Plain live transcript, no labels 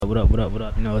What up?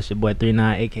 You know, it's your boy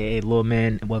 39, aka Lil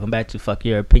Man, and welcome back to Fuck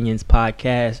Your Opinions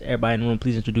podcast. Everybody in the room,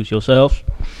 please introduce yourselves.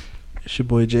 It's your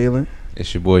boy Jalen.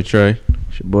 It's your boy Trey.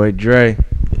 It's your boy Dre.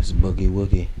 It's Boogie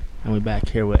Woogie. And we back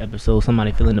here with episode.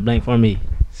 Somebody fill in the blank for me.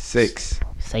 6.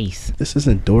 Sace. This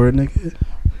isn't Dora, nigga.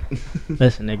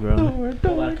 Listen, nigga,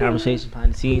 a lot of conversation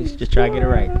behind the scenes. Just try to get it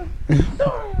right.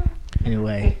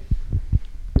 Anyway,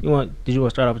 did you want to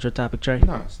start off with your topic, Trey?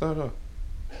 Nah, start off.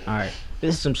 All right.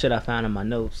 This is some shit I found in my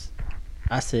notes.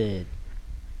 I said,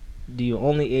 do you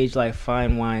only age like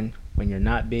fine wine when you're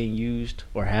not being used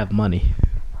or have money?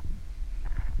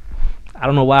 I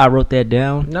don't know why I wrote that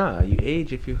down. Nah, you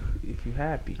age if you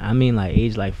happy. I mean, like,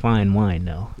 age like fine wine,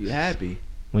 though. You happy.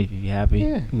 If you happy?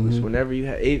 Yeah. It's whenever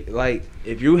you like,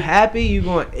 if you happy, you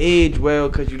gonna age well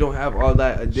because you don't have all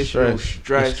that additional The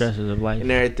stress stresses of life. and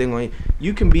everything on you.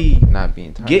 You can be Not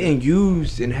being tired. getting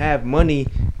used and have money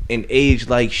and age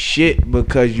like shit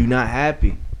because you're not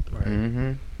happy.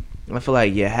 Mm-hmm. I feel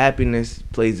like your happiness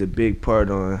plays a big part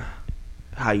on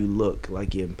how you look,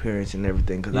 like your appearance and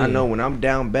everything. Because I know when I'm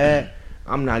down bad,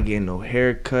 I'm not getting no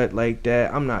haircut like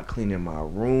that. I'm not cleaning my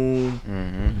room.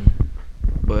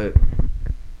 Mm-hmm. But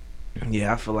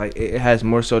yeah, I feel like it has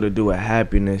more so to do with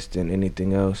happiness than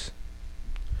anything else.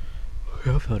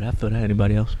 I feel that.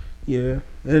 Anybody else? Yeah,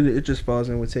 it just falls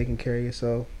in with taking care of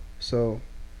yourself. So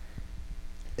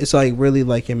it's like really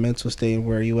like your mental state and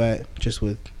where you at, just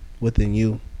within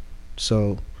you.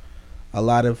 So a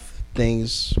lot of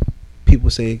things people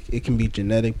say it can be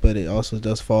genetic, but it also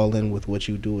does fall in with what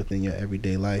you do within your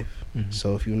everyday life. Mm-hmm.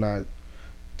 So if you're not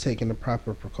taking the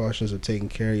proper precautions of taking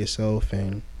care of yourself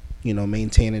and, you know,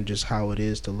 maintaining just how it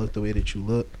is to look the way that you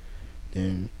look,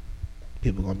 then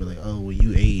people gonna be like, oh, well,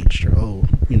 you aged, or oh,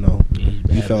 you know,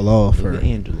 you fell off, or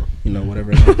Angela. you know,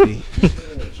 whatever it might be.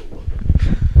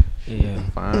 Yeah.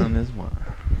 Fine as wine.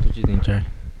 What you think, Trey?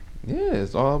 Yeah,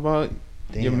 it's all about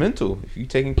your Damn. mental. If you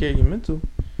taking care of your mental,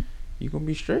 you gonna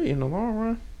be straight in the long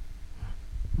run.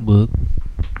 Book.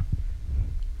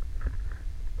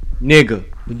 Nigga.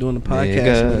 We're doing the podcast.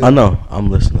 Nigga. man. I know. I'm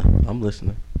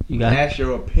listening. You got That's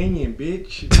your opinion,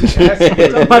 bitch.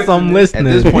 I'm At listening.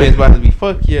 this point, it's about to be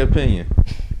fuck your opinion.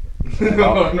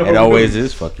 It always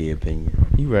is fucking opinion.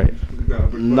 You right.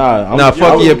 Nah,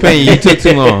 Fuck your opinion. You took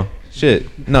too long. Shit.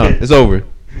 No, it's over.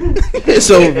 It's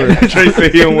over. Trey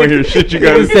said he don't want to hear shit you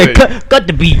gotta Say, cut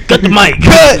the beat, cut the mic.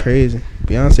 It's crazy.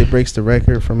 Beyonce breaks the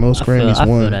record for most Grammys I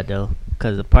feel won. that though,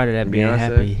 cause a part of that being Beyonce?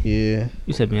 happy. Yeah.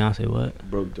 You said Beyonce what?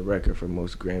 Broke the record for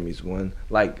most Grammys won.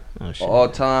 Like, Oh shit. all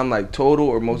time, like total,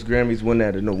 or most Grammys won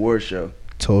at an award show.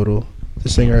 Total. The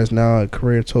singer has now a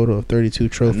career total of 32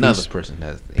 trophies. Another person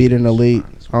has Beating the late.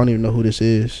 I don't even know who this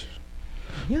is.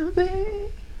 Beyonce.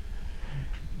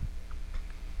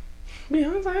 You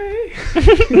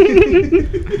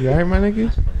alright, my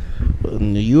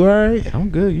nigga? You alright? I'm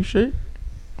good. You straight?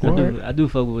 I do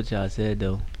fuck with what y'all said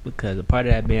though, because a part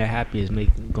of that being happy is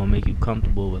gonna make you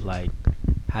comfortable with like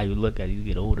how you look at it. You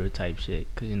get older type shit,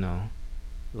 cause you know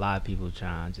a lot of people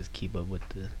trying to just keep up with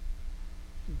the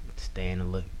staying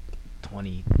and look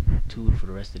 22 for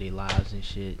the rest of their lives and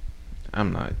shit.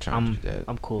 I'm not trying to do that.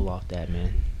 I'm cool off that,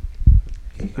 man.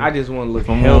 I just want to look If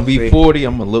I'm gonna be healthy. 40,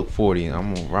 I'm gonna look 40.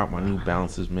 I'm gonna rock my New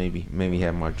Balances, maybe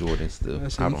have my Jordans still. I I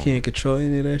said you don't- can't control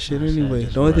any of that shit I said anyway.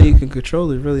 just The only wanna- thing you can control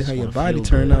is really how just your wanna body feel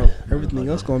turn good. out. Everything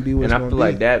else gonna be what And it's I gonna feel be.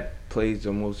 like that plays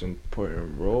the most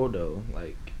important role, though.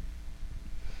 Like,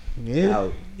 Yeah.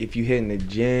 how, if you hitting the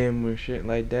gym or shit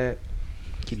like that.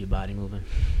 Keep your body moving.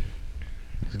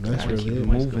 That's Gotta really keep it. your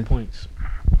points, good points.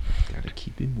 Gotta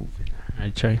keep it moving. All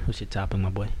right, Trey, what's your topic, my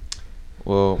boy?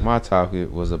 Well, my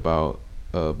topic was about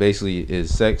basically,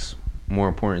 is sex more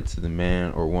important to the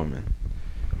man or woman?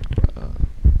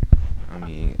 I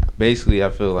mean, basically, I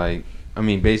feel like,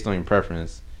 based on your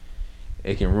preference,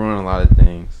 it can ruin a lot of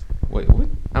things. Wait, what?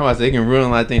 I was say it can ruin a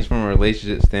lot of things from a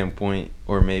relationship standpoint,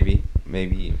 or maybe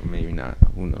not.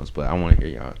 Who knows? But I want to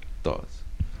hear y'all thoughts.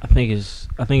 I think it's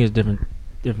different.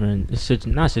 It's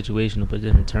not situational, but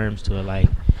different terms to it. Like,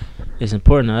 it's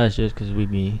important to us just because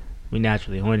we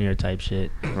naturally hornier type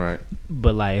shit. Right.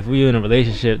 But like, if we in a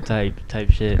relationship type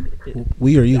shit,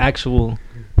 We or you? actual.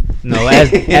 No,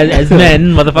 as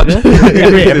men, motherfucker.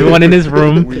 Everyone in this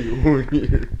room.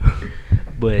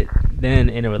 But then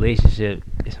in a relationship,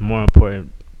 it's more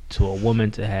important to a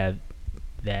woman to have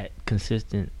that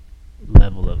consistent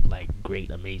level of like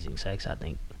great, amazing sex. I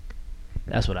think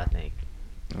that's what I think.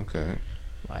 Okay.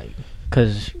 Like,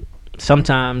 cause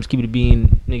sometimes keep it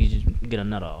being niggas just get a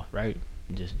nut off, right?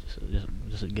 Just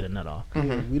get a nut off.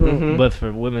 We don't. But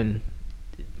for women,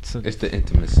 It's the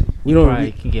intimacy. We you don't.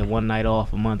 probably can get one night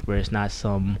off a month where it's not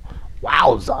some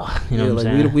wowza. You know what I'm like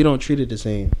saying? we don't treat it the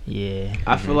same. Yeah.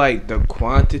 I feel like the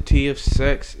quantity of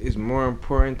sex is more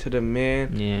important to the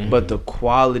man, Yeah. but the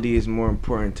quality is more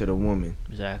important to the woman.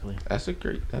 Exactly. That's a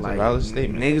Like, valid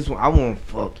statement. Niggas, I want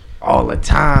fuck all the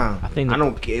time. I think I the-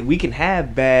 don't care. We can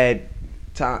have bad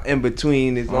time in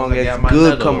between as long I as got my good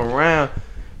nut come off. around.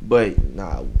 But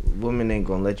nah, women ain't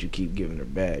gonna let you keep giving her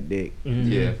bad dick.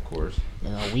 Mhm. Yeah, of course.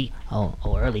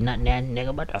 Early nothing that nigga,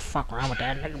 about to fuck around with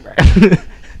that nigga, bro.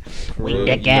 Real,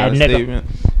 Dick you got ass a nigga. statement?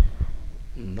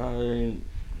 No,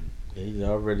 he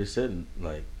already said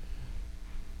like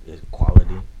it's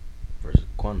quality versus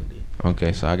quantity.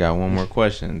 Okay, so I got one more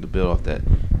question to build off that.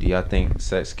 Do y'all think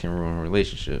sex can ruin a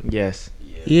relationship? Yes,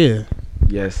 Yeah,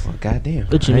 yes. Well, goddamn.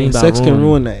 What you I mean mean, by sex can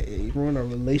ruin? ruin a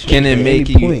relationship. Can it at make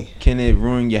any you? point. Can it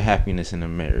ruin your happiness in a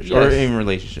marriage or Yes. in a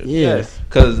relationship? Yeah. Yes.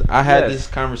 Because I had Yes. this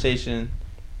conversation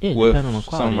Yeah, with depending on the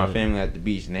some of quality my of it. family at the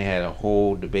beach, and they had a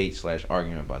whole debate /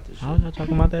 argument about this How was shit. I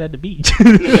talking about that at the beach?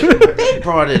 They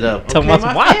brought it up. Talking okay? about some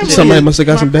My wild family shit. Somebody is- must have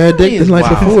got my some bad family dick is the night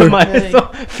wild.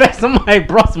 before. Somebody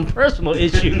brought some personal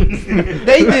issues.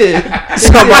 They did.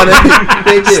 Somebody-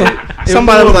 They did.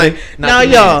 Somebody was like, "Now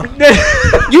y'all,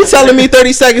 you telling me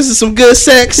 30 seconds is some good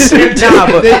sex?" Nah,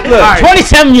 but They- look, look,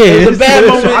 27 years. It was a bad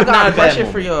moment. So I Not got a a bad question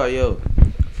for moment. y'all,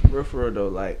 yo. For real though,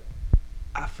 like,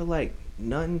 I feel like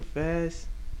nothing fast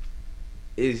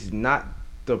is not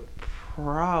the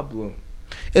problem.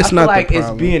 It's I feel not like the it's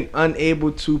problem. being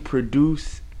unable to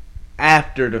produce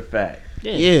after the fact.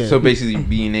 Yeah. So basically,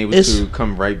 being able It's- to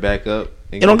come right back up.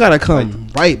 It don't gotta come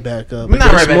right back up. Not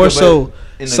It's right back more up, so but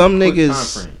in a some quick niggas.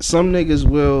 timeframe. Some niggas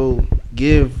will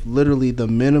give literally the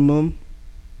minimum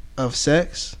of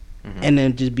sex, Mhm. and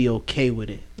then just be okay with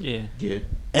it. Yeah. Yeah.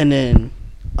 And then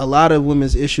a lot of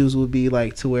women's issues would be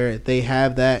like to where they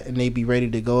have that and they be ready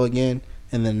to go again,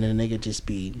 and then the nigga just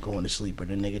be going to sleep, or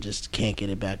the nigga just can't get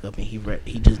it back up, and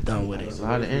he just done with it. A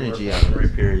lot of energy out of Every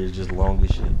it. period is just long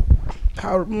as shit.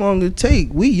 How long it take?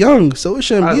 We young, so it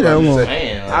shouldn't I be that was about long. to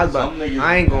say- Man, I, was some about, niggas-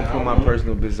 I ain't gonna I put don't my know.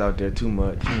 personal business out there too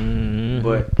much, Mhm.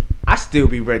 but I still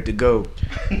be ready to go.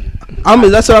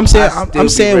 That's what I'm saying. I I'm still be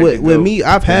saying ready with, to with go. me,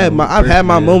 I've had my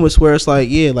Yeah. moments where it's like,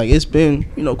 yeah, like it's been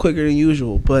quicker than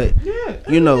usual, but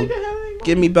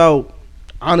give me about.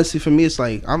 Honestly, for me, it's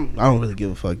like I don't really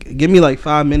give a fuck. Give me like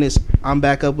 5 minutes, I'm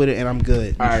back up with it, and I'm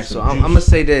good. All right, so I'm gonna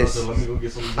say this. Let me go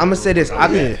get some. I'm gonna say this. I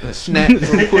can, Yeah. Snap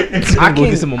real quick. I can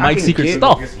get some of I Mike's can secret get-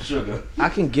 stuff. Get some sugar. I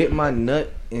can get my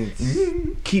nut and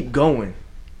keep going.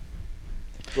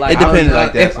 It depends. I really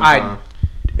like that if I sometimes.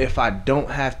 if I don't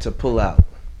have to pull out.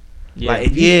 Yeah. Like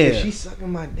if Yeah. she's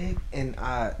sucking my dick and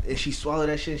if she swallow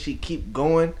that shit and she keep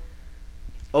going,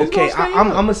 It's okay, gonna stay I'm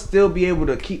up. gonna still be able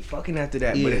to keep fucking after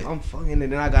that. But Yeah. if I'm fucking and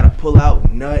then I gotta pull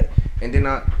out nut and then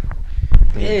I'm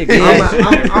Yeah,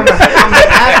 I'm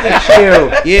have to chill.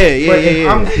 Yeah, But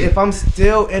if I'm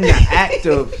still in the act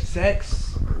of sex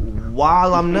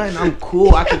while I'm nutting, I'm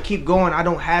cool. I can keep going. I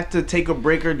don't have to take a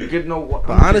break or get no.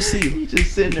 But honestly,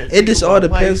 just sitting there. it just all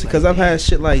depends because I've had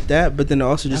shit like that, but then it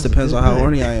also just depends on how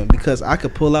horny I am. Because I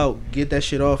could pull out, get that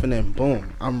shit off, and then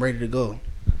boom, I'm ready to go.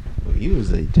 You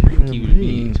was a different Keep it breed.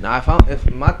 being. Now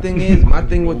if my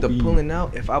thing with the pulling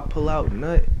out, if I pull out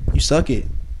nut, You suck it.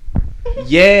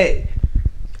 yeah.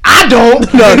 I don't.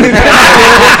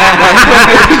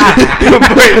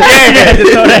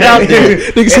 Throw that out there.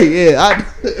 Nigga say, yeah.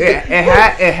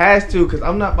 It has to, because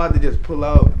I'm not about to just pull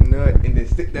out nut and then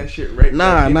stick that shit right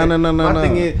Nah, back in nah, there. nah, nah, My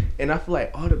thing nah. is, and I feel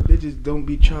like all the bitches don't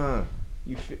be trying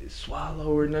swallow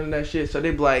or none of that shit, so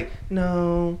they be like,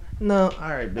 no,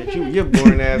 alright bitch, you're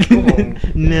boring ass, go home.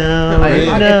 No, Like, if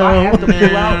I have to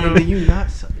pull out no. and then you not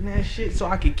sucking that shit so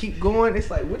I can keep going, it's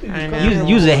like, what did you come from?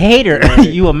 You's a hater.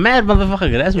 You a mad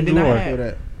motherfucker. That's what And you then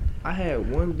are. I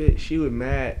had one bitch, she was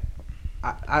mad.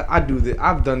 I do this.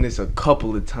 I've done this a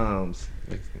couple of times.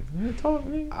 I'll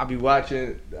be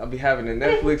having the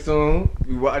Netflix on,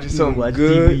 be watching something Watch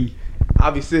good. TV.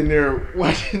 I'll be sitting there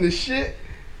watching the shit,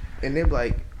 and they be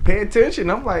like, pay attention.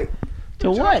 I'm like, To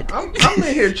what? I'm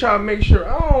in here trying to make sure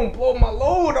I don't blow my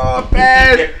load off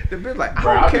fast. The bitch like, I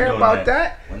Bro, don't I be care doing about that.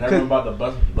 that. Whenever I'm about to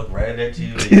bust, look right at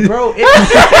you. Bro, it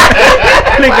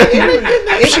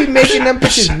be making them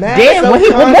bitches mad. Damn, what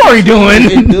sometimes. more are you doing?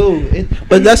 It do.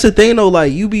 But that's the thing though,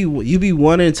 like you be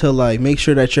wanting to like make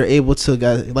sure that you're able to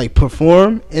like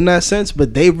perform in that sense,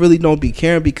 but they really don't be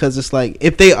caring because it's like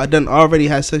if they done already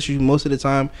had sex with you most of the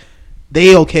time,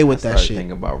 they okay with that Start shit.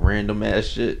 thinking about random ass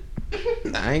shit.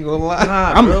 I ain't gonna lie.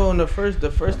 Nah, bro. The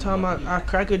first time I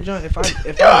crack a joint, if I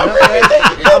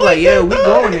I'm like, yeah, we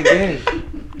going again.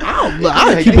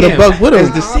 I keep it a buck with Is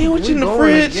them. the sandwich We in the going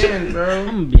fridge? again, bro. I'm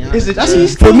gonna be honest. Is it That's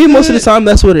cheese? for me most of the time.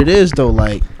 That's what it is though.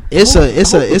 Like It's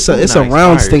a Nice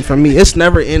round fires. thing for me. It's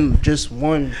never in just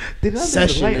one Did I leave the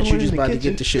session light that on you in just the about to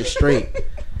kitchen? get the shit straight.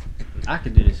 I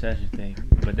could do the session thing,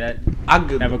 but that I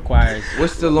could. requires.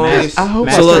 What's the longest? I hope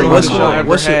So, look, longest what's y'all your- ever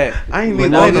what's your- had? I ain't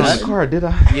Without leave light on that- the car, did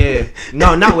I? Yeah.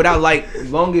 No, not without like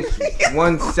longest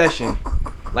one session.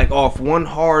 Like off one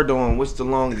hard on. What's the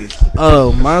longest?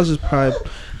 Oh, mine was probably.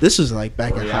 This is like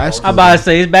back in high school. I'm about to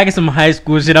say it's back in some high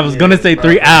school shit. I was gonna say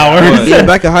 3 hours. Yeah,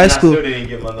 back in high school.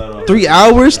 3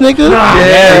 hours, nigga.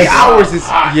 Yeah. 3 hours is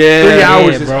Yeah. 3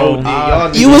 hours is bro. OD.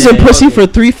 Y'all You niggas was in bugging. pussy for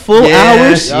 3 full Yeah,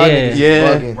 hours. Y'all Yeah. niggas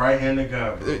Yeah. bugging. Right in the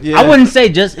garbage. Yeah. I wouldn't say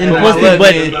just in But pussy, look,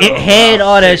 but man, it had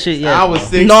all that shit. Yeah, I was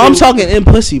sick. No, I'm too. talking in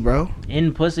pussy, bro.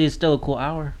 in pussy is still a cool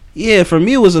hour. Yeah, for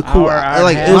me it was a cool. Hour, hour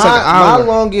like and it was a like an my hour.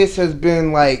 longest has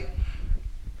been like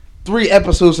 3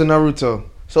 episodes of Naruto.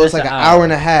 So it's That's like an an hour. hour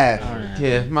and a half.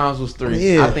 Yeah, mine was 3.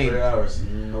 Yeah. I think. 3 hours.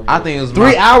 I think it was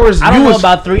 3 my- hours. I don't you know was-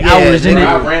 about 3 Yeah, hours in When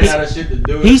I it. ran out of shit to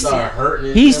do, He's- it started hurting.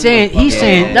 and He's shit. saying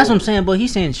Fucking- that's what I'm saying, but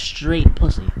he's saying straight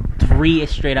pussy. 3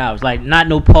 straight hours, like not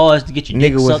no pause to get your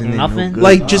dick Nigga sucked, wasn't in no nothing. good.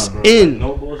 Like just bro, in.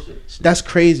 No bullshit. That's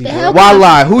crazy, bro. Why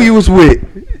lie? Who you was with?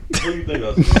 What do you think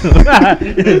of? I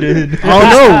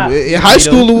don't know. In high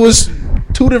school it was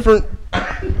 2 different.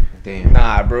 Damn.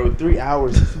 Nah, bro. 3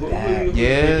 hours is bad.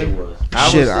 Yeah. I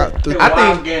Shit, was- I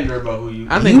think- gander about who you.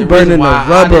 I think You the burning reason the why I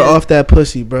rubber didn't- off that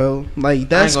pussy, bro. Like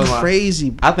that's gonna lie.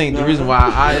 crazy. I think the reason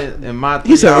why I in my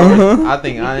 3 He said, hours, uh-huh. I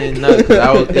think I didn't know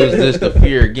because it was just the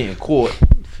fear of getting caught.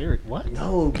 Fear what?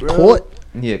 No, bro. Caught,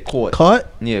 Yeah, caught. caught.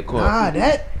 Yeah, caught.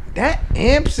 Nah, that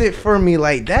amps it for me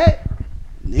like that.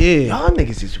 Yeah, Y'all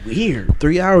niggas is weird.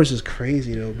 3 hours is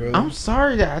crazy though, bro. I'm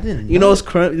sorry that I didn't. You know what's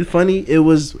funny? It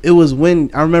was when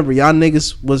I remember y'all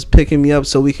niggas was picking me up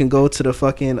so we can go to the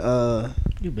fucking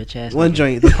You bitch ass. one nigga.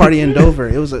 joint, the party in Dover.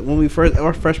 It was like when we first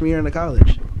our freshman year in the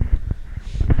college.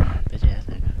 Bitch ass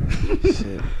nigga.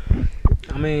 Shit.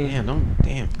 I mean,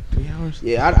 Damn, 3 hours.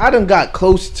 Yeah, I done got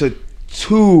close to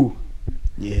 2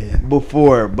 Yeah,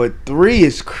 before, but 3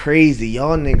 is crazy.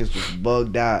 Y'all niggas was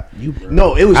bugged out. you.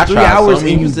 No, it was I 3 tried so hours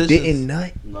many and you positions. didn't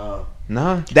nut. Nah.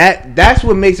 Nah. That's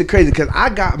what makes it crazy. Cause I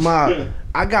got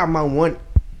my one,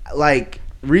 like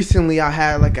recently I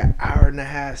had like an hour and a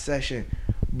half session,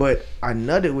 but I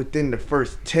nutted within the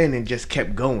first 10 and just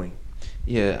kept going.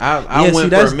 Yeah, I Yeah, see, went for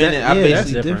that's- a minute. that- I yeah,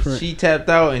 that's basically different. she tapped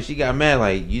out and she got mad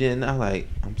like you didn't. I'm like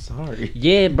I'm sorry.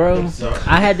 yeah, bro. sorry.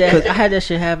 I had that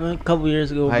shit happen a couple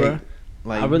years ago, Like, bro.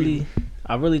 like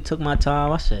I really took my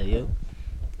time. I said, yo,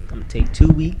 I'm gonna take 2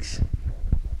 weeks,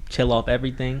 chill off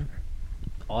everything,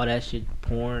 all that shit,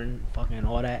 porn, fucking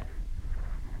all that.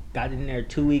 Got in there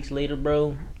 2 weeks later,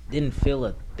 bro. Didn't feel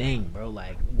a thing, bro.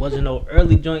 Like, wasn't no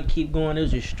early joint keep going. It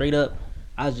was just straight up.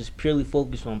 I was just purely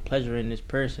focused on pleasuring this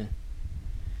person.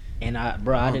 And I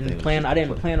didn't plan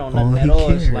on All nothing he at all.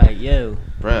 It's cared. like, yo,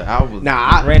 bruh, I was.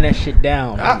 Nah, ran that shit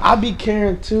down. I be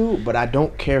caring too, but I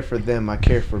don't care for them. I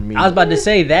care for me. I was about to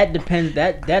say that depends.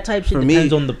 That type shit For me,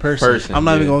 depends on the person. I'm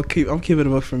not even yeah. gonna keep. I'm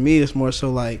keeping it up for me. It's more so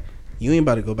like you ain't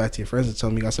about to go back to your friends and tell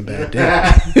them you got some bad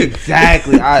dick.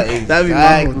 Exactly. That'd be my whole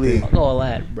Exactly. thing. Fuck all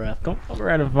that, bruh. Come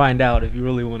around and find out if you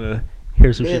really want to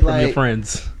hear some Yeah, shit from your like-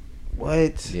 friends.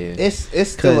 What? Yeah. It's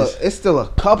still a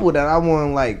couple that I want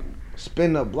to like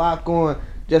spin the block on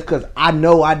just because I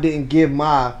know I didn't give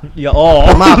my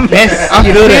My best. I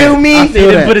You feel feel that. me? I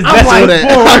feel that. Put his I best feel foot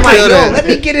that. forward. I I'm like, feel yo, that. let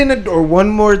me get in the door one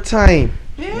more time.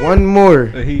 One more.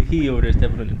 He over there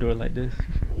stepping on the door like this.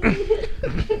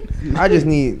 I just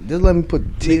let me put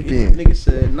the tip in. Nigga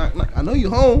said, knock, knock. I know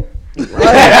you home. See,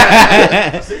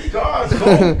 guys,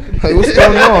 go. Like, what's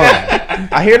going on?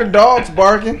 I hear the dogs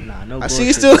barking. Nah, no. I see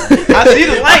you still. I see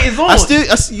the light is on. I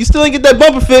see you still ain't get that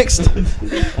bumper fixed.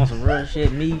 On some real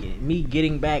shit. Me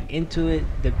getting back into it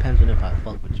depends on if I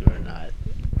fuck with you or not.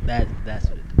 That's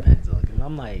what it depends on. 'Cause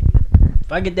I'm like,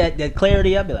 if I get that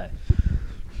clarity, I'll be like,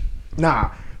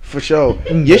 Nah, for sure.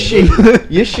 Your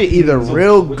shit either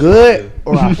real good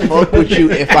or I fuck with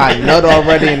you if I nut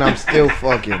already and I'm still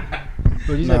fucking.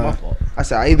 "Bro, you said Nah. my fault." I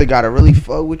said I either gotta really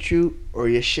fuck with you or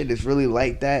your shit is really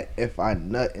like that if I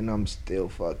nut and I'm still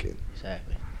fucking.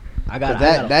 Exactly. I Cause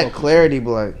got that clarity, be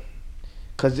like,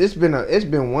 cause it's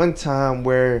been one time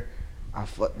where I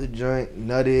fucked the joint,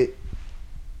 nutted,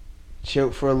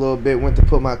 chilled for a little bit, went to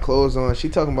put my clothes on. She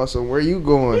talking about some, where you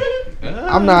going?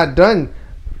 I'm not done.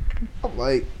 I'm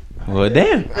like, Well,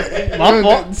 damn. My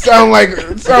fault. sound like a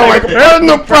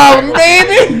personal problem,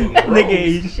 baby. Nigga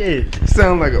ain't shit.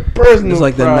 Sound like a personal. It's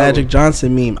like that problem. Magic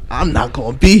Johnson meme. I'm not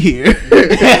gonna be here. All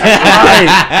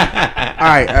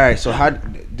right. So how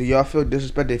do y'all feel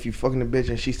disrespected if you fucking a bitch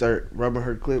and she start rubbing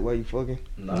her clit while you fucking?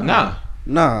 Nah.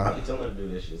 Nah, be telling her to do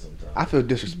that shit sometimes. I feel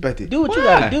disrespected. Do what you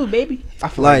Why? gotta do, baby. I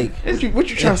feel like what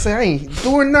you trying to say? I ain't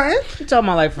doing nothing. You talking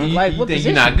about like from You, like you what think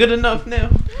position? you're not good enough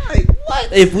now? Like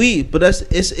what? if we, but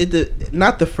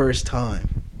not the first time.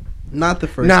 Not the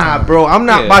first time. Nah, bro, I'm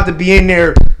not Yeah. about to be in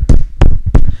there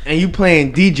and you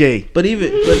playing DJ. But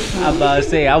even I was about to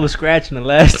say I was scratching the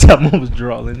last time I was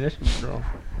drawing. That shit was drawn.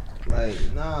 Like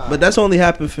nah. but that's only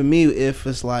happened for me if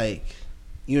it's like,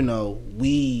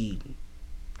 we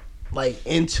like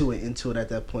into it at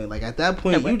that point. Like at that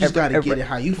point, you just gotta get it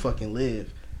how you fucking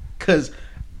live. Cause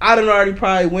I done already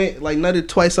probably went like nutted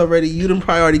twice already. You done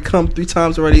probably already come 3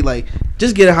 times already. Like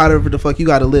just get it however the fuck you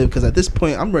gotta live. Cause at this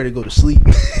point, I'm ready to go to sleep.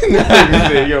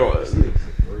 Yo,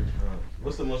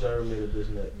 What's the most I ever made a bitch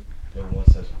nut in one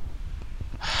session?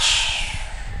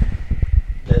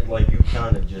 That like you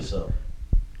counted just up.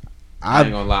 I ain't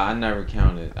I've gonna lie, I never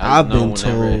counted. I I've just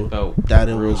know been whenever it told felt that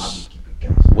it real was.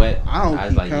 wet. I don't was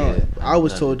keep like, counting. yeah, I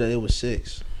was nothing. told that it was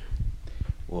 6.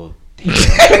 Well,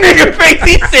 nigga face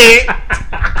he said.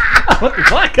 What the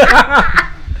fuck?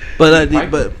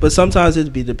 But sometimes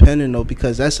it'd be dependent though,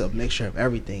 because that's a mixture of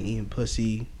everything, eating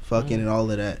pussy, fucking, and all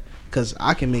of that. Cause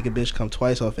I can make a bitch come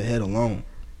twice off her head alone.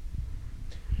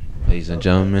 ladies and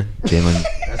gentlemen, Jalen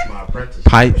That's my apprentice.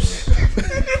 Pipes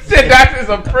Said that's his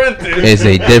apprentice. is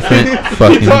a different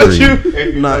fucking taught breed. you?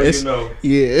 If you Nah, know, it's- you know.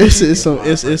 Yeah,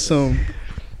 it's some.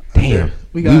 Damn,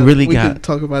 We really can got.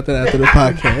 talk about that after the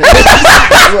podcast.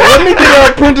 Let me get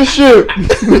an apprenticeship.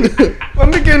 Let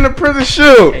me get an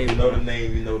apprenticeship. You know the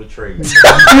name, you know the trade. Get the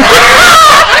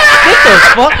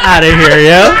fuck out of here,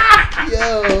 yo.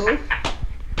 Yo.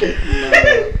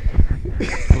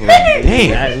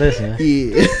 Damn, Alright, listen.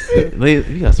 Yeah.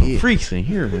 we got some Yeah. freaks in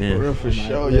here, man. Bro, for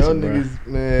sure, listen, y'all bro. niggas,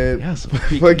 man. Got some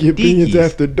Fuck your opinions deakies.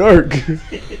 after dark.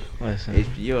 Listen.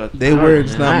 HBO at the They top,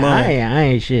 words, man. not I mine.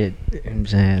 ain't shit. You know what I'm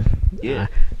saying. Yeah.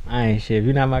 I ain't shit. If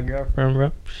you're not my girlfriend,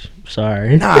 bro,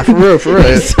 sorry. Nah, for real, for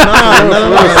real. For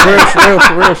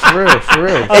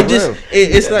real. It just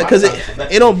it's not because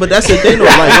it don't. But that's the thing though.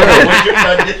 Like, bro, What your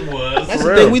tradition was. that's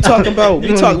the thing we talking about.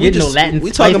 You don't get no Latin We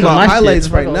spice talking on about my shit, highlights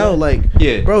bro. right now. Like,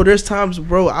 Yeah. bro, there's times,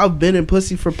 bro, I've been in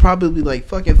pussy for probably like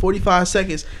fucking 45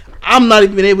 seconds. I'm not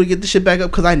even able to get the shit back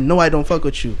up because I know I don't fuck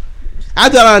with you.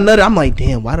 After I nutted, I'm like,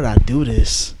 damn, why did I do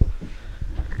this,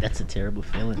 That's a terrible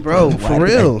feeling, bro? For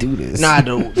real. Nah,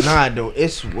 though.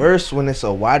 It's worse when it's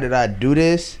a why did I do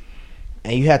this,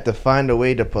 and you have to find a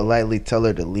way to politely tell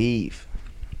her to leave.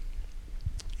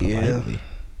 Yeah.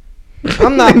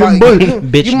 I'm not about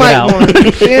Bitch, you get might out. want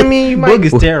you feel me? You Boog might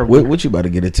is terrible. What you about to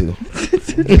get into?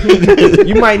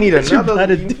 you might need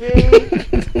another. You feel me?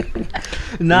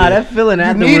 Nah, that feeling You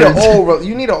afterwards,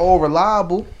 need an old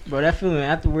reliable. bro. That feeling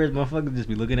afterwards, motherfuckers just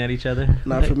be looking at each other.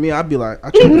 Nah, for me, I'd be like, I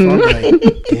check the phone,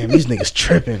 like, damn, these niggas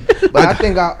tripping. But I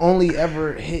think I only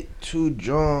ever hit 2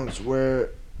 drums where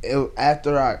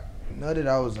after I nutted,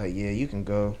 I was like, yeah, you can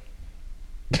go.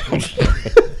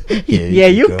 Yeah,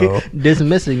 you could.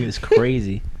 Dismissing is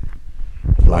crazy.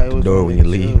 Lock It the was door only when you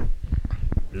leave.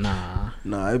 2. Nah.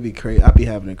 Nah, it'd be crazy. I'd be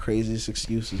having the craziest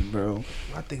excuses, bro.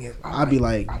 I think I'd be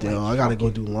like, damn, I gotta go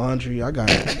do laundry. I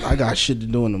got shit to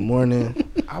do in the morning.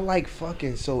 I like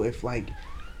fucking. So if like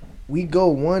we go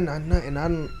one, I nut and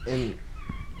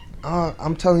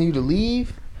I'm telling you to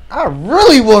leave, I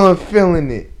really wasn't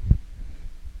feeling it.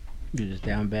 You're just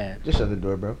down bad. Just shut the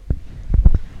door, bro.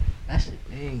 That's the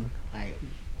thing. Like,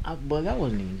 I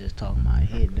wasn't even just talking my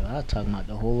head, though. I was talking about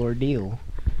the whole ordeal.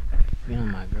 You know,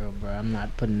 my girl, bro. I'm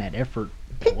not putting that effort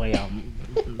the way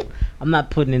I'm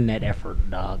not putting in that effort,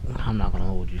 dog. I'm not gonna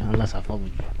hold you unless I fuck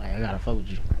with you. Like, I gotta fuck with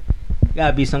you.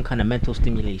 Gotta be some kind of mental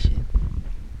stimulation.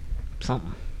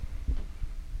 Something.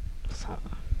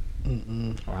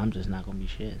 Or I'm just not gonna be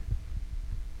shit.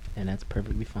 And that's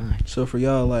perfectly fine. So for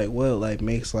y'all, like, what like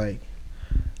makes like,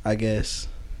 I guess,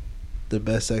 the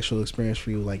best sexual experience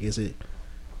for you? Like, is it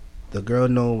the girl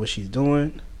knowing what she's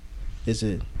doing? Is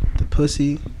it the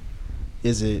pussy?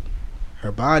 Is it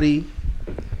her body?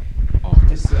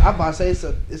 I'm about to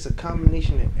say it's a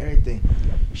combination of everything.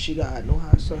 She gotta know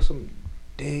how to suck some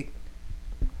dick,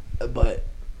 but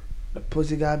the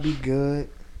pussy gotta be good.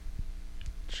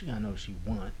 She gotta know what she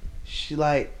want. She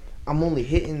like, I'm only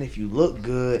hitting if you look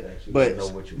good, Actually, but know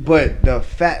what you want. but the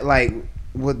fact like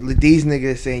what these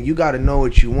niggas saying, you gotta know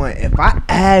what you want. If I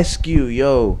ask you,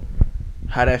 yo,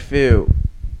 how that feel,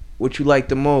 what you like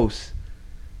the most,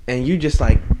 and you just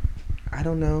like, I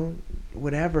don't know,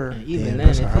 whatever. And even Damn, then,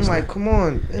 that's if hard. I'm like, come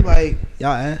on, it like. Y'all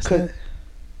ask Cause- that?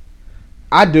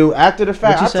 I do after the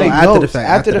fact. What you I say? take After the notes. fact,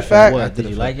 After the after the fact. what? after Did the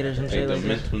you fact. like it or some Take shit the like that?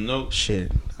 mental note.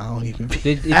 Shit, I don't even.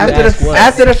 Did you After ask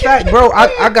the what? fact, bro,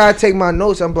 I gotta take my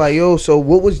notes. I'm like, yo, so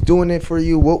what was doing it for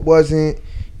you? What wasn't?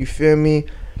 You feel me?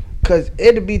 Cause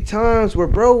it'll be times where,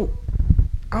 bro,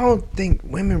 I don't think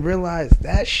women realize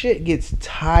that shit gets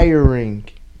tiring.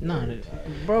 No,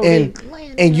 bro.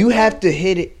 And you have to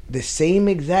hit it the same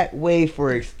exact way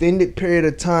for an extended period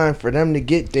of time for them to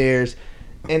get theirs.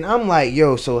 And I'm like,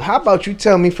 yo, so how about you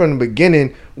tell me from the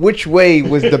beginning which way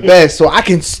was the best so I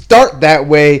can start that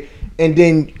way and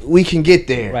then we can get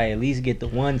there. Right, at least get the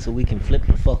one so we can flip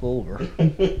the fuck over.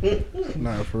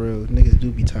 Nah, for real. Niggas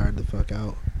do be tired the fuck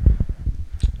out.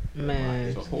 Man.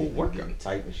 It's a whole workout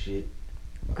tight and shit.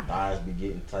 My thighs be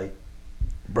getting tight.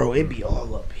 Bro, it be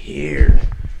all up here.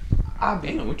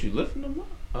 Damn, what you lifting them up?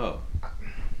 Oh.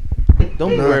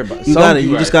 Don't worry about it.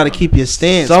 You just gotta keep your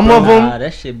stance. Some bro. of them,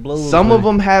 that shit blows. some of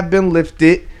them have been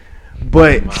lifted,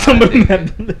 but Some of them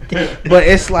have been lifted. but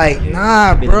it's like,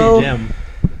 nah, bro.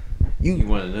 You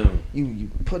one of them. You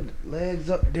put legs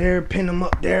up there, pin them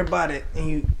up there by the,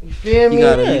 and you feel me? You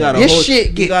gotta Your hold, shit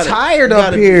you get gotta- tired you up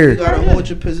gotta- here. You gotta hold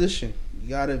your position. You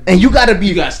gotta. And you gotta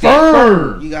be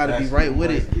firm. You gotta be right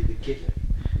with it.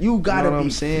 You gotta know what be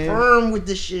I'm saying? firm with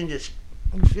this shit and just,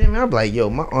 you feel me? I'm like, yo,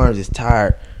 my arms is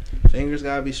tired. Fingers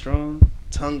gotta be strong.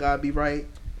 Tongue gotta be right.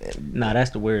 Nah,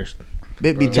 that's the worst.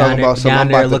 Bit be Bro, talking about something I'm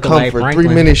down there about to looking come like for Franklin.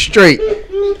 3 minutes straight.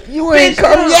 You ain't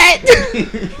come yet.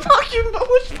 Fuck you,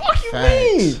 what the fuck you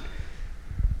mean?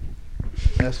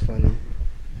 Facts. That's funny.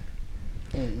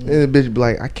 And the bitch be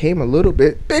like, I came a little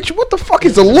bit. Bitch, what the fuck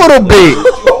is a little bit?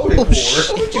 What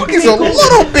the fuck is a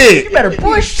little bit? You better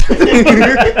push.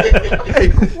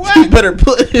 You better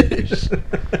push.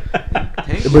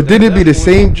 But then it be the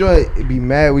same joy. It be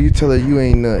mad when you tell her you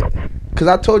ain't nut. Cause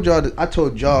I told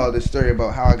y'all this story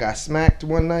about how I got smacked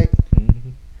one night.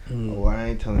 Oh, I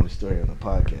ain't telling the story on the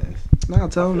podcast. Nah,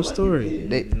 tell them the story.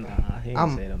 Nah, he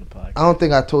I'm- didn't say it on the podcast. I don't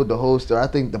think I told the whole story. I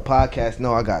think the podcast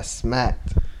know I got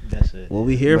smacked. That's it. Well,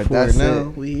 we here But for that's it now.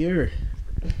 it. We here.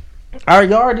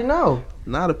 You already know.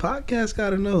 Nah, the podcast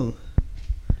gotta know.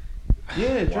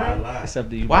 Yeah, Drake. That's up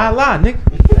to you. Why brother. lie,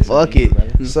 nigga? That's up Fuck to you, it.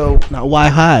 brother. So Now, why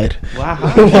hide?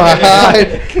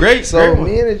 Why Great. So great one.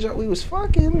 me and the joke, we was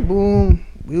fucking boom.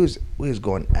 We was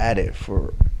going at it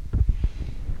for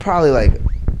probably like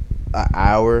an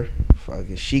hour.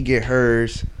 Fucking, she get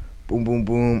hers. Boom, boom,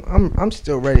 boom. I'm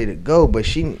still ready to go, but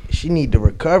she need to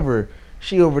recover.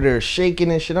 She over there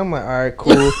shaking and shit. I'm like, all right,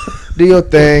 cool. Do your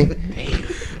thing.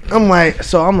 I'm like,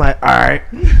 all right.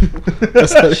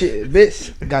 Shit,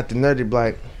 bitch got the nutty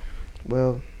black.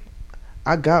 Well,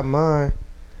 I got mine.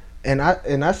 And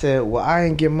I said, well, I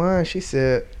ain't get mine. She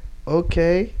said,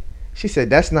 okay. She said,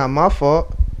 that's not my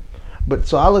fault. But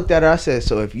so I looked at her. I said,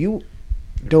 so if you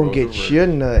don't get your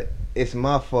nut, it's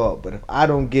my fault. But if I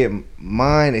don't get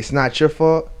mine, it's not your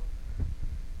fault.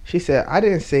 She said, I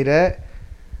didn't say that.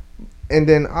 And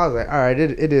then I was like, all right,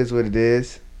 it is what it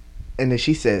is. And then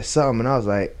she said something, and I was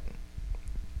like,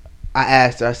 I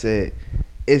asked her, I said,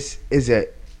 I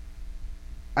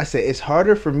said, it's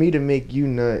harder for me to make you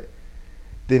nut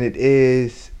than it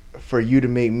is for you to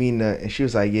make me nut. And she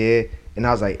was like, yeah. And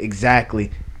I was like,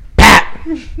 exactly. Pap!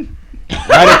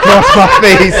 Right across my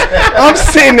face. I'm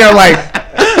sitting there like,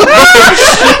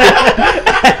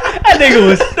 That nigga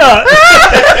was stuck.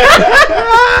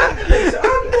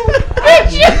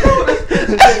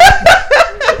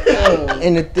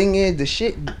 and the thing is, the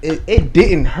shit, it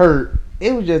didn't hurt.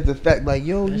 It was just the fact, like,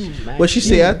 yo, you. What she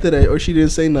say after that, or she didn't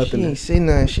say She nothing? ain't say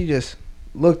nothing. She just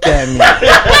looked at me.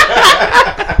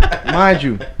 Mind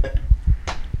you,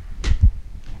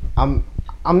 I'm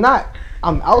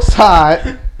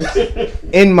outside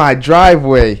in my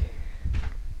driveway.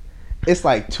 It's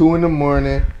like 2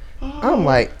 a.m. I'm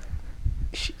like,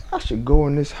 I should go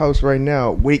in this house right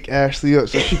now, wake Ashley up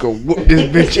so she can whoop this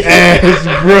bitch ass,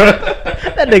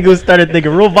 bruh. That nigga started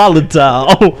thinking real volatile.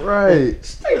 Right.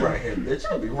 Stay right here, bitch.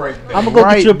 I'll be right back. I'm gonna go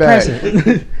Right get you a back.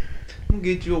 present. I'm gonna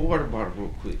get you a water bottle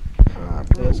real quick.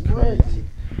 That's crazy.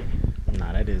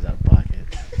 Nah, that is out of pocket.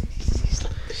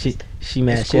 She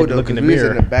mad. It's She had to cool, look in the though, 'cause we was in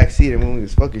mirror. the back seat, and when we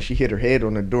was fucking, she hit her head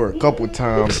on the door a couple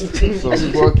times. So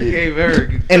fuck it. Gave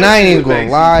her. And I ain't even gonna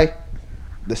lie,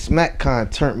 the smack kind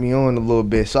of turned me on a little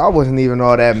bit, so I wasn't even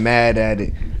all that mad at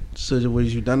it. So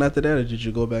was you done after that, or did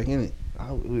you go back in it?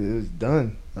 It was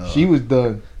done. Oh. She was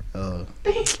done. Oh,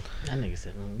 That nigga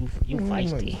said, "You I'm like,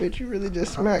 feisty." bitch, you really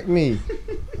just smacked me.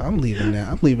 I'm leaving that.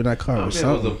 I'm leaving that car I with was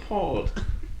something. appalled.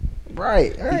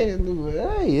 Right. Hey,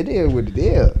 it is what it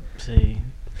is. See,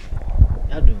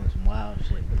 y'all doing some wild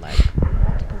shit with like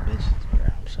multiple bitches, bro.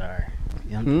 I'm sorry.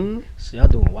 So y'all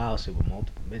doing wild shit with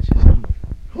multiple bitches.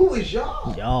 Who is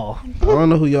y'all? Y'all. I don't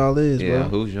know who y'all is, Yeah, bro.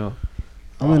 who's y'all?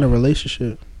 I'm in a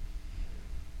relationship.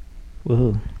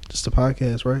 Woohoo. Just a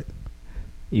podcast, right?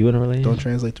 You in a relationship? Don't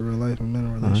translate to real life. I'm in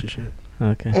a relationship.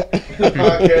 Okay.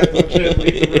 Podcast don't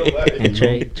translate to real life. And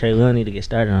Trey, we don't need to get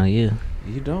started on you.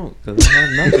 You don't, because I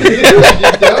have nothing.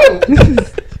 You don't.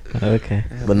 Okay.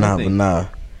 I have But nothing. nah.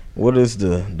 What is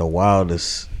the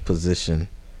wildest position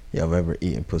y'all ever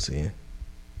eaten pussy in?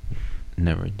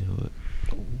 Never do it.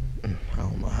 I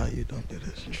don't know how you don't do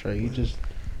this. Trey, you just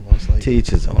lost like Teach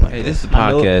his own. Hey, this is a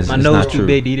podcast. My it's nose not too true.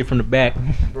 big to eat it from the back.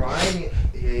 Bro, I ain't.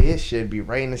 Yeah, it should be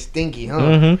rain and stinky, huh?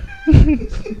 Mm-hmm.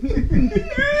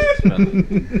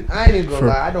 I ain't even gonna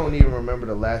lie. I don't even remember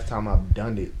the last time I've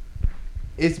done it.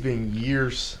 It's been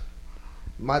years.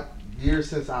 Years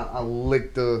since I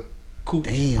licked the.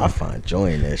 Damn, I find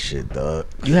joy in that shit, dog.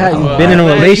 You have Well, been in a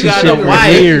man, you relationship got a for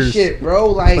wife. years. Shit, bro.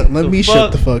 Like Let me fuck?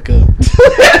 shut the fuck up.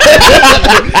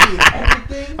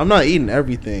 everything. I'm not eating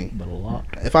everything. But a lot.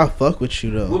 If I fuck with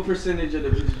you though, What percentage of the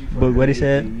bitches you fuck? But what he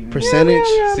said? percentage,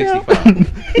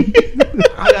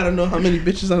 65. I gotta know how many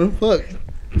bitches I done fuck.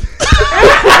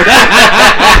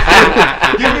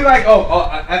 Give me like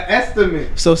an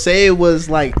estimate. So say it was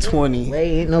like 20.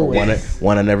 Wait, no way.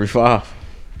 One in every 5.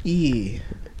 Yeah,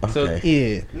 So-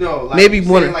 Okay. yeah. No, like Maybe you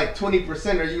one- saying like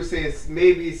 20%, or you saying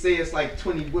maybe say it's like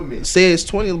 20 women. Say it's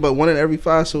 20, but one in every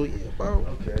 5. So yeah, bro.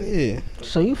 Okay. Yeah,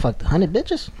 So you fucked 100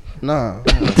 bitches? nah,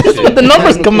 That's what the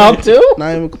numbers come out to.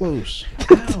 not even close.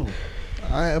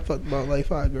 I have fucked about like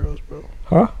 5 girls, bro.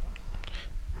 Huh?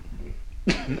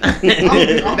 I'm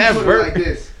That put it burp. like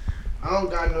this. I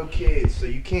don't got no kids, so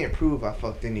you can't prove I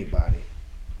fucked anybody.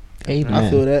 Amen. I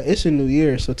feel that it's a new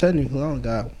year, so technically I don't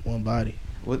got one body.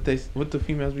 What the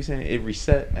females be saying? It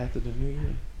reset after the new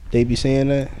year. They be saying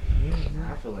that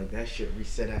I feel like that shit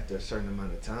reset after a certain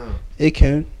amount of time. it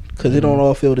can, cause it don't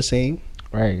all feel the same.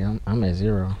 Right, I'm at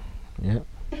 0. Yep.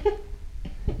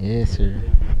 Yes, sir.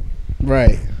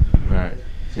 Right. Right.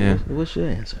 Yeah. What's your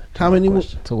answer? How many?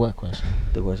 To what question?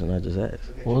 The question I just asked.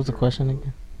 What was the question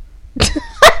again?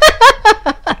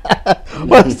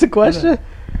 What was the question?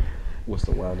 What's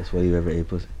the wildest way you ever ate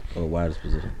pussy? Or wildest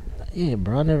position? Yeah,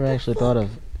 bro, I never actually thought of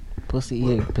pussy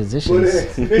eating positions.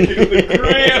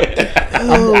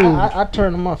 I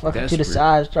turn them off. I can to the Desperate.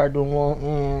 side, start doing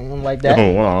one like that.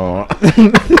 All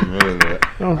From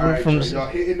right, the so y'all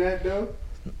hitting that though?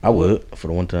 I would for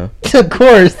the one time. of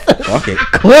course. Fuck it.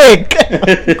 Quick.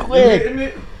 You Quick. hitting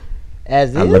it?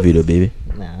 As I is? love you, though, baby.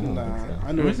 Nah, I don't think so. I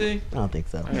Let knew. me see. I don't think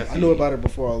so. I knew about it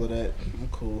before all of that. I'm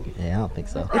cool. Yeah, I don't think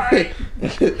so. Right.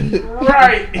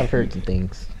 I've heard some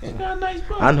things.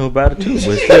 I know about it too, but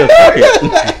still, fuck it.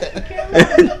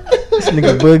 This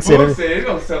nigga Boog Boog said, said it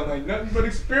don't sound like nothing but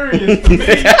experience to me.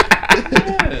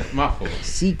 Yeah, my fault.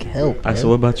 seek help. Alright, so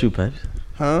what about you, Pipes?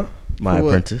 Huh? My For what?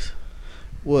 apprentice.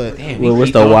 What? Damn, Well, he what's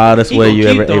keep the throwing- wildest he way gonna you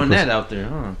keep ever ate throwing pussy? that out there,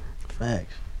 huh?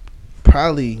 Facts.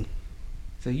 Probably.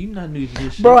 So you not new to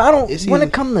this shit. Bro, I don't. It's When either-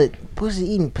 it comes to pussy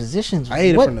eating positions, I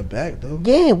ate what? it from the back though.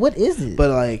 Yeah, what is it?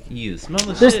 But like, You smell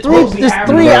the There's shit. three. There's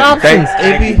three options.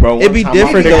 it be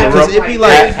different though, cause it be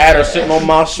like. had her sitting on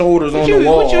my shoulders What you,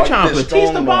 what you trying to put?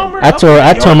 Batista bomber? I tore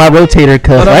my rotator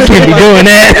cuff. I can't be doing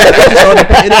that.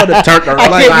 It all depends. Turned her I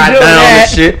like can't be side doing down that.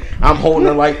 and shit. I'm holding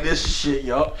her like this shit,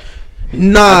 y'all. Do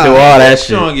Nah, all that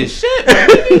Strong shit. as shit, man.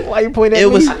 Why you pointing at it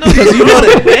me? was because you know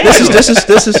that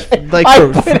this is like I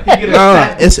for, pointed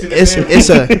nah, it's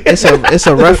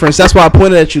a reference. That's why I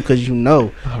pointed at you because you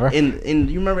know. Alright. And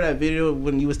you remember that video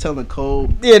when you was telling Cole?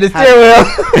 Yeah, the stairwell.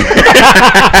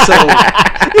 So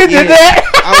You did that?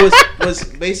 I was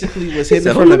basically was hitting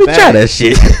it Said, from let the me try that back.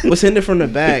 shit. Was hitting it from the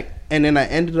back, and then I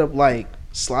ended up like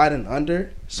sliding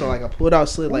under. So like I pulled out,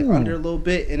 slid like under a little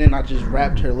bit, and then I just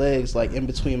wrapped her legs like in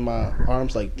between my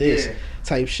arms like this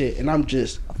type shit, and I'm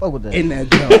just Fuck with that. in that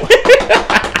jump.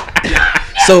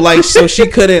 So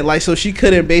she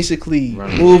couldn't basically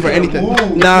move or anything.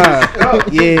 Nah,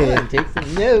 yeah. Take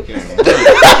some notes. Yeah.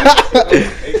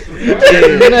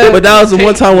 But that was the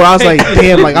one time where I was like,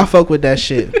 damn, like I fuck with that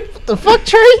shit. What the fuck,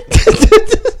 Trey?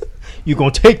 You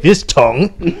gonna take this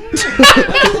tongue?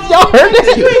 Y'all heard You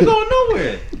that? ain't going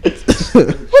nowhere.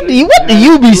 What do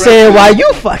you be saying while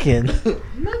you fucking?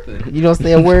 Nothing. You don't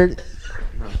say a word.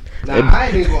 Nah, I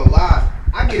ain't even gonna lie.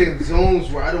 I get in zones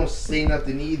where I don't say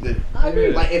nothing either.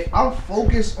 Like if I'm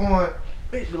focused on,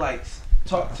 bitch, be like,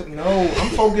 talk to no. I'm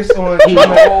focused on. Keep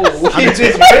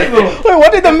this rhythm. Wait,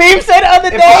 what did the meme say the other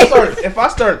If I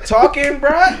start talking,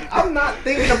 bruh, I'm not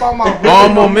thinking about my rhythm. All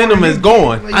momentum is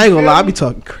going. I ain't gonna lie, I be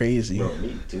talking crazy.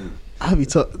 Me too. I be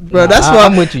talking, bro. Nah, That's why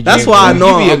I'm with you, That's Jay, why I bro.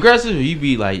 know. You be I'm- aggressive or you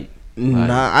be like,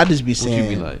 Nah, I just be what you saying.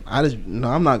 be like?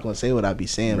 I'm not gonna say what I be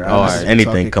saying, bro. Oh, I just alright. be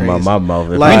Anything talking come out crazy. my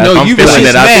mouth. If Like, I, no, if I'm you be feeling like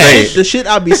it, I say smash. it. The shit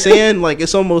I be saying, like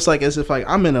it's almost like as if like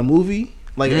I'm in a movie.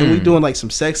 Like, and we doing like some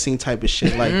sex scene type of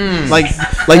shit, like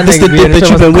That this the nigga be dick in the that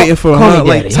show, you've been call- waiting for, call me huh?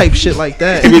 Like daddy. type shit like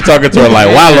that, You talking to her like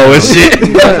Wallow and shit.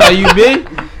 That's how you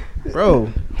been?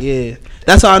 bro. Yeah,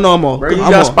 that's how I know I'm a. Bro, you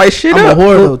I'm gotta a, spice shit I'm up. a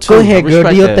whore though too. Go ahead, girl.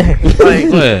 Do your thing. Go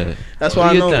ahead. That's Do why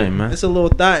I your know thing, man. it's a little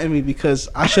thought in me because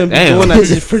I shouldn't be Damn. doing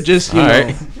that for just you All know.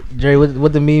 right. Dre,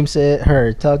 what the meme said?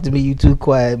 Her, talk to me, you too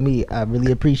quiet. Me, I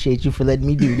really appreciate you for letting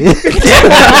me do this.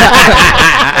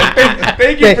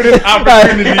 Thank you for this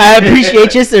opportunity. I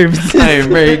appreciate your services. I am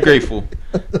very grateful.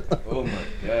 Oh my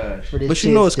gosh. For this But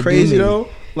you know chance what's to do crazy me. though?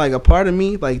 Like a part of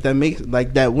me, like that makes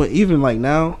like that when even like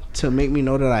now to make me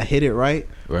know that I hit it right,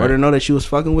 or Right. to know that she was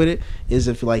fucking with it is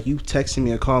if like you texting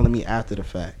me or calling me after the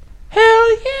fact.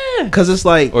 Hell yeah. Cause it's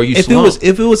like Or you if slumped.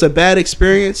 it was a bad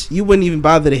experience, you wouldn't even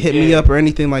bother to hit me Yeah. up or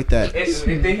anything like that. If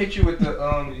they hit you with the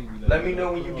let me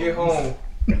know when you get home.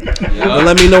 They'll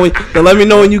let me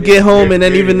know when you get home, and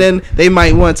then even then they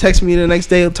might want to text me the next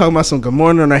day talking about some good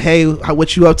morning or hey,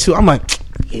 what you up to? I'm like,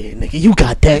 yeah, nigga, you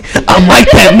got that. I'm like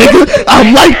that, nigga.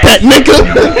 I'm like that,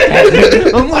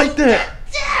 nigga. I'm like that.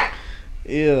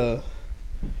 Yeah.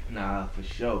 Nah, for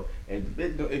sure.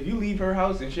 If you leave her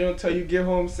house and she don't tell you get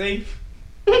home safe,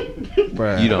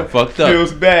 Bruh. You done fucked up.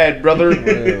 feels bad, brother.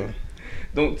 Yeah.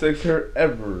 Don't text her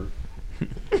ever.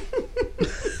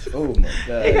 Oh my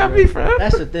god. They got me from.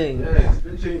 That's the thing. Yes,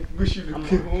 bitch ain't wish you to I'm,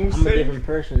 get home I'm a safe. different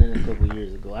person than a couple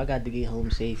years ago. I got to get home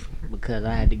safe because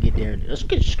I had to get there. And,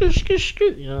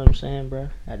 skit. You know what I'm saying, bro?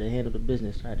 I had to handle the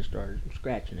business. I had to start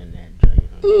scratching in that joint.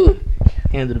 You know?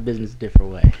 Handle the business a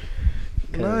different way.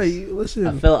 'Cause Nah, you, listen.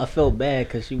 I felt bad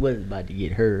because she wasn't about to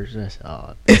get hers. That's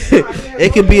all.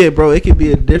 It could be it could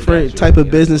be a different type of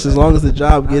business as long as the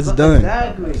job gets done.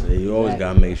 Exactly. So you always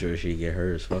gotta make sure she get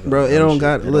hers. Fucking Bro, it don't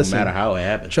got- It don't listen. matter how it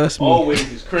happens. Trust me. Always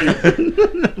is crazy.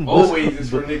 Always is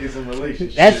for niggas in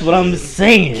relationships. That's what I'm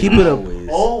saying. Keep it up. Always.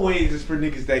 Always is for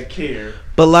niggas that care.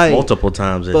 But like Multiple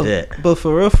times at that. but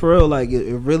for real, like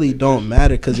it really don't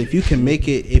matter because if you can make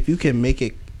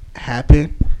it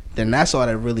happen, then that's all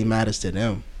that really matters to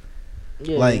them.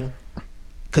 Yeah, like, man.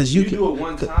 Cause You you can do it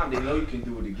one time, they know you can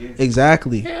do it again.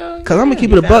 exactly. Cause I'm gonna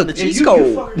keep it a buck. If you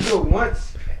can fucking do it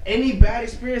once, any bad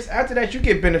experience after that, you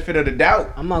get benefit of the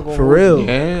doubt. I'm not going For real.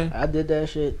 Yeah. I did that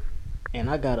shit, and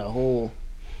I got a whole.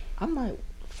 I'm like,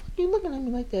 fuck you looking at me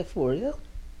like that for, yo?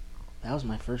 That was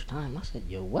my first time. I said,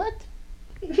 yo, what?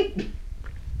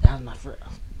 That was my first.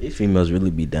 These females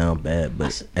really be down bad,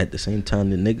 but at the same time,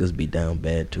 the niggas be down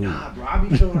bad too. Nah, bro, I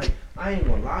be feeling like, I ain't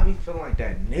gonna lie, I be feeling like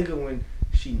that nigga when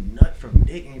she nut from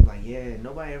dick and he be like, yeah,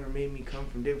 nobody ever made me come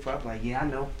from dick before. I be like, yeah, I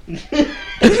know. The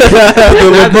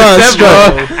LeBron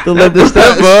strut. The LeBron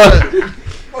strut.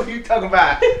 What you talking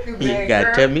about? You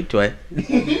gotta tell me twice.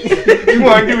 You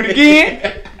wanna do it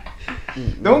again?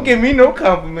 Don't give me no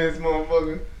compliments,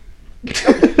 motherfucker.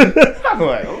 I'm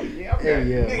like, oh yeah, okay.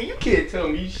 Yeah. Nigga, you can't tell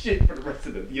me shit for the rest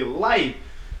of your life.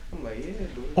 I'm like, yeah,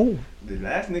 dude. Oh. The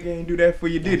last nigga ain't do that for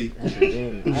you, did he? That's the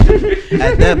thing.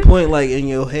 At that point, like in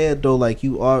your head though, like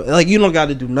you are like you don't got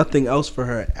to do nothing else for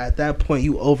her. At that point,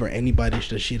 you over anybody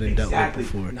that she done dealt with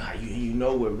before. Nah, you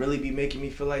know what really be making me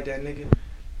feel like that nigga?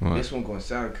 What? This one gonna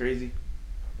sound crazy.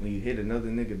 When you hit another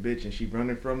nigga bitch and she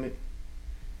running from it.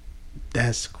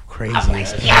 That's crazy.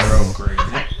 That's real crazy.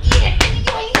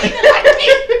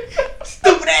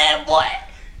 Stupid ass boy.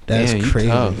 That's Damn, you crazy.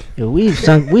 tough. Yo, we've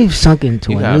sunk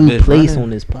into You a got a new bitch place running? on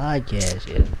this podcast.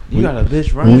 Yeah. You got a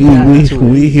bitch We running.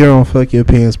 we here on Fuck Your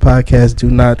Opinions podcast do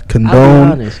not I'll be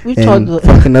condone honest. We've and talked.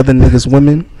 fucking other niggas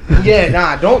women. Yeah,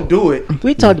 nah, don't do it.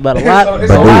 We talked about a It's lot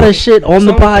only- of shit on it's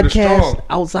the only for the podcast, strong.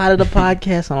 outside of the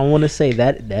podcast, and I want to say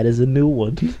that is a new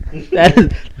one.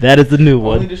 that is the new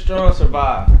Only one. the strong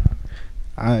survive.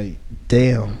 I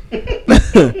damn. God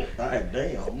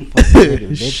damn.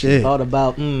 Bitch Shit. thought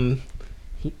about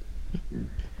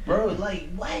Bro, like,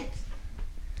 what?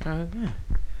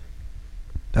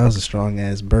 That was a strong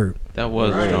ass burp. That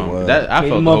was Right. strong. Wow. That I Made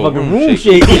felt the the whole motherfucking room room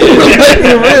shake. shake.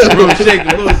 Yeah, room shake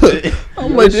a little bit.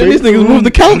 I'm like, damn, these niggas move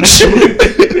the couch.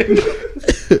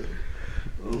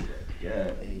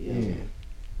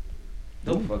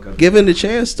 Don't fuck up. Given the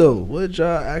chance though, would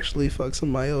y'all actually fuck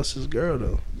somebody else's girl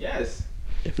though? Yes.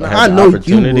 If Now, had I the know you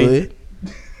opportunity, would.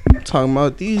 I'm talking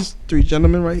about these three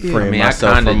gentlemen right here. free I mean, I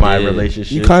myself kinda from my did.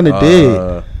 relationship. You kinda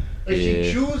did. If Yeah.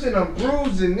 she choosing, I'm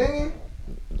bruising, nigga.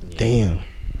 Damn.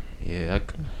 Yeah,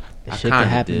 The I shit kinda can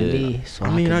happen did. to me, so I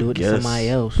I, mean, can I do it to guess. somebody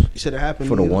else. You said it happened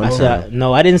For to the you? one I time. said,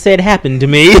 no, I didn't say it happened to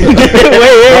me. wait.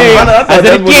 I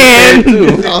said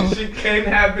again. Shit can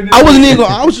happen. I wasn't even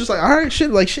going. I was just like, all right,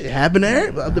 shit, like shit happened to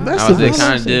everybody. The best I was of us.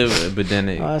 kind of did, but then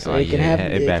it, I said oh, it can yeah, happen.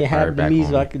 It can backfired happen to back me,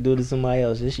 on so I me. can do it to somebody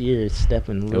else. This year is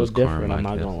stepping a little was different. karma, I'm I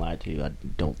not guess. gonna lie to you. I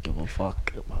don't give a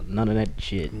fuck about none of that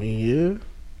shit. I mean, yeah.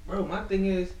 Bro, my thing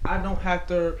is, I don't have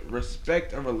to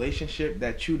respect a relationship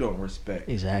that you don't respect.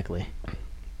 Exactly.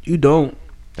 You don't.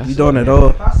 That's You don't what- at all.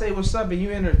 If I say what's up and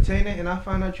you entertain it, and I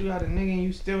find out you got a nigga and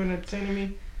you still entertaining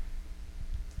me,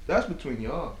 that's between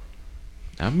y'all.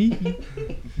 I mean,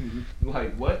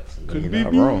 Like what? You're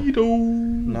not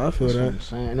wrong. No, I feel That's what that. I'm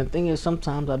saying. And the thing is,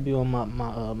 sometimes I be on my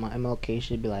MLK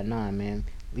shit, be like, nah, man,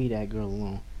 leave that girl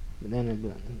alone. But then it be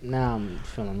like, now I'm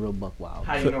feeling real buck wild.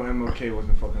 How you know MLK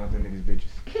wasn't fucking out them niggas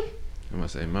bitches? I'm gonna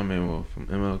say my man was from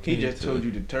MLK. He just told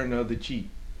you to turn the other cheek.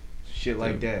 Shit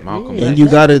like that. Malcolm Yeah. And X. you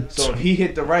gotta. So if he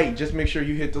hit the right, just make sure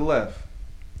you hit the left.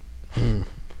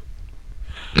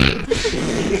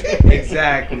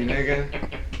 Exactly, nigga.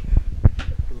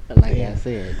 But like I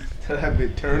said, Tell that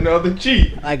bitch turn the other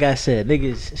cheek.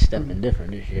 niggas stepping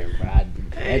different this year, bro.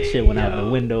 That shit went out the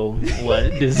window.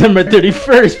 What? December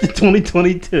 31st,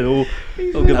 2022.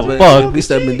 Don't give a fuck. We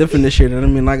stepping different this year. That I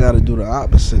mean, I gotta do the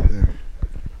opposite. Then.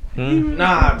 Hmm?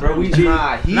 Nah, bro, He's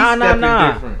Nah. stepping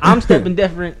different. I'm stepping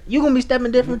different. You gonna be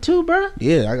stepping different too, bro?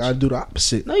 Yeah, I gotta do the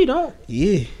opposite. No, you don't.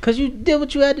 Yeah. Cause you did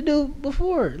what you had to do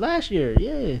before last year.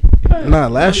 Yeah. Nah,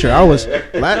 last year I was.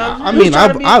 I you mean,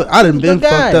 trying to be I done a been good guy.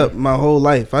 fucked up my whole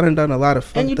life. I done done a lot of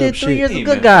fucked And you up did 3 shit. years You a ain't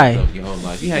good been guy. fucked up your whole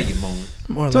life. You had your moments.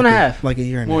 More 2.5. like a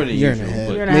year and More a than year and a usual, half.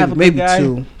 but- Year and a half a Maybe good guy.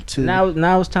 two.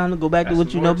 Now it's time to go back to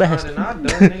what you know best. Than I done,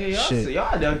 nigga. Y'all, Shit.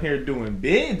 y'all down here doing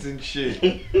bids and shit.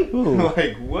 Ooh,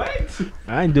 Like what?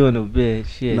 I ain't doing no big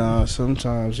shit. Nah,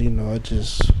 sometimes I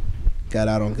just got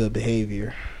out on good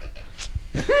behavior.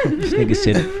 This nigga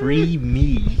said free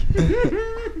me.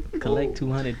 Collect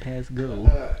 200, pass go. Nah,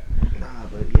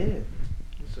 but yeah.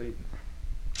 So,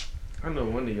 I know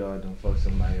one of y'all done fuck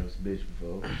somebody else's bitch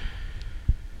before.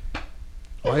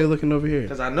 Why you looking over here?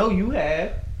 Cause I know you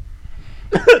have.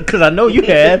 Cause I know you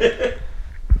have.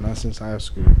 Not since high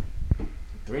school.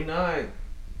 3-9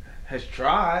 has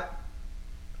tried.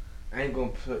 I ain't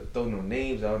gonna throw no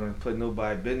names out and put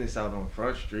nobody business out on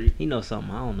Front Street. He knows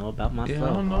something I don't know about myself. Yeah,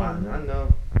 I don't know.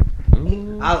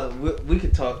 I know. We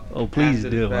could talk. Oh, please after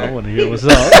the do. I fact. want to hear what's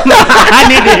up. I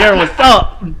need to hear what's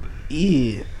up.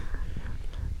 Yeah.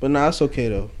 But nah, it's okay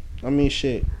though. I mean,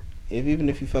 shit. Even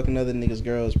if you fucking other niggas'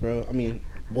 girls, bro. I mean,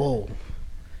 whoa.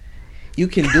 You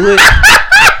can do it.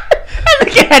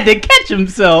 Nigga had to catch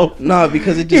himself. No,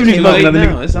 because it just Even if came you out. fucking Like,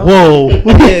 other no, nigga- it's out. Whoa.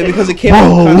 Yeah, because it came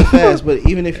out kind of fast. But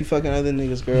even if you fucking other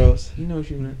niggas' girls, You know what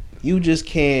you meant. you just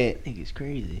can't. Nigga's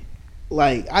crazy.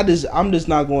 Like, I'm just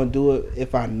not going to do it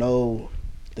if I know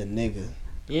the nigga.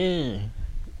 Yeah.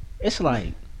 It's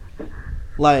like,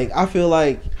 Like, I feel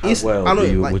like it's. Well, I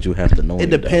don't, like, would you have to know? it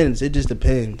depends. It just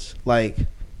depends. Like,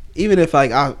 even if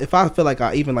like if I feel like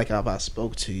if I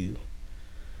spoke to you,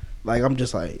 like I'm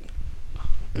just like,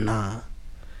 nah,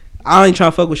 I ain't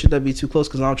trying to fuck with shit that be too close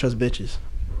because I don't trust bitches,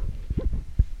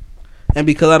 and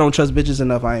because I don't trust bitches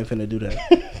enough, I ain't finna do that.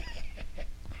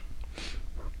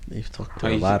 You've talked How to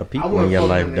a you- lot of I people in wouldn't your fuck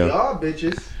life, none of though. y'all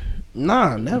bitches.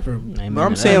 Nah, never. Amen But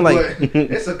I'm to saying that. like,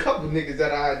 But it's a couple niggas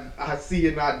that I see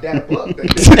and I dap up.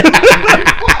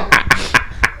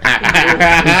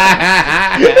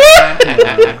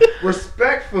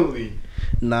 Respectfully.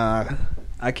 nah,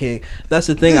 I can't. That's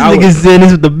the thing. this I nigga would, saying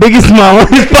this with the biggest smile on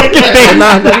his fucking face. nah,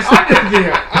 I'm just being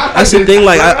that's the thing.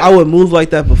 Like I would move like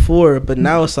that before, but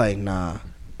now it's like nah.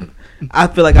 I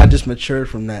feel like I just matured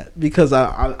from that because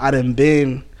I done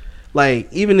been like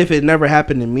even if it never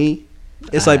happened to me,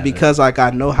 it's I like haven't. because like I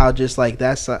know how just like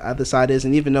that other side is,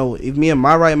 and even though if me in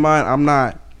my right mind, I'm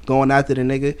not going after the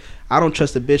nigga. I don't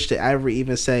trust a bitch to ever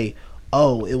even say,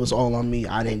 "Oh, it was all on me.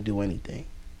 I didn't do anything."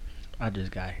 I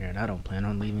just got here and I don't plan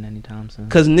on leaving anytime soon.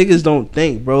 Cause niggas don't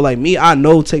think, bro. Like me, I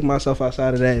know take myself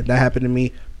outside of that. That happened to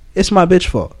me. It's my bitch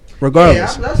fault,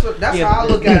 regardless. Yeah, that's Yeah. how I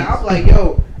look at it. I'm like,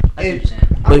 yo, That's what if, you're saying.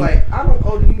 I'm But- like, I don't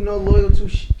owe you no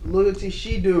loyalty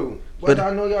she do. Whether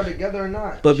But- I know y'all together or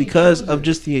not. But She because chooses of it.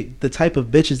 just the type of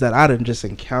bitches that I done just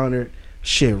encountered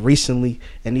shit recently,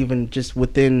 and even just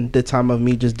within the time of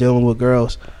me just dealing with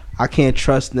girls, I can't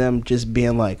trust them just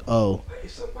being like, oh,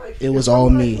 If somebody- it was if all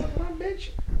somebody me. fuck my bitch,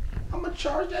 I'ma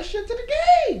charge that shit to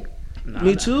the game. Nah,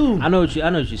 me nah. too. I know what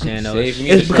you're saying though. Save me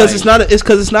It's the because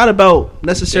trouble. it's not about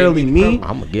necessarily me.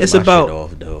 I'm gonna get It's my about- shit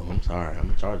off, though. I'm sorry, I'm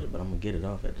gonna charge it, but I'm gonna get it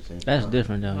off at the same That's time.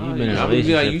 different though. Oh, You've been in a I'm gonna be like,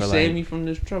 relationship you for saved like. me from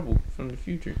this trouble, from the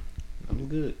future. I'm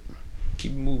good.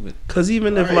 Keep moving. Because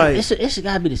even if Right. like It's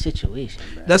gotta be the situation,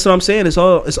 bro. that's what I'm saying. It's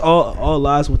all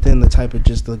lies within the type of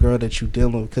just the girl that you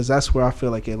dealing with. Because that's where I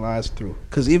feel like it lies through.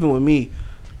 Because even with me,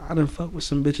 I done fuck with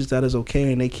some bitches that is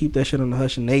okay and they keep that shit on the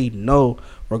hush and they know,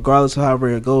 regardless of however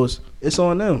it goes, it's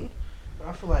on them.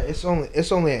 I feel like it's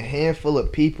only a handful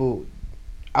of people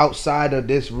outside of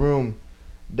this room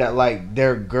that like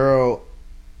their girl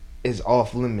is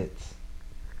off limits.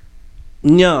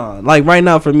 Yeah, like right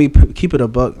now for me, keep it a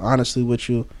buck. Honestly, with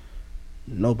you,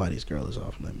 nobody's girl is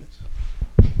off limits.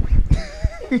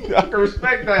 I can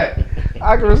respect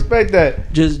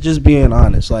that. Just being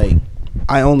honest. Like,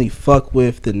 I only fuck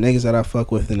with the niggas that I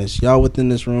fuck with, and it's y'all within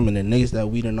this room, and the niggas that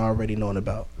we done already known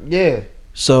about. Yeah.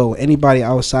 So anybody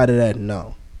outside of that,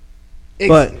 no.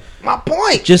 But my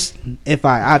point. just if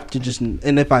I have to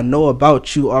and if I know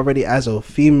about you already as a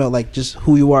female, like just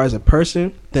who you are as a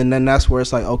person, then that's where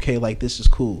it's like, okay, like this is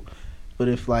cool. But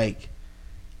if like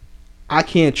I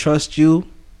can't trust you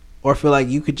or feel like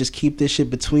you could just keep this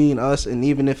shit between us, and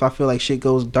even if I feel like shit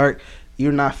goes dark,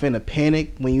 you're not finna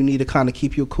panic when you need to kind of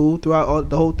keep you cool throughout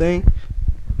the whole thing.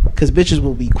 Cause bitches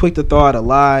will be quick to throw out a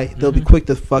lie. They'll be quick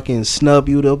to fucking snub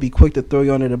you. They'll be quick to throw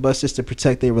you under the bus just to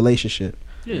protect their relationship.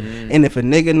 Yeah. And if a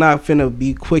nigga not finna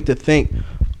be quick to think,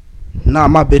 nah,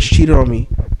 my bitch cheated on me,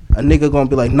 a nigga gonna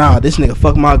be like, nah, this nigga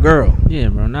fuck my girl. Yeah,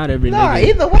 bro. Not every Nah, nigga.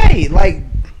 either way, like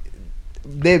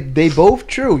they both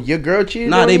true. Your girl cheated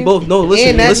Nah, on they you, both no. and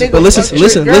that Listen, nigga but fucked your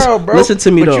listen, girl, bro. listen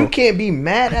to me but though. you can't be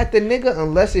mad at the nigga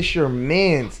unless it's your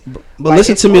man's. But Like,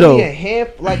 listen it's to me only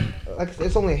though. like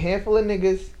it's only a handful of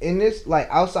niggas in this, like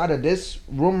outside of this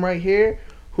room right here,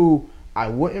 who I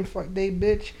wouldn't fuck they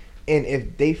bitch, and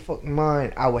if they fuck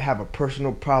mine, I would have a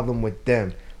personal problem with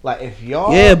them. Like if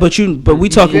y'all, Yeah, but we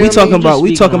talking feel me? about Just speaking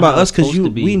on how us it's because supposed to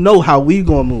be. we know how we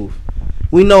gonna move.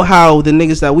 We know how the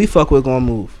niggas that we fuck with gonna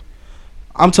move.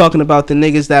 I'm talking about the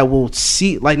niggas that will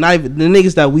see, like not even the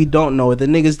niggas that we don't know, or the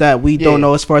niggas that we don't Yeah.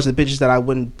 know as far as the bitches that I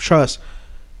wouldn't trust.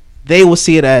 They will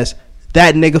see it as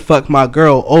that nigga fucked my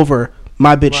girl over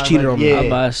my bitch Right, cheated like, on yeah. me. I'm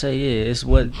about to say, yeah, it's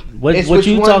what it's what which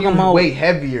you one talking about? Way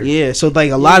heavier. Yeah, so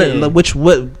like a lot Yeah. of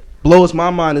what blows my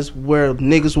mind is where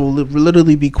niggas will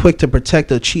literally be quick to protect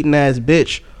a cheating ass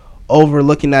bitch over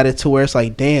looking at it to where it's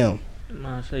like, damn, I'm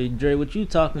about to say, Dre, what you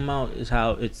talking about is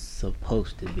how it's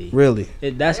supposed to be. really?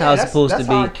 That's Yeah, how it's supposed that's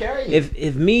to how I be. carry it.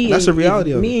 If me, That's and, the reality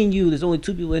if of me and you, there's only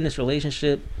two people in this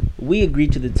relationship. We agree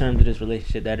to the terms of this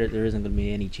relationship that there isn't gonna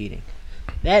be any cheating.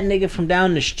 That nigga from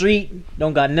down the street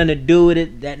don't got nothing to do with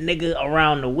it. That nigga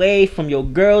around the way from your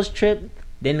girl's trip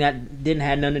didn't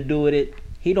have nothing to do with it.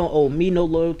 He don't owe me no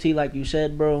loyalty, like you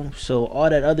said, bro. So all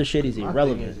that other shit is My thing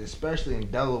irrelevant. is, especially in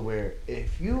Delaware,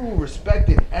 if you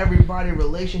respected everybody's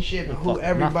relationship and who Fuck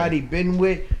everybody been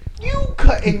with, you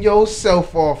cutting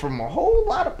yourself off from a whole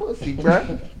lot of pussy,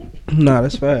 bruh. Nah,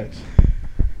 that's facts.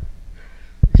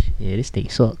 Yeah, this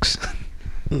state sucks.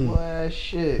 Well,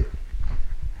 shit.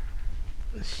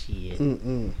 Shit.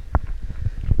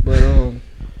 But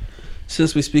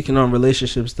since we speaking on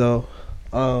relationships though,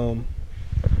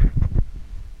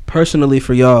 personally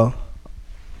for y'all,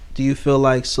 do you feel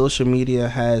like social media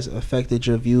has affected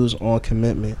your views on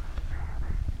commitment?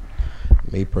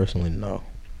 Me personally, no.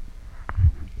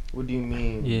 What do you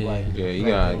mean? Yeah. Like, Yeah, you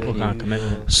got What kind of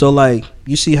commitment? So like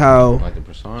you see how like the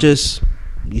persona. just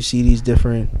you see these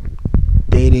different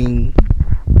dating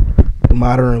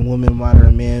modern woman,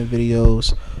 modern man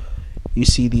videos. You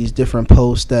see these different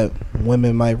posts that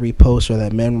women might repost or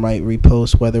that men might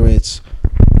repost, whether it's,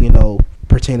 you know,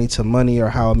 pertaining to money or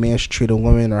how a man should treat a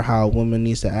woman or how a woman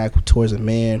needs to act towards a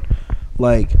man.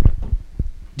 Like,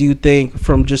 do you think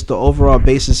from just the overall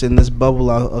basis in this bubble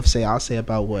of say, I'll say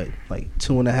about what, like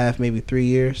 2.5, maybe 3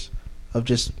 years of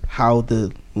just how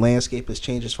the landscape has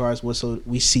changed as far as what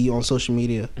we see on social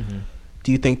media, Mm-hmm.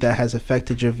 do you think that has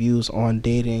affected your views on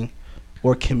dating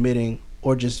or committing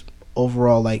or just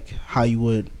overall like how you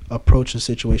would approach a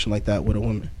situation like that with a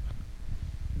woman?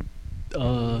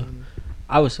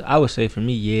 I would say for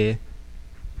me, yeah.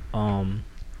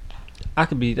 I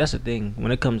could be. That's the thing.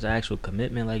 When it comes to actual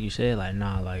commitment, like you said, like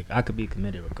nah, like I could be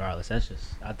committed regardless. That's just.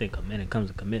 I think when it comes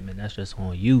to commitment, that's just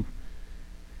on you.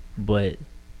 But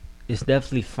it's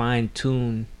definitely fine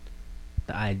tuned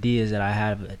the ideas that I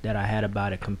had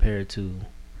about it compared to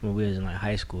when we was in like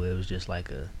high school. It was just like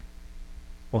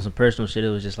on some personal shit. It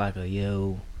was just like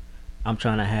I'm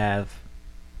trying to have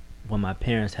what my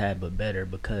parents had but better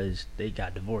because they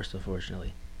got divorced,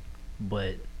 unfortunately.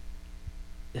 But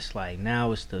it's like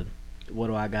now it's what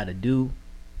do I gotta do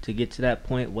to get to that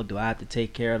point? What do I have to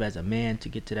take care of as a man to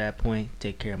get to that point?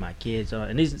 Take care of my kids.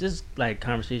 And this is like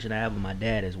conversation I have with my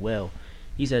dad as well.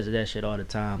 He says that shit all the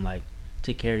time, like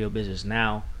take care of your business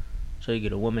now so you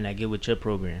get a woman that get with your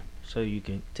program. So you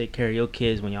can take care of your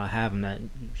kids when y'all have them. That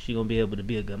she gonna be able to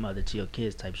be a good mother to your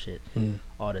kids, type shit,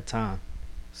 all the time.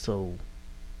 So,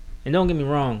 and don't get me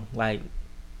wrong, like,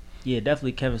 yeah,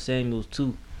 definitely Kevin Samuels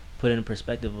too. Put in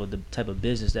perspective of the type of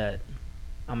business that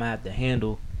I'm gonna have to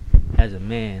handle as a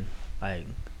man. Like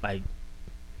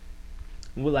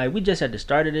we just at the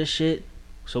start of this shit,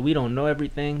 so we don't know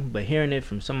everything. But hearing it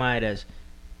from somebody that's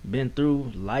been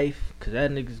through life, cause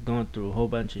that nigga's going through a whole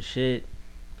bunch of shit,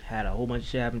 had a whole bunch of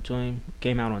shit happen to him,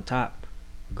 came out on top.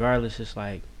 Regardless, it's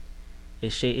like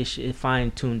it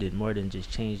fine tuned it more than just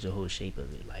changed the whole shape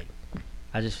of it. Like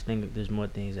I just think there's more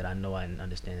things that I know I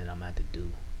understand that I'm gonna have to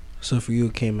do. So for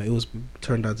you, it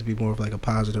turned out to be more of like a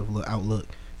positive outlook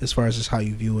as far as just how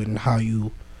you view it and how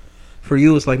you. For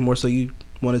you, it's like more so you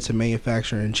wanted to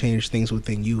manufacture and change things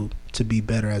within you to be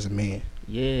better as a man.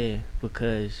 Yeah,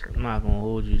 because I'm not gonna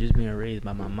hold you. Just being raised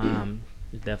by my mom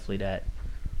is definitely that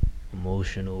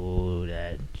emotional,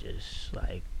 that just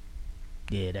like,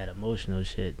 yeah, that emotional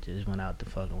shit just went out the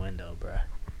fucking window, bruh.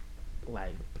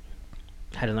 Like,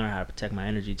 I had to learn how to protect my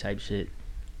energy type shit,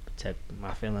 protect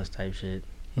my feelings type shit.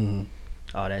 Mm-hmm.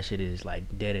 All that shit is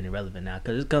like dead and irrelevant now,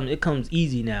 cause it comes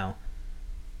easy now.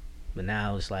 But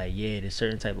now it's like, yeah, there's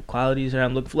certain type of qualities that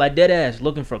I'm looking for, like dead ass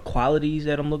looking for qualities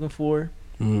that I'm looking for.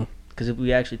 Mm-hmm. Because if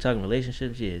we actually talking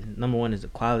relationships, yeah, number one is the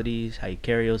qualities, how you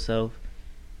carry yourself,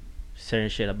 certain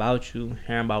shit about you,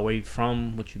 hearing about where you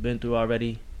from, what you've been through already.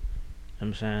 You know what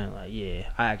I'm saying? Like, yeah,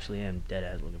 I actually am dead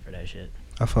ass looking for that shit.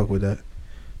 I fuck with that.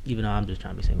 Even though I'm just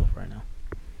trying to be single for right now.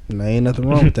 And there ain't nothing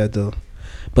wrong with that though.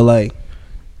 But like,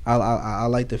 I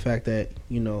like the fact that,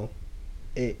 you know,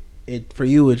 it for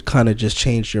you it kind of just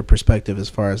changed your perspective as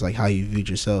far as like how you viewed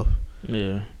yourself.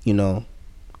 Yeah. You know,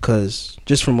 because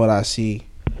just from what I see,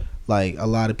 like a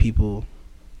lot of people,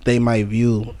 they might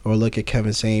view or look at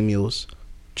Kevin Samuels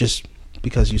just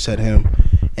because you said him,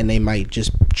 and they might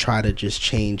just try to just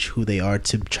change who they are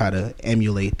to try to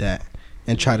emulate that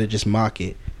and try to just mock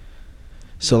it.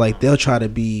 So like they'll try to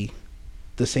be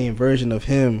the same version of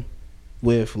him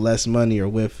with less money or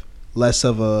with less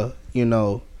of a, you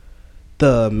know,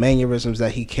 the mannerisms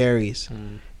that he carries,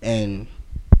 and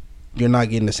you're not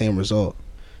getting the same result.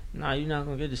 Nah, you're not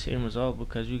gonna get the same result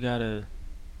because you gotta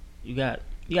do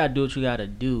what you gotta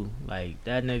do. Like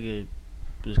that nigga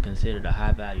was considered a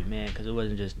high value man because it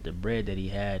wasn't just the bread that he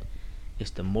had, it's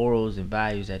the morals and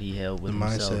values that he held with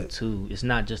himself mindset too. It's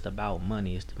not just about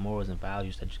money, it's the morals and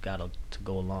values that you gotta to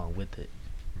go along with it.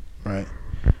 Right.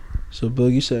 So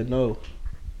Bill, you said no.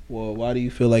 Well, why do you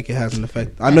feel like it has an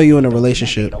effect? I know you're in a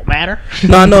relationship. Don't matter.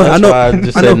 No, I know. That's why I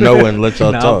just said no and let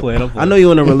y'all talk. I know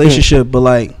you're in a relationship, but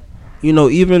like, you know,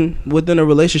 even within a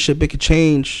relationship, it could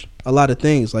change a lot of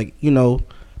things. Like, you know,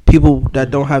 people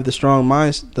that don't have the strong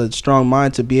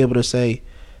mind to be able to say,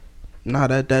 nah,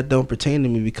 that don't pertain to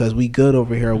me because we good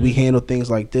over here. We handle things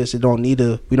like this. We don't need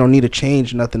to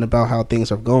change nothing about how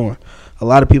things are going. A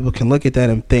lot of people can look at that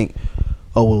and think,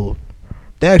 oh well,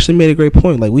 they actually made a great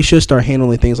point. Like, we should start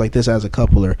handling things like this as a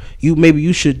couple, or maybe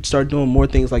you should start doing more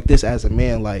things like this as a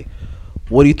man. Like,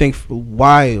 what do you think?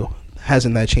 Why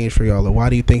hasn't that changed for y'all, or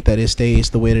why do you think that it stays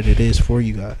the way that it is for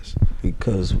you guys?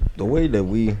 Because the way that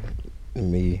me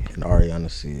and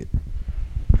Ariana see it,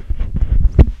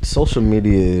 social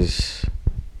media is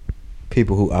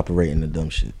people who operate in the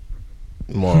dumb shit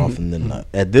more often than not.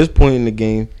 At this point in the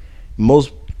game,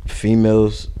 most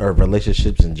females or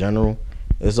relationships in general,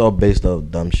 it's all based off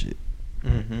dumb shit.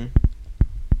 Mm-hmm.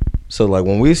 So like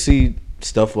when we see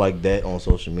stuff like that on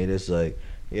social media, it's like,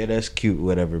 yeah, that's cute,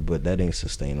 whatever, but that ain't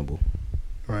sustainable.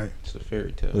 Right. It's a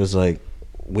fairy tale. It's like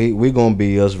we gonna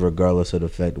be us regardless of the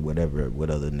fact of what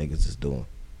other niggas is doing.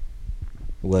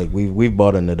 Like we've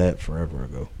bought into that forever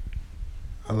ago.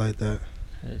 I like that.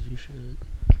 As you should.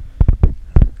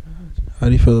 How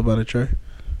do you feel about it, Trey?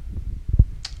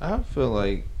 I feel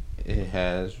like it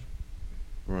has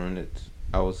ruined it,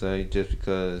 I would say, just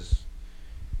because,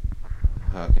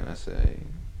 how can I say,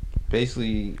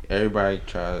 basically everybody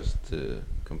tries to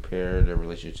compare their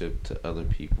relationship to other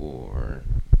people, or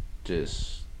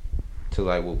just to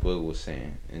like what Boog was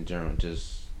saying in general,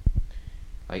 just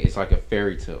like it's like a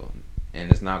fairy tale,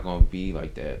 and it's not going to be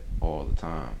like that all the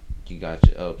time. You got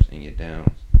your ups and your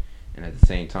downs, and at the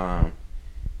same time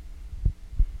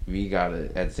we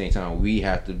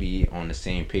have to be on the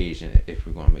same page if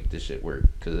we're gonna make this shit work.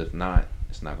 Because if not,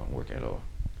 it's not gonna work at all.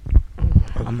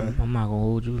 Okay. I'm not gonna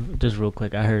hold you. Just real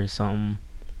quick, I heard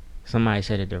somebody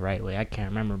said it the right way. I can't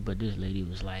remember, but this lady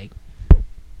was like,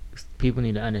 people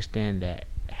need to understand that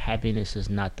happiness is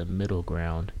not the middle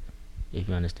ground. If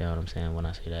you understand what I'm saying when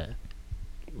I say that,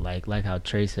 like how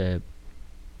Trey said,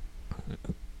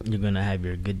 you're gonna have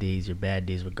your good days, your bad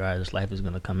days, regardless. Life is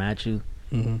gonna come at you.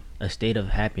 Mm-hmm. A state of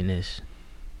happiness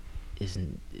is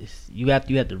you have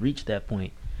to reach that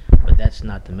point, but that's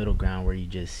not the middle ground where you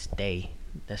just stay.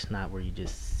 That's not where you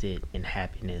just sit in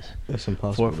happiness. It's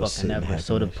impossible for fucking ever.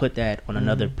 So to put that on Mm-hmm.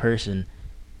 another person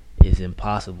is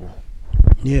impossible.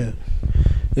 Yeah,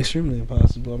 extremely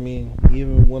impossible. I mean,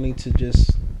 even wanting to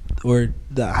just, or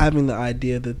having the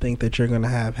idea to think that you're gonna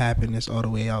have happiness all the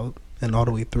way out and all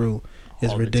the way through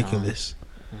is All the ridiculous.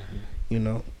 Mhm. You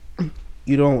know,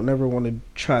 you don't never want to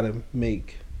try to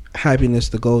make happiness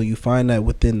the goal. You find that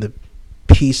within the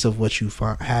piece of what you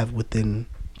have within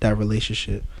that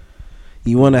relationship.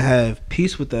 You want to have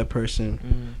peace with that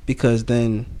person because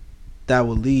then that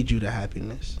will lead you to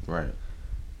happiness. Right.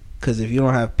 Because if you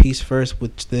don't have peace first,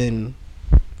 which then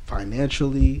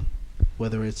financially,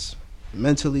 whether it's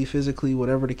mentally, physically,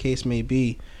 whatever the case may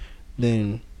be,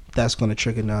 then that's going to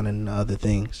trickle down into other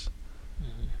things.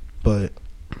 But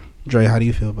Dre, how do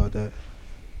you feel about that?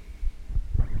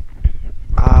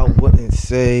 I wouldn't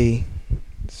say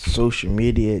social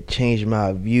media changed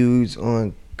my views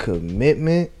on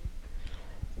commitment.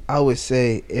 I would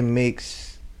say it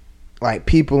makes, like,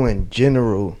 people in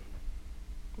general,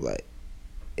 like,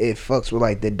 it fucks with,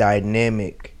 like, the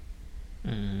dynamic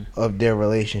of their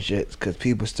relationships, because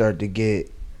people start to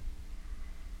get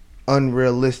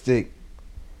unrealistic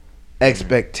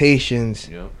expectations.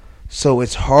 Yep. So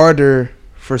it's harder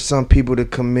for some people to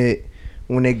commit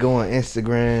when they go on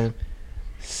Instagram,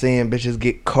 seeing bitches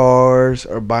get cars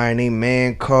or buying a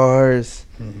man cars,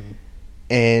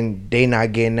 and they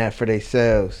not getting that for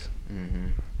themselves.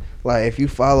 Like, if you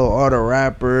follow all the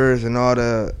rappers and all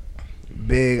the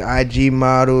big IG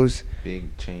models,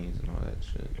 Big chains and all that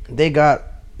shit. they got,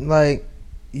 like,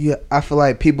 I feel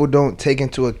like people don't take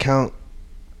into account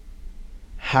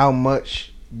how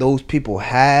much those people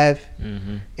have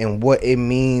and what it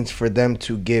means for them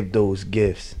to give those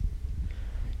gifts.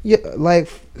 Yeah, like,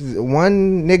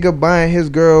 one nigga buying his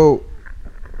girl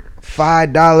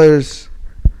 $5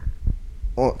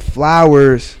 on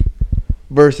flowers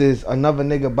versus another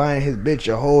nigga buying his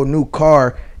bitch a whole new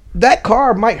car. That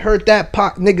car might hurt that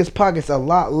nigga's pockets a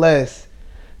lot less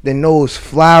than those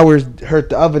flowers hurt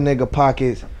the other nigga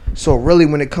pockets. So really,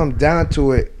 when it comes down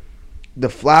to it, the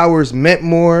flowers meant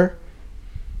more.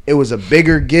 It was a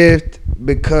bigger gift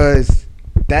because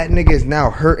that nigga is now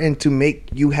hurting to make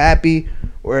you happy,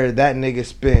 where that nigga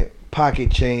spent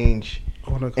pocket change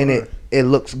and it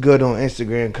looks good on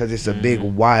Instagram because it's a big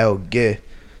wild gift.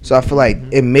 So I feel like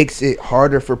it makes it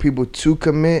harder for people to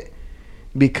commit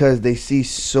because they see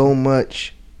so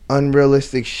much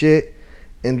unrealistic shit.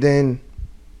 And then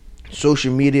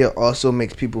social media also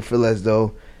makes people feel as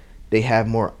though they have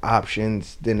more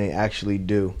options than they actually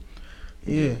do.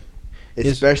 Yeah.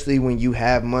 Especially when you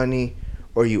have money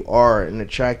or you are an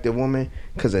attractive woman.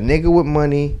 Because a nigga with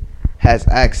money has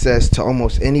access to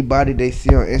almost anybody they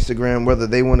see on Instagram, whether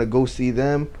they want to go see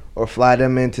them or fly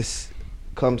them in to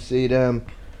come see them.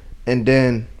 And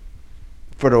then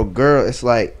for the girl, it's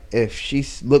like, if she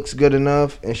looks good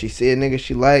enough and she see a nigga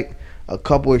she like, a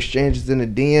couple exchanges in the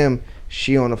DM,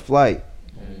 she on a flight.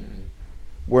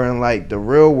 Where in, like, the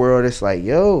real world, it's like,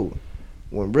 yo,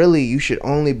 when really you should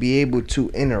only be able to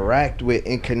interact with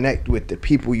and connect with the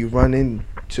people you run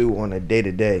into on a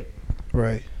day-to-day.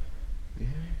 Right.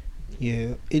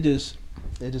 Yeah. It just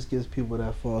gives people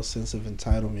that false sense of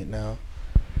entitlement now.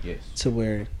 Yes. To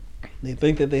where they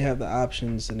think that they have the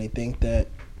options and they think that,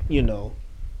 you know,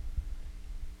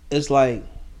 it's like,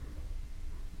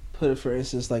 put it for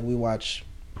instance, like we watch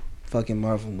fucking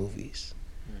Marvel movies.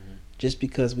 Just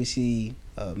because we see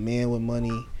a man with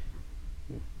money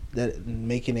that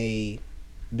making a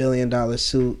 $1 billion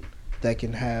suit that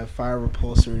can have fire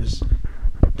repulsors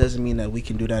doesn't mean that we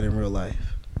can do that in real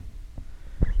life.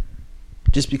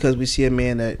 Just because we see a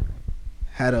man that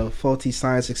had a faulty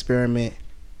science experiment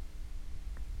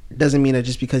doesn't mean that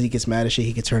just because he gets mad at shit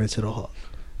he can turn into the Hulk.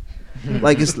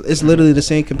 Like, it's literally the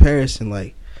same comparison.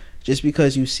 Like, just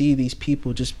because you see these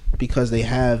people, just because they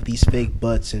have these fake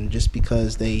butts and just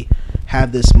because they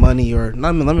have this money, or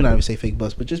let me not even say fake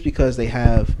butts, but just because they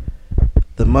have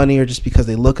the money or just because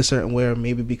they look a certain way or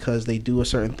maybe because they do a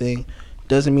certain thing,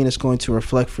 doesn't mean it's going to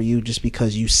reflect for you just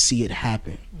because you see it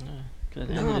happen.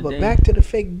 Nah, but back to the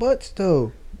fake butts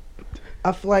though.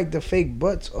 I feel like the fake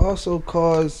butts also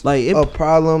cause like a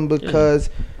problem because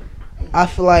I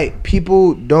feel like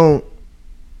people don't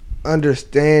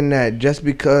understand that just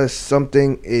because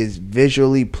something is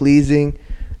visually pleasing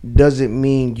doesn't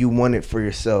mean you want it for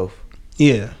yourself.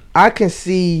 Yeah. I can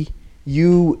see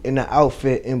you in an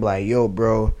outfit and be like, yo,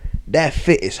 bro, that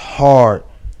fit is hard,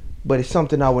 but it's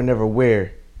something I would never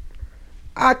wear.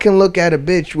 I can look at a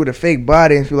bitch with a fake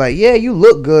body and be like, yeah, you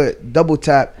look good, double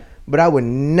tap, but I would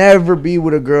never be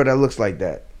with a girl that looks like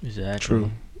that. Exactly.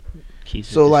 True.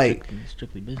 So, like,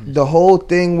 strictly business. The whole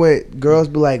thing with girls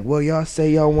be like, well, y'all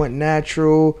say y'all want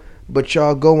natural, but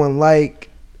y'all go and like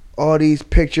all these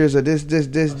pictures of this.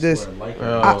 Like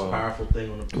Bro. a powerful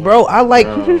thing on the plate. Bro, I like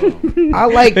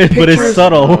But pictures. it's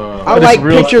subtle. I But like it's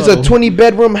real pictures subtle. of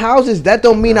 20-bedroom houses. That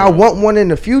don't mean I want one in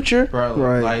the future. Bro,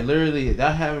 Right. like literally,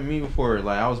 that happened to me before.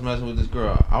 Like I was messing with this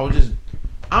girl.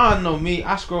 I don't know me.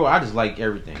 I scroll. I just like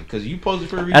everything because you posted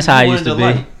for a reason. That's how I you used to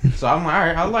wanted be. like. So I'm like, all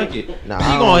right, I like it. Nah, She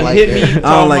I don't gonna like hit that. me. I don't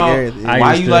talking like about, everything. I why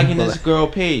used you to. liking this girl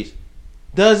page?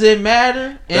 Does it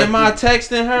matter? Am I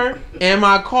texting her? Am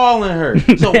I calling her?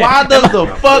 So why does the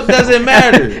fuck does it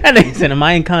matter? That nigga said, am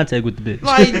I in contact with the bitch?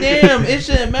 Like, damn, it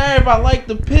shouldn't matter if I like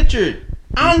the picture.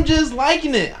 I'm just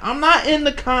liking it. I'm not in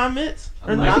the comments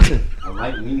or nothing. I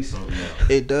like me something now.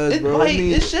 It does, It, bro. like, it,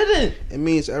 means, it shouldn't. it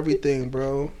means everything,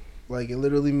 bro. Like it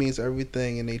literally means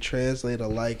everything, and they translate a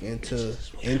like into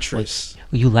interest.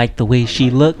 You like the way she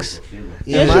looks?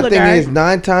 Yeah, And she my look thing alright. is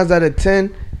 9 times out of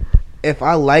 10, if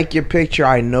I like your picture,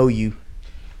 I know you.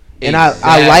 And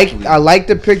Exactly. I like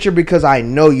the picture because I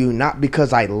know you, not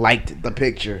because I liked the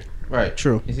picture. Right.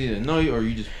 True. It's either know you or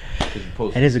you just because you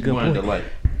posted. That is a You good wanted point. to like,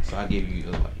 so I gave you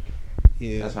a like.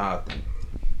 Yeah. That's how I think.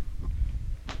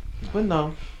 But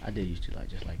no, I did used to like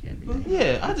just like but everything.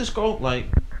 yeah, I just scroll like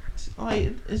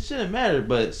it shouldn't matter.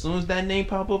 But as soon as that name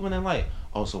pop up and then like,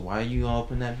 oh, so why are you all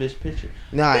up in that bitch picture?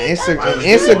 Nah,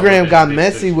 Instagram got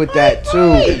messy with that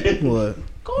too. What?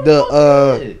 Go The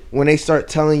fuck ahead. when they start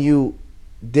telling you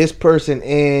this person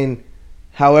and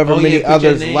however Oh, yeah, many put your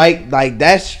others name. like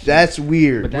that's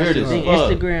weird. But that's Weird the as thing.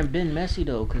 fuck. Instagram been messy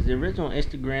though, because the original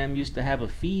Instagram used to have a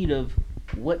feed of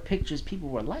what pictures people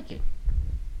were liking.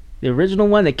 The original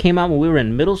one that came out when we were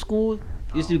in middle school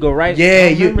used to go right. Yeah,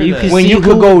 I remember you that. could when see you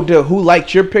could who- go to who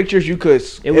liked your pictures, you could.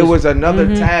 It was- was another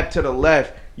Mhm. tab to the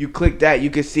left. You click that,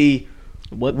 you could see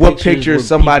what were pictures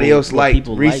somebody people- else were liked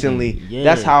people recently. liking. Yeah.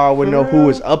 That's how I would For know who real?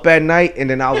 was up at night, and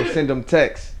then I would send them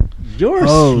texts. You're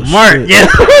Oh, smart. shit.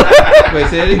 Yeah. Wait,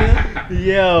 say it again.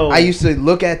 Yo. I used to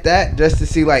look at that just to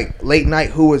see like late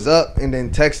night who was up, and then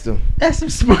text them. That's some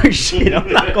smart shit.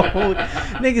 I'm not gonna hold.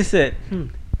 Nigga said,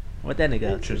 what that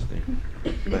nigga up to? Interesting.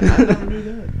 But I never knew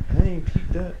that. I ain't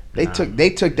peeped that. They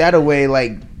took that away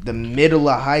like the middle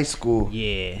of high school.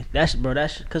 Yeah, that's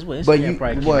because what Instagram But you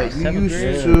probably came out what you seventh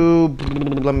used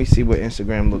grade. to let me see what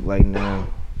Instagram looked like now.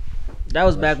 That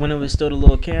was back when it was still the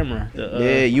little camera. The,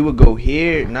 Yeah, you would go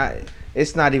here. Not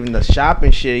it's not even the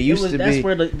shopping shit. It used to that's be.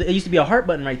 where it used to be a heart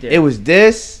button right there. It was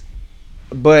this,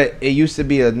 but it used to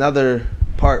be another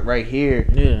part right here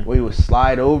Yeah. where you would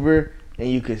slide over and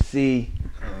you could see.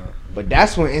 But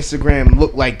that's when Instagram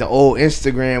looked like the old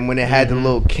Instagram when it had the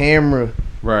little camera.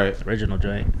 Right. Original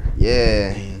joint.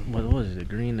 Yeah. What was it? The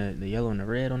green, the yellow, and the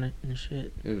red on it and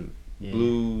shit. It was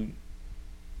Yeah.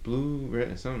 blue, red,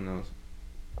 and something else.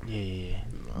 Yeah.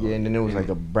 Yeah, and then it was like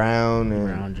a brown and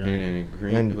Brown And joint. then a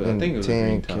green. and, but I think it was a tan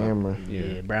green top. camera.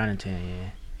 Yeah. Brown and tan.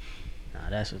 Yeah. Nah,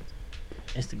 that's what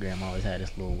Instagram always had.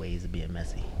 Its little ways of being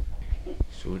messy.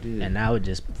 Sure did. And now it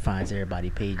just finds everybody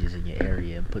pages in your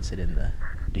area and puts it in the.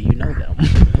 Do you know them?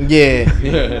 Yeah.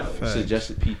 yeah. Facts.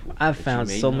 Suggested people. I've that found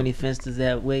you may so know. many fences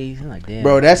that way. I'm like, damn.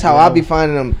 Bro, that's how you I know? be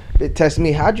finding them. They text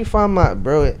me, how'd you find my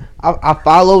bro? I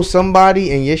followed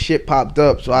somebody and your shit popped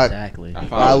up, so Exactly. I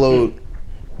followed.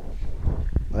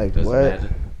 Like Doesn't what?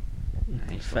 matter.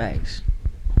 Facts.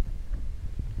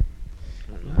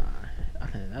 Nah, I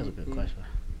think that was a good question.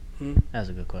 Hmm? That was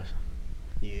a good question.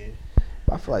 Yeah.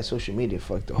 I feel like social media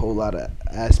fucked a whole lot of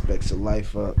aspects of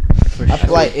life up. For I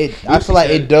feel like it. I feel like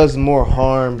said- it does more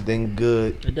harm than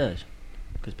good. It does.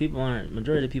 Because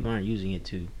majority of people aren't using it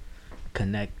to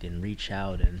connect and reach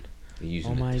out and, They're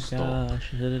using oh it my to stalk.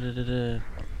 gosh. Da-da-da-da-da.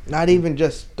 Not even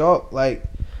just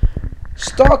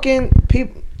stalking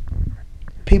people.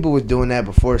 People was doing that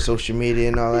before social media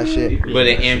and all that shit. But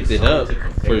it amped it up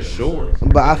for sure.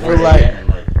 But I feel like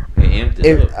They amped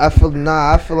it up.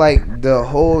 I feel like the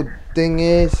whole thing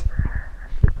is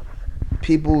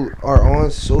people are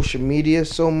on social media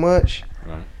so much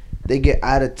Right. they get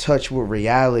out of touch with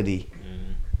reality.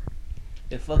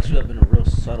 It fucks you up in a real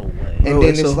subtle way. And Bro, then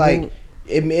it's it's a like whole-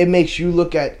 it makes you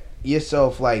look at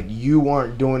yourself like you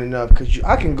aren't doing enough because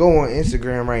I can go on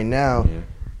Instagram right now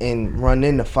Yeah. and run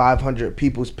into 500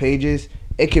 people's pages.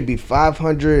 It could be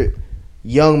 500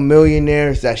 young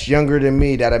millionaires that's younger than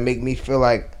me that'll make me feel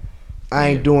like I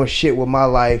ain't Yeah. doing shit with my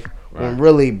life. When Right.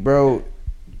 really, bro,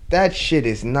 that shit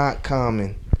is not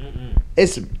common. Mm-mm.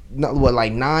 It's not, what,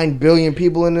 like 9 billion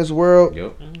people in this world.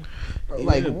 Yep.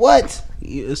 Like what?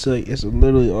 It's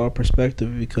literally all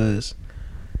perspective because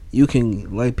you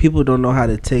can like people don't know how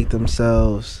to take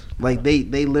themselves like they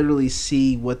literally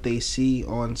see what they see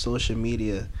on social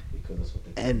media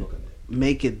and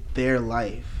make it their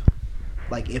life.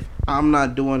 Like if I'm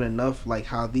not doing enough, like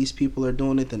how these people are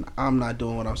doing it, then I'm not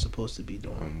doing what I'm supposed to be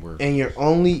doing. And you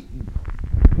only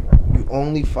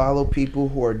follow people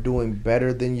who are doing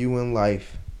better than you in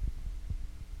life.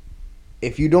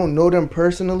 If you don't know them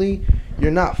personally, you're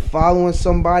not following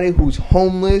somebody who's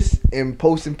homeless and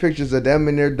posting pictures of them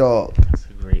and their dog. That's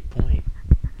a great point.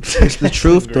 It's the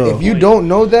truth, though. If you don't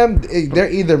know them,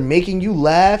 they're either making you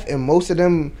laugh, and most of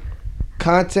them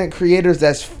content creators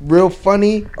that's real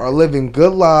funny are living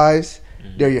good lives.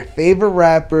 They're your favorite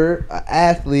rapper, an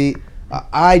athlete, an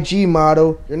IG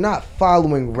model. You're not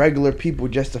following regular people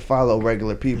just to follow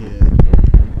regular people.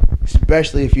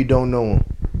 Especially if you don't know them.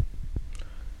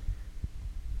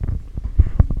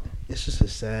 It's just a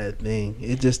sad thing.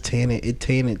 It just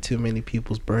tainted too many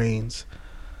people's brains.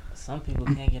 Some people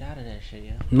can't get out of that shit,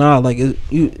 yeah. Nah, like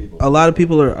a lot of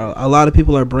people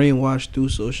are brainwashed through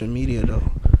social media though.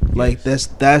 Like that's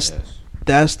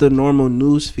the normal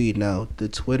news feed now. The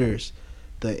Twitters,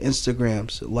 the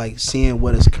Instagrams, like seeing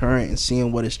what is current and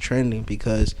seeing what is trending,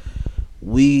 because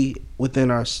I'm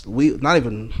not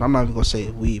even gonna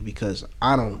say we, because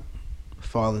I don't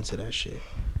fall into that shit.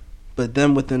 But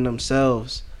them within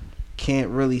themselves can't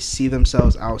really see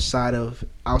themselves outside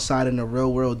in the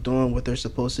real world doing what they're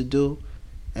supposed to do,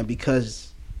 and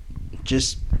because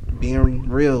just being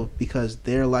real, because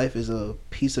their life is a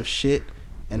piece of shit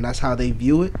and that's how they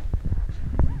view it,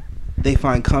 they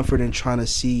find comfort in trying to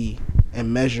see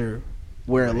and measure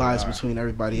where it lies between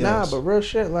everybody else. Nah, but real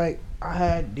shit, like I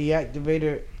had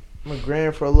deactivated my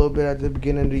gram for a little bit at the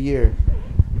beginning of the year.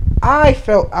 I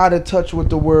felt out of touch with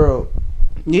the world.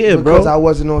 Yeah, because bro. I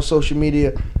wasn't on social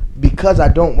media, because I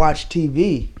don't watch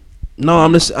TV. No,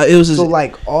 I'm just. It was just, so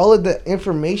like all of the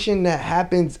information that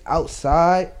happens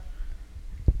outside,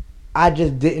 I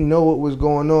just didn't know what was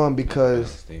going on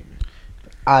because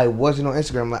I wasn't on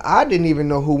Instagram. Like I didn't even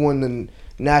know who won the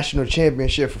national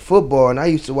championship for football, and I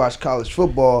used to watch college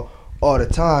football all the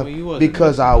time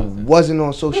because I wasn't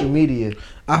on social media.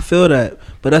 I feel that,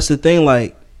 but that's the thing.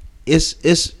 Like,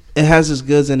 it has its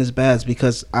goods and its bads,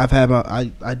 because I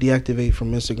deactivate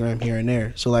from Instagram here and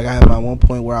there. So like I had my one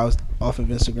point where I was off of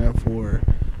Instagram for,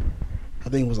 I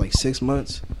think it was like 6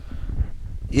 months.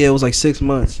 Yeah, it was like 6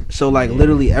 months. So like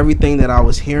literally everything that I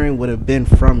was hearing would have been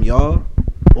from y'all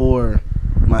or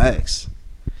my ex.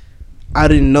 I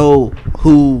didn't know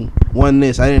who won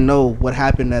this. I didn't know what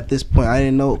happened at this point. I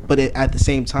didn't know, but at the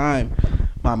same time,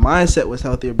 my mindset was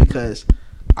healthier because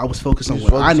I was focused on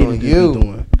what I needed to be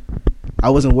doing. I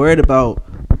wasn't worried about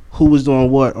who was doing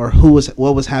what or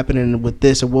what was happening with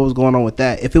this or what was going on with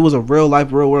that. If it was a real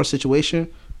life, real world situation,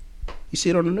 you see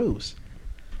it on the news.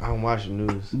 I don't watch the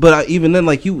news. But even then,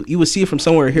 like you would see it from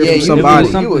somewhere, hear from somebody.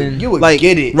 You would like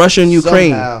get it. Russia and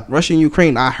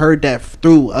Ukraine. I heard that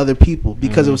through other people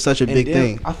because it was such a big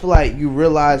thing. I feel like you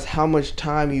realize how much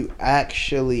time you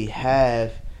actually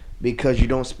have because you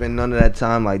don't spend none of that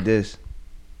time like this.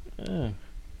 Yeah.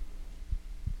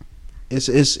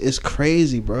 It's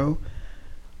crazy, bro.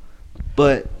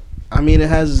 But I mean, it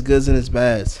has its goods and its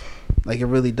bads, like it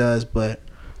really does. But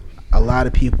a lot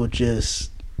of people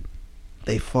just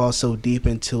they fall so deep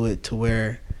into it to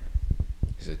where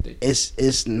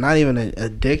it's not even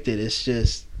addicted. It's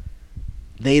just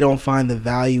they don't find the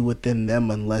value within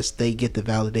them unless they get the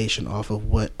validation off of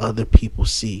what other people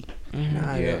see.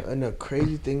 And the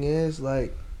crazy thing is,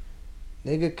 like,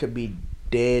 nigga could be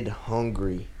dead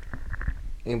hungry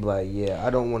and be like, yeah, I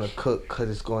don't want to cook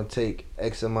because it's going to take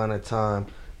X amount of time.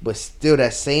 But still,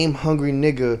 that same hungry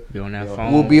nigga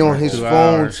will be on his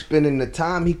phone spending the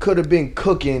time he could have been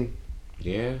cooking.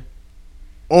 Yeah.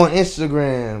 On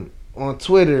Instagram, on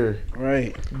Twitter.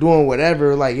 Right. Doing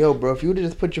whatever. Like, yo, bro, if you would have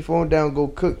just put your phone down and go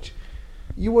cook,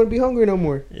 you wouldn't be hungry no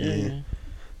more. Yeah.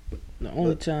 The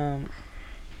only time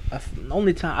I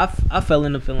fell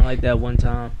into feeling like that one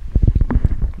time.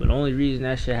 But the only reason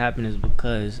that shit happened is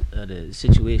because of the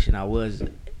situation I was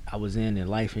in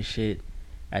life and shit.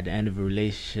 At the end of a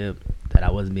relationship that I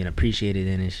wasn't being appreciated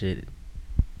in and shit.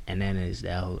 And then there's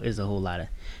a whole lot of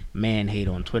man hate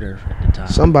on Twitter at the time.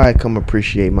 Somebody come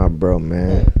appreciate my bro,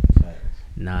 man.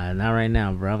 Nah, not right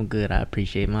now, bro. I'm good. I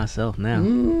appreciate myself now.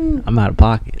 I'm out of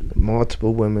pocket.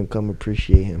 Multiple women come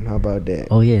appreciate him. How about that?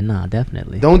 Oh yeah, nah,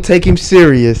 definitely. Don't take him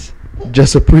serious.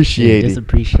 Just appreciate it. Just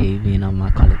appreciate being on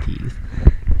my qualities.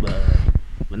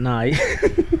 But nah,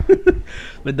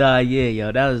 yeah,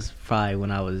 yo, that was probably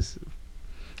when I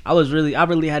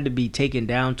really had to be taken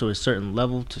down to a certain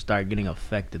level to start getting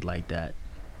affected like that.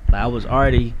 Like I was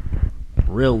already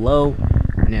real low,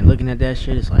 and then looking at that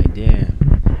shit, it's like, damn,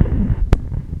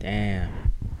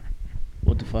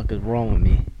 what the fuck is wrong with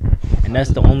me? And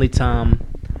that's the only time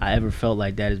I ever felt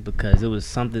like that is because it was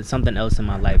something else in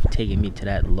my life taking me to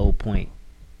that low point,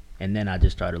 and then I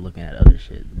just started looking at other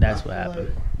shit. That's what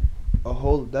happened.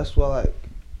 That's why like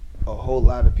a whole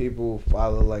lot of people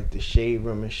follow like the shade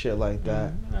room and shit like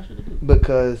that,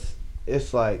 because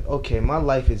it's like, okay, my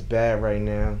life is bad right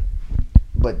now,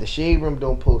 but the shade room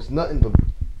don't post nothing but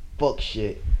fuck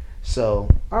shit. So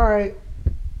all right,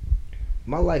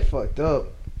 my life fucked up,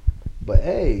 but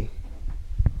hey.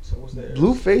 So what's that?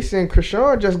 Blueface and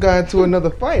Krishan just got into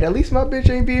another fight. At least my bitch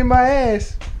ain't beating my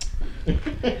ass.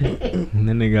 And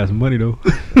then they got some money though.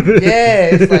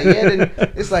 Yeah,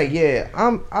 it's like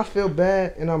I feel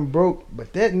bad and I'm broke,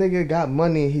 but that nigga got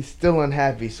money and he's still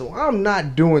unhappy, so I'm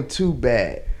not doing too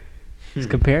bad. It's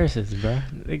comparisons, bro.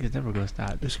 Niggas never gonna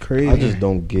stop. It's crazy. I just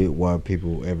don't get why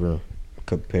people ever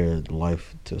compare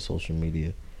life to social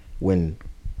media when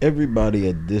everybody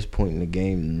at this point in the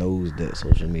game knows that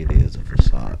social media is a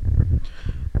facade.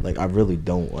 Like, I really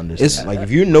don't understand. Like,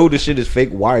 if you know the shit is fake,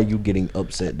 why are you getting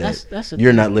upset that that's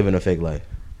you're not living a fake life?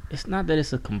 It's not that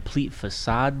it's a complete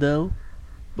facade though,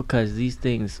 because these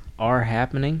things are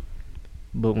happening,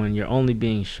 but when you're only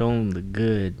being shown the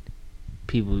good,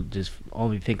 people just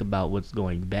only think about what's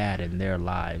going bad in their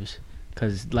lives.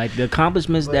 Because, like, the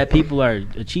accomplishments that people are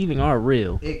achieving are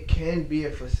real. It can be a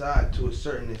facade to a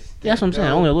certain extent. That's what I'm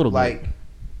saying, only a little bit.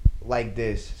 Like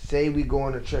this. Say we go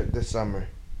on a trip this summer.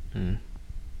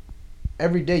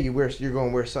 Every day you're going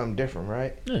to wear something different,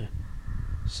 right? Yeah.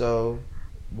 So,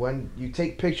 when you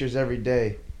take pictures every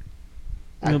day,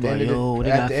 at the Nobody, end yo, of they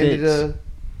the, got at the end fits.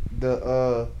 of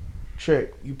the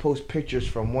trip, you post pictures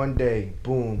from one day,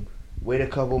 boom. Wait a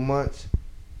couple months,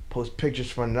 post pictures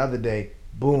for another day,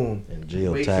 boom. And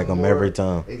Wait geotag some them more. every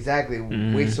time. Exactly.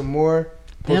 Mhm. Wait some more.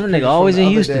 Damn, post that nigga pictures always from in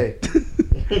the Houston. other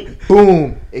day.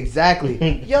 Boom.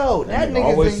 Exactly. Yo, that nigga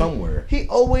nigga's always in, somewhere. He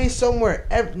always somewhere.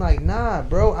 Like, nah,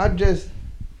 bro. I'm just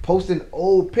posting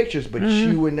old pictures, but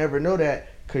you would never know that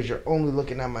because you're only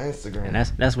looking at my Instagram. And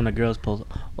that's when the girls post,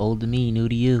 old to me, new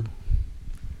to you.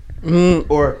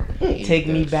 Or take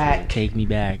me back. Take me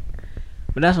back.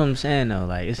 But that's what I'm saying though.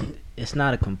 Like, it's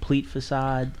not a complete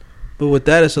facade. But with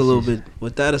that, it's a little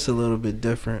bit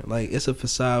different. Like, it's a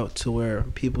facade to where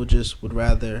people just would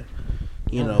rather,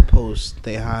 post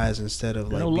their highs instead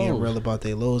of like No being lows. real about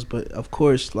their lows. But of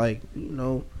course, like,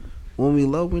 when we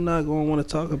low, we're not gonna want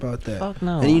to talk about that. Fuck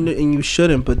no. And you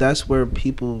shouldn't. But that's where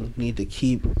people need to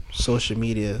keep social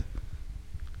media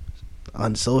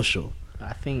unsocial.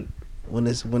 I think When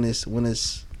it's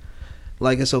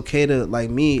like, it's okay to, like,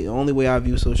 me, the only way I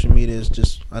view social media is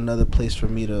just another place for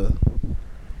me to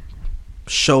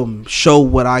show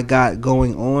what I got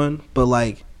going on, but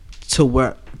like to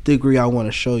what degree I want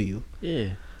to show you. yeah.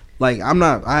 Like,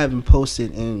 I haven't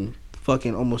posted in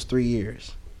fucking almost 3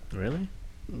 years. Really?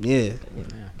 Yeah.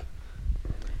 Yeah.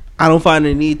 I don't find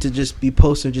the need to just be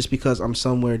posting just because I'm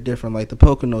somewhere different. Like the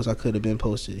Poconos, I could have been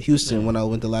posted. Houston, when I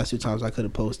went the last 2 times, I could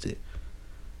have posted.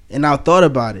 And I thought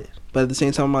about it, but at the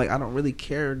same time, I'm like, I don't really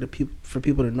care for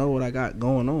people to know what I got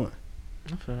going on.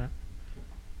 I feel that.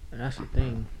 And that's the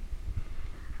thing.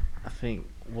 I think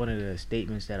one of the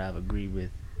statements that I've agreed with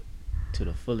to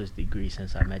the fullest degree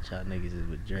since I met y'all niggas is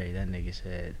with Dre. That nigga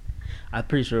said, I'm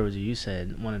pretty sure it was you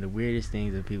said, one of the weirdest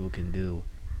things that people can do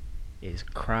is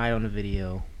cry on a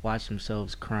video, watch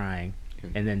themselves crying,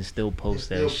 and then still post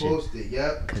that shit. Post it,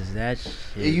 yep. Cause that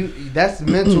shit, That's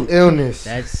mental illness.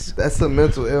 that's a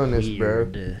mental illness, bro.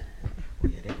 weird. Yeah,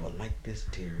 they gonna like this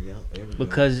teary up.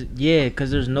 Because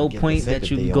there's no Get the point that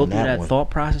you sympathy can go on through that that one.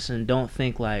 thought process and don't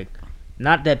think like,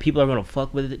 not that people are gonna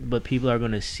fuck with it, but people are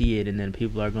gonna see it and then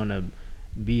people are gonna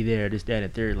be there, this, that,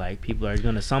 and third. Like, people are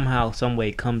gonna somehow, some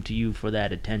way come to you for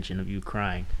that attention of you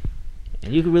crying,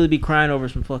 and you could really be crying over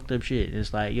some fucked up shit. And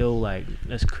it's like, yo, like,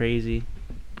 that's crazy,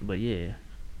 but yeah.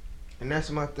 And that's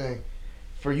my thing.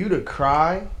 For you to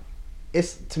cry,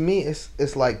 to me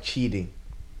it's like cheating.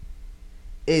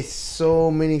 It's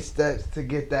so many steps to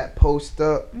get that post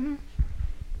up.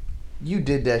 You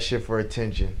did that shit for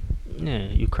attention. Yeah,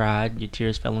 you cried, your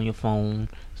tears fell on your phone,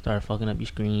 started fucking up your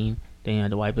screen, then you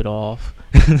had to wipe it off.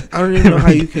 I don't even know how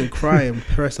you can cry and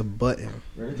press a button.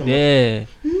 Yeah.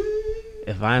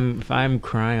 If I'm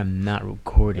crying, I'm not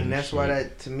recording. And that's shit. why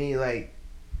that, to me, like,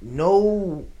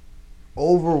 no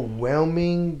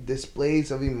overwhelming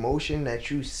displays of emotion that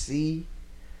you see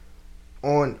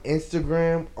on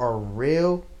Instagram are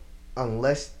real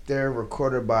unless they're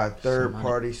recorded by a third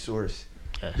party source.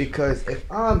 Yes. Because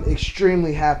if I'm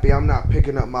extremely happy, I'm not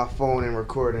picking up my phone and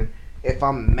recording. If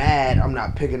I'm mad, I'm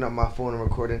not picking up my phone and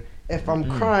recording. If I'm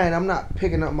crying, I'm not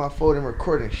picking up my phone and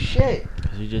recording shit.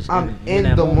 'Cause you just I'm you're in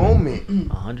that the moment.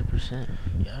 100%.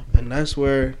 Yeah. And that's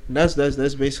where that's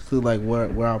basically like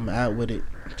where I'm at with it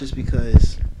just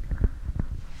because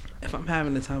if I'm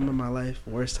having the time of my life,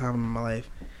 worst time of my life,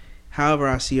 however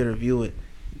I see it or view it,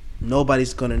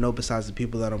 nobody's gonna know besides the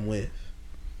people that I'm with.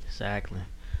 Exactly.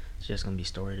 It's just gonna be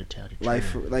story to tell. Like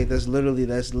that's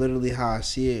literally how I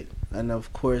see it. And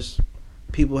of course,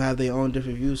 people have their own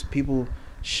different views. People,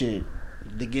 shit,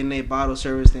 they getting their bottle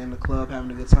service, they in the club having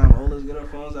a good time. Oh, let's get our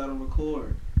phones out and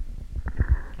record.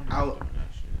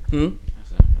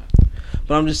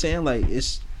 But I'm just saying, like,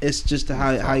 it's just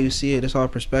how you see it. It's all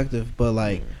perspective. But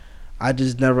like, I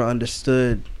just never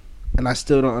understood, and I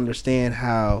still don't understand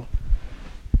how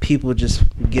people just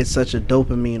get such a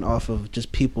dopamine off of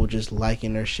just people just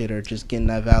liking their shit or just getting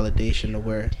that validation to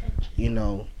where, you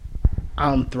know,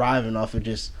 I'm thriving off of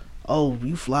just, oh,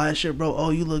 you fly as shit, bro.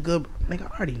 Oh, you look good.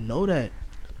 Nigga, I already know that.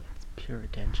 Pure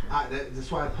attention.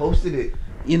 That's why I posted it.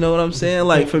 You know what I'm saying?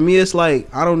 Like, for me, it's like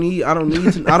I don't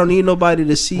need nobody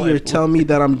to see or tell me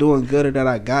that I'm doing good or that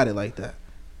I got it like that.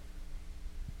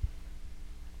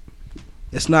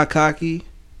 It's not cocky.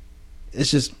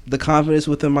 It's just the confidence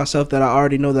within myself that I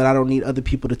already know that I don't need other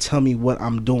people to tell me what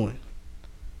I'm doing.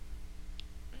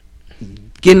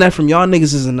 Getting that from y'all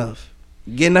niggas is enough.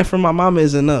 Getting that from my mama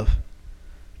is enough.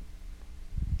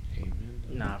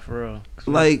 Nah, for real.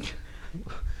 Like,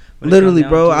 literally,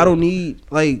 bro, I don't need,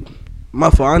 like, my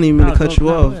fault, I don't even mean to cut you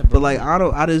off. But, like,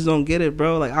 I just don't get it,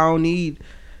 bro. Like, I don't need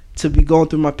to be going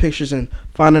through my pictures and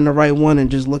finding the right one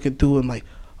and just looking through and, like,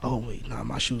 oh, wait, nah,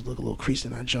 my shoes look a little creased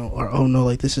in that joint. Or, oh, no,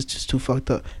 like, this is just too fucked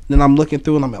up. Then I'm looking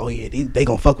through and I'm like, oh, yeah, they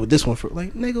gonna fuck with this one for,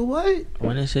 like, nigga, what?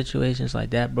 When in situations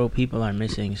like that, bro, people are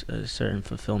missing a certain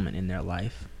fulfillment in their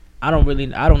life. I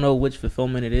don't know which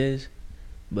fulfillment it is,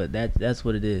 but that's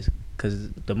what it is.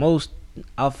 Because the most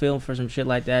I'll feel for some shit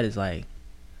like that is, like,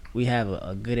 we have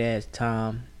a good-ass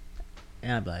time,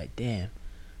 and I'll be like, damn,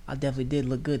 I definitely did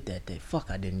look good that day. Fuck,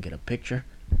 I didn't get a picture.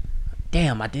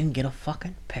 Damn, I didn't get a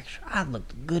fucking picture. I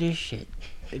looked good as shit.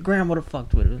 The gram would have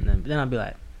fucked with it. And then I'd be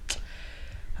like,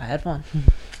 I had fun.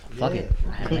 Fuck it.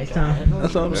 I had a nice time.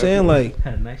 That's what I'm saying. Like,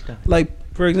 had a nice time.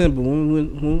 Like, for example, when we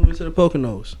went to the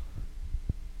Poconos,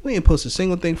 we didn't post a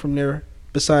single thing from there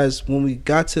besides when we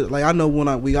got to, like, I know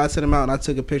when we got to the mountain, I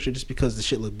took a picture just because the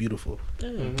shit looked beautiful.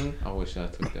 I wish I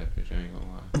took that picture, I ain't gonna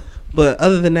lie. But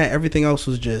other than that, everything else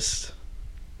was just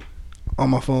on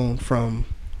my phone from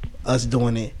us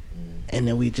doing it. And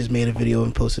then we just made a video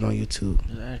and posted on YouTube.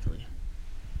 Exactly.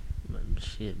 But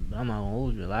shit, I'm not gonna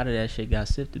hold you. A lot of that shit got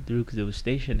sifted through because it was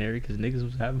stationary because niggas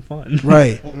was having fun.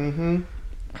 Right.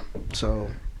 So.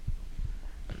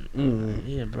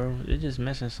 Yeah, bro. They're just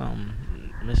missing something.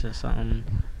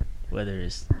 Whether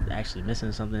it's actually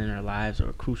missing something in their lives or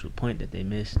a crucial point that they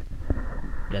missed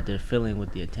that they're feeling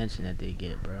with the attention that they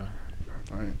get, bro.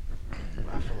 Right.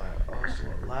 I feel like also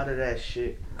a lot of that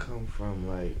shit come from,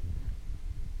 like,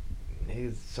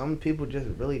 some people just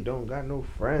really don't got no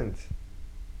friends.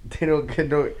 They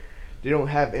don't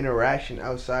have interaction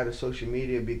outside of social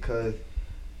media because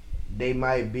they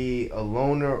might be a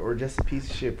loner or just a piece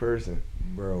of shit person.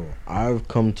 Bro, I've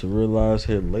come to realize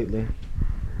here lately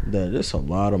that there's a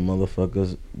lot of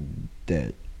motherfuckers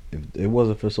that if it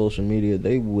wasn't for social media,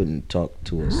 they wouldn't talk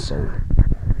to a soul.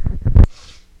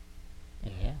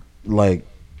 Yeah. Like,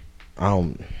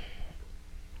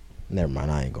 never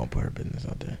mind, I ain't gonna put her business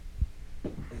out there.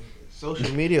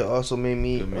 Social media also made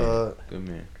me Good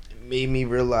man. made me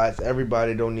realize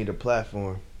everybody don't need a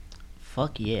platform.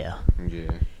 Fuck yeah.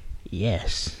 Yeah.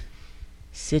 Yes.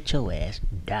 Sit your ass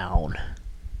down.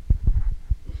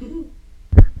 Niggas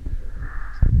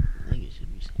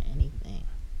should be saying anything.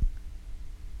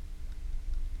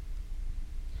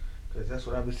 Cause that's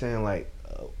what I be saying. Like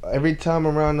every time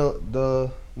around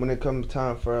the when it comes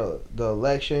time for the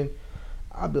election,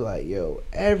 I'll be like, yo,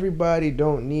 everybody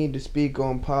don't need to speak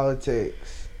on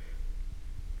politics.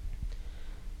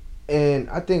 And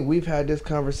I think we've had this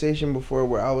conversation before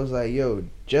where I was like, yo,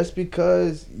 just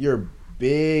because you're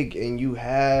big and you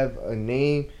have a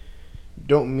name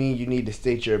don't mean you need to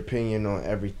state your opinion on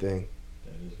everything.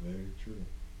 That is very true.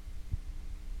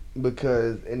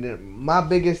 Because, and then my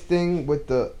biggest thing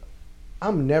with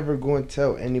I'm never going to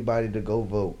tell anybody to go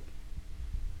vote.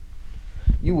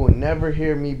 You will never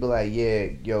hear me be like, yeah,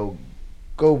 yo,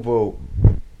 go vote.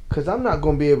 Because I'm not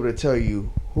going to be able to tell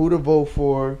you who to vote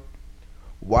for,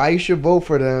 why you should vote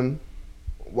for them,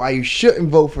 why you shouldn't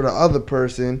vote for the other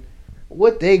person,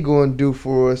 what they going to do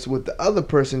for us, what the other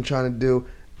person trying to do.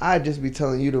 I'd just be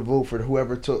telling you to vote for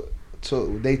whoever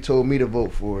they told me to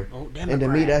vote for. And to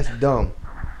me, that's dumb.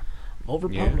 Vote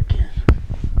Republican.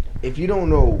 If you don't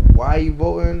know why you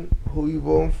voting, who you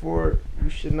voting for, you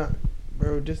should not,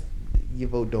 bro, just your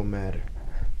vote don't matter.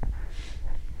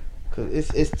 Cause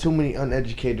it's too many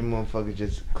uneducated motherfuckers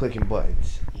just clicking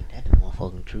buttons. Ain't that the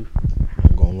motherfucking truth?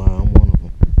 I'm gonna lie, I'm one of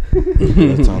them.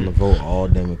 It's time to vote all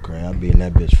Democrat. I'll be in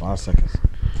that bitch 5 seconds.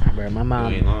 Bro, my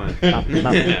You ain't mom,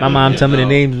 lying. my mom tell me the No.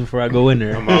 names before I go in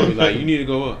there. My mom be like, you need to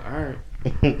go up. All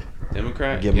right.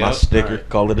 Democrat. Get my Yep, sticker. all right.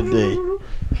 Call it a day.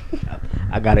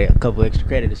 I got a couple extra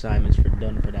credit assignments for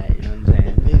done for that. You know what I'm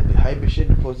saying? Yeah, the hype as shit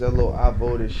to post that little I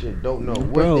voted shit. Don't know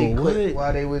what Bro, they clicked what?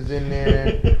 while they was in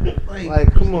there.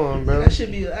 Like, come on, bro. That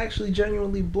should be actually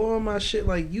genuinely blowing my shit.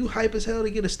 Like, you hype as hell to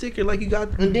get a sticker. Like, you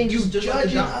got. And then you just like a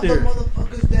judging doctor. other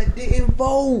motherfuckers that didn't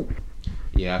vote.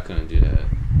 Yeah, I couldn't do that.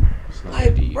 It's not that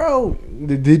Like, deep. bro,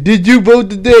 did you vote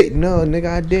today? No, nigga,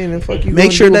 I didn't. And fuck you. Make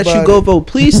gonna sure do that you about go it? vote.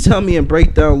 Please tell me and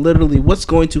break down literally what's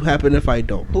going to happen if I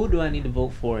don't. Who do I need to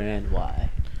vote for and why?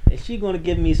 Is she gonna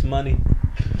give me some money?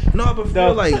 No, but No.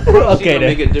 for like, She bro, Okay, gonna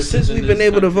make a difference since in we've this been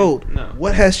able to country. vote, No.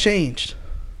 what has changed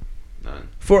None.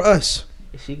 for us?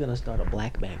 Is she gonna start a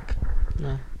black bank?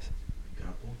 No.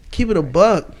 Keep it a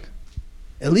buck.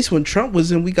 At least when Trump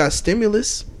was in, we got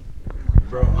stimulus.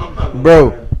 Bro, I'm not gonna Bro,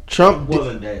 lie. Trump It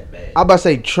wasn't that bad. I'm about to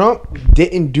say Trump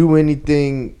didn't do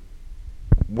anything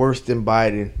worse than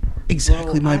Biden.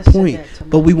 Exactly Bro, my I said point. that to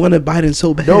But my- we wanted Biden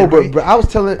so bad. No, but right? bro, I was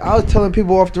telling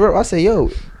people off the road. I say, yo,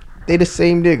 they the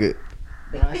same nigga.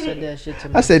 Bro, I said that shit to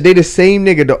my I said they the same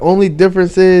nigga. The only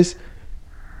difference is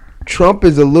Trump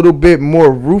is a little bit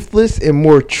more ruthless and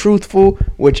more truthful,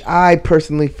 which I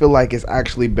personally feel like is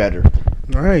actually better.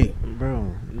 All right.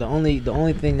 Bro, the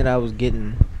only thing that I was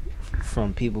getting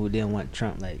from people who didn't want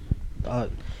Trump, like,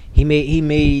 he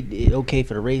made it okay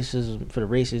for the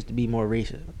racists to be more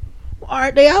racist. Well, all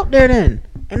right, they out there then,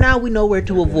 and now we know where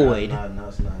to avoid. Now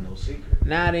it's not no secret.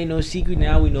 Now it ain't no secret.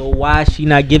 Now we know why she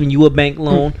not giving you a bank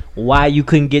loan, why you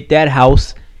couldn't get that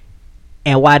house,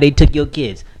 and why they took your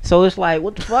kids. So it's like,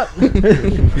 what the fuck?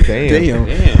 Damn.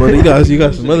 Damn. But you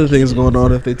got some other things going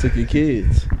on if they took your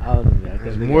kids. I don't know,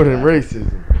 It's more than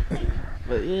racism.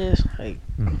 But yeah, it's like,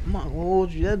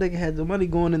 that nigga had the money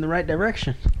going in the right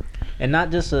direction, and not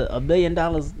just $1 billion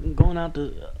going out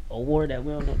to a war that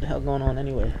we don't know what the hell going on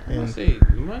anyway. I say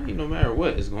money, no matter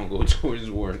what, is gonna go towards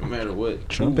war, no matter what.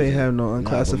 Trump ain't have no but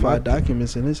unclassified my-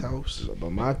 documents in his house.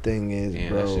 But my thing is,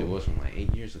 Damn, that shit bro, was from like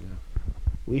 8 years ago.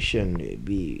 we shouldn't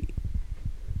be.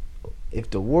 If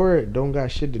the war don't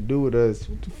got shit to do with us,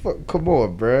 what the fuck? Come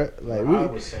on, bruh. Like I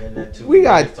was saying that too. we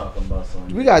got- was talking about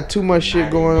something. we got too much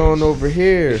shit going on over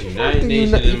here. United Fuck the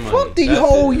Nations Uni- and money. fuck the That's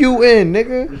whole it. UN,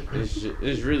 nigga.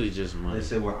 It's really just They money.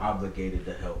 said we're obligated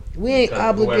to help. We ain't Because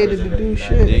obligated whoever's to in the do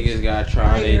United shit. Niggas got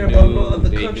tried. They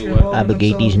knew what.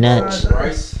 Obligate these nuts.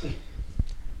 Right?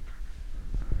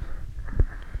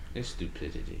 It's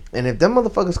stupidity. And if them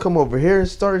motherfuckers come over here and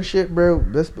start shit, bro,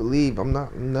 best believe I'm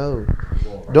not. No,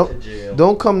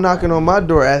 don't come knocking on my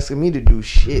door asking me to do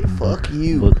shit. Fuck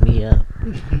you. Book me up.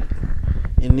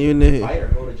 And even if, Fight or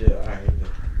go to jail. All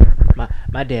right.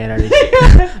 My dad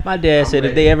already. My dad said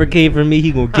if they ever came for me,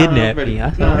 he gonna kidnap ready. me.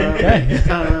 I said,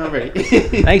 okay. I'm ready.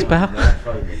 Thanks, pal. Not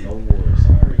fighting. No war.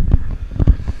 Sorry.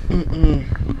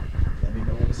 mm-mm. Let me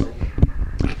know when it's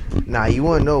over. Nah, you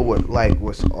wanna know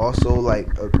what's also like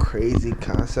a crazy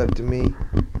concept to me?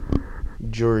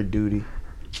 Jury duty.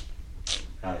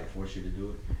 How they force you to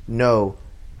do it? No,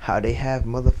 how they have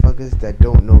motherfuckers that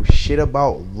don't know shit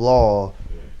about law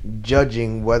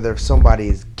judging whether somebody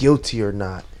is guilty or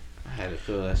not. I had to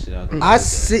fill that shit out. I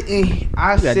sit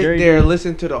jury there, duty?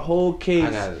 listen to the whole case,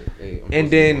 I got it. and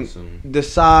then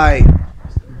decide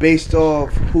based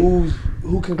off who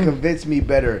can convince me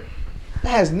better. That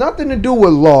has nothing to do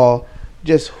with law,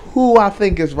 just who I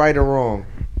think is right or wrong.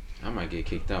 I might get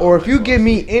kicked out. Or if you give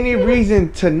me any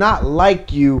reason to not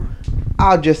like you,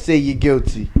 I'll just say you're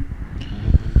guilty.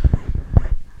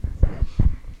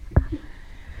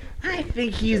 I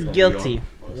think he's guilty.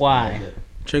 Why?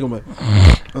 Check him out.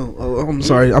 Oh, I'm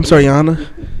sorry. I'm sorry, Yana.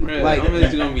 like- I'm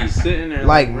just gonna be sitting there.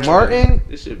 like bruh, Martin,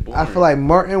 This shit boring. I feel like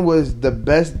Martin was the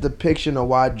best depiction of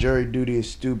why jury duty is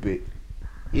stupid.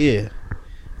 Yeah.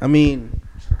 I mean,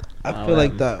 I Wow, feel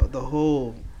like what the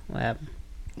whole What happened?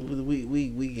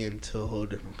 we get into a whole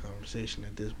different conversation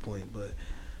at this point, but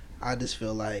I just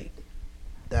feel like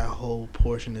that whole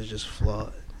portion is just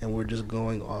flawed, and we're just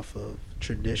going off of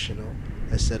traditional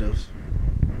instead of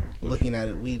looking at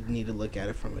it. We need to look at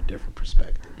it from a different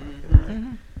perspective.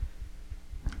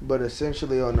 But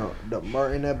essentially on the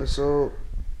Martin episode,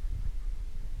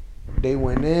 they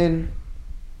went in.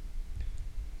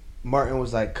 Martin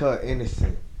was like, cut,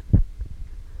 innocent.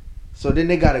 So then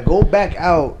they got to go back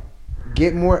out,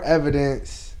 get more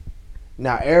evidence.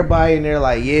 Now everybody in there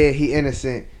like, yeah, he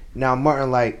innocent. Now Martin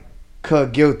like,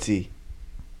 cut, guilty.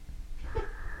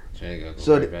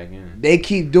 So right back in. they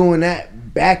keep doing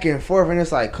that back and forth, and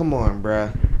it's like, come on,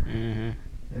 bruh. Mm-hmm.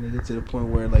 And they get to the point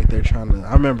where like they're trying to.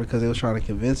 I remember because they was trying to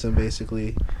convince him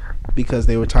basically because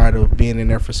they were tired of being in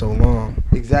there for so long.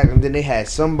 Exactly. And then they had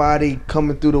somebody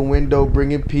coming through the window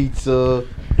bringing pizza.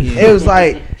 Yeah. It was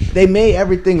like they made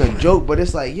everything a joke, but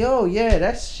it's like, yo, yeah,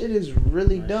 that shit is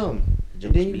really dumb.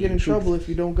 And then you get in trouble if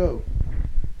you don't go.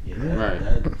 Yeah, Right.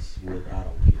 that's what I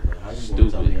don't get. Like, how you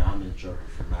gonna tell me I'm in trouble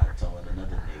for not telling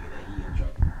another nigga that he in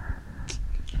trouble?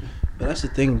 But that's the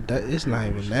thing. That it's not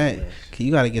even that. 'Cause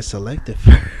you gotta get selected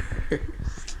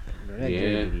first. That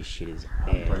Yeah. This shit is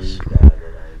I praise ass. God that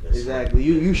I ain't been Exactly.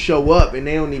 You show up and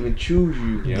they don't even choose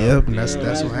you. Yep, and that's what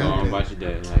Just happened. going about your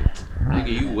day. Like,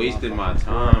 nigga, you wasted my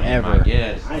time and Ever. my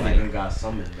gas. I ain't Like, even got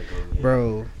summoned to go yet.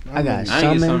 Bro, I got I ain't get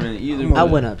summoned. something either. I I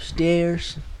but- went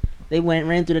upstairs. They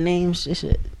ran through the names. They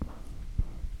said,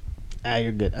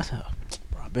 you're good. I said,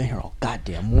 bro, I've been here all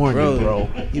goddamn morning, bro.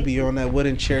 You be on that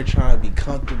wooden chair trying to be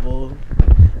comfortable.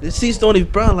 The seats don't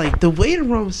even, bro. Like the waiting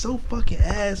room is so fucking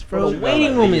ass, bro. The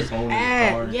waiting room is phone,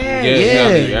 ass. card. Yeah, Yeah, Yeah,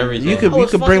 gotta do everything. you could I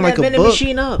was bring fucking like that a vending book.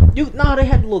 machine up. They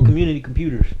had little community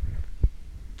computers.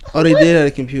 Oh, they did at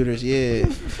the computers, yeah.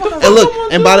 And look,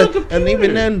 and and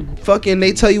even then, fucking,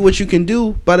 they tell you what you can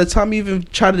do. By the time you even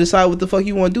try to decide what the fuck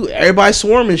you want to do, everybody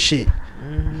swarming shit.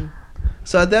 Mm-hmm.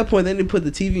 So at that point, then they put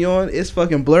the TV on. It's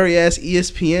fucking blurry ass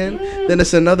ESPN. Then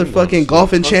it's another fucking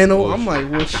golfing channel. I'm like,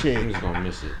 what I'm shit? just gonna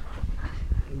miss it.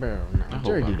 Bro, I hope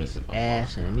jury I duty miss it.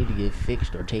 ass and it need to get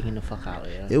fixed or taken the fuck out.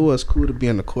 Yeah. It was cool to be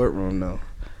in the courtroom though.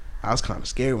 I was kind of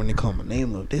scared when they called my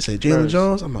name up. They said Jalen Bro,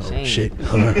 Jones. I'm like, oh same. shit.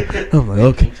 I'm like,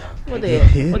 okay. What they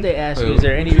ask you? Wait, Is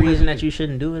there any reason that you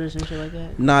shouldn't do it or some shit like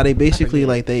that? Nah, they basically forget.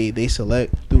 like they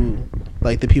select through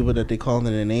like the people that they call in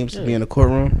their names to be Yeah. in the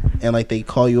courtroom, and like they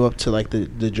call you up to like the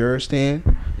juror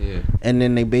stand, Yeah. and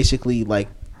then they basically like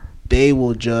they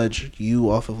will judge you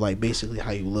off of like basically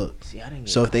how you look. See, I didn't get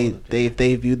So if called up there. if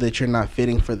they view that you're not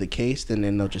fitting for the case, then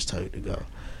they'll just tell you to go.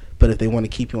 But if they want to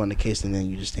keep you on the case, then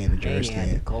you just stay in the They juror ain't had to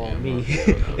stand. call Yeah, me.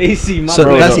 bro. They see my So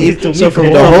bro, that's they even- told so me from to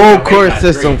the go. whole Wait, court that's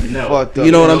system great. No. fucked up.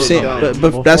 You know what I'm It's saying? dumb. But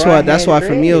Before that's I why had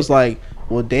for me it dread. was like,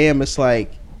 well, damn, it's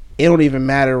like it don't even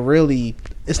matter really.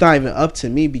 It's not even up to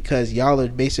me because y'all are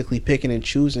basically picking and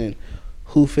choosing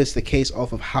who fits the case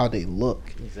off of how they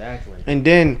look. Exactly. And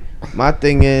then my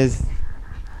thing is,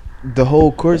 the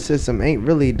whole court system ain't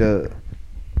really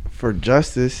for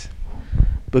justice,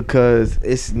 because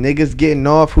it's niggas getting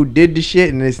off who did the shit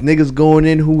and it's niggas going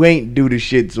in who ain't do the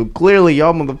shit. So clearly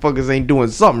y'all motherfuckers ain't doing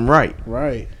something right.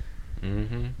 Right.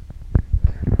 Mm-hmm.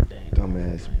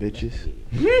 Dumbass bitches.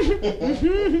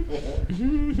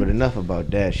 But enough about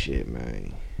that shit,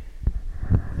 man.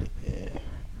 Yeah.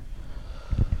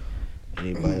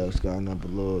 Anybody else got another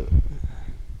little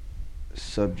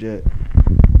subject?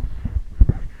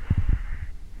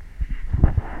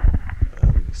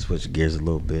 Switch gears a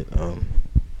little bit. The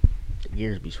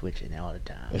gears be switching all the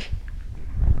time.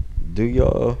 Do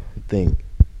y'all think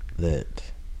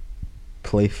that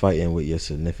play fighting with your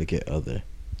significant other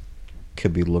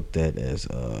could be looked at as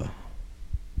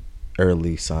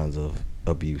early signs of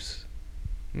abuse?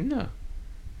 No.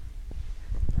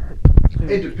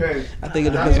 It depends. I think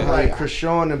it depends on how like you-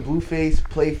 Krishan and Blueface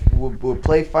would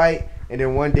play fight, and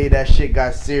then one day that shit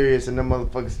got serious, and the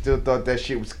motherfuckers still thought that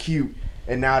shit was cute,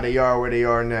 and now they are where they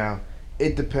are now.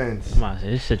 It depends. Come on,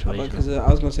 this situation. Because I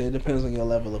was gonna say it depends on your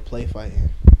level of play fighting.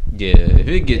 Yeah. If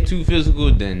it get too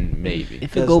physical, then maybe. If it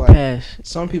Because, go like, past,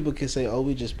 Some people can say, "Oh,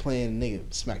 we just playing, nigga,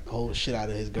 smack the whole shit out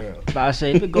of his girl." but I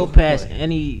say if it go past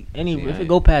any, See, if it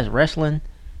go past wrestling,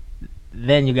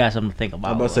 then you got something to think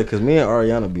about. I'm about to say, because me and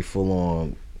Ariana be full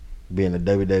on being a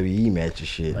WWE match and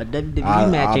shit. A WWE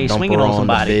match ain't dump swinging her on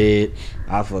somebody. The bed.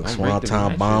 I fuck I Swan break the Time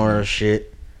match, bomber man. and shit.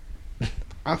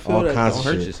 I feel All that. kinds Don't of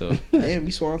hurt shit. yourself. Damn,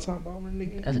 you swan top bomber,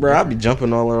 nigga. That's Bro, I be different.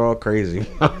 jumping all crazy. You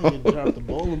dropped the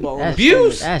bowling ball. That's,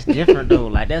 Abuse. that's different though.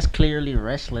 Like that's clearly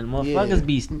wrestling. Motherfuckers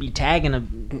Yeah. be tagging a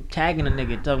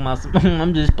nigga talking about some,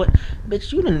 I'm just put.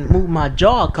 Bitch, you didn't move my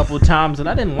jaw a couple times and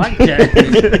I didn't like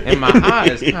that. And my eye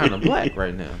is kind of black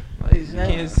right now. Like, you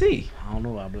can't see. I don't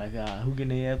know about black eye. Who can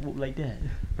they have whoop like that?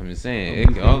 I'm just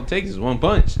saying, all it takes is one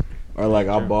punch. Or like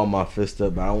I'll ball my fist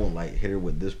up, but I won't like hit her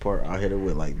with this part. I'll hit her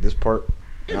with like this part.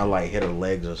 And I like hit her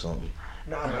legs or something.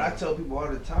 Nah, but I tell people all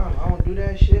the time, I don't do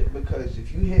that shit because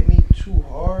if you hit me too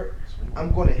hard,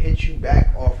 I'm gonna hit you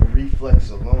back off of reflex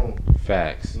alone.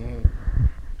 Facts.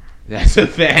 That's a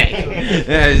fact.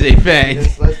 That is a fact.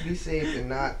 Just let's be safe and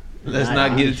not. Let's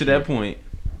not get to that point.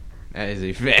 That is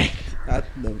a fact. I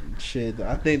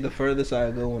think the furthest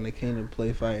I go when it came to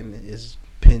play fighting is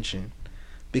pinching,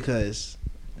 because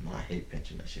No, I hate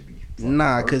pinching. That should be.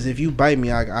 Nah, because if you bite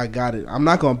me, I got it. I'm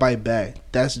not gonna bite back.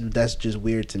 That's just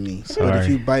weird to me. But if Sorry.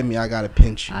 you bite me, I gotta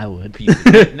pinch you. I would. Piece of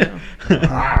meat now.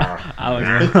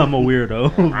 I'm a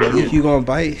weirdo. But if you gonna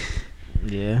bite,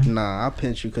 Yeah. nah, I'll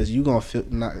pinch you because you gonna feel.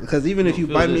 Nah, because even if you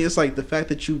feel bite me, this. it's like the fact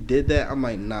that you did that. I'm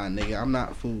like, nah, nigga, I'm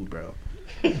not food, bro.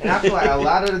 And I feel like a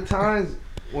lot of the times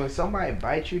when somebody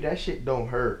bites you, that shit don't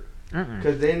hurt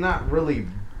because they're not really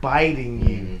biting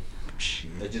you.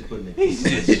 They're just putting it. He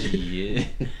said, "Shit."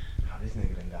 Oh, this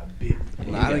nigga done got bit.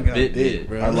 Nah, I done got bit,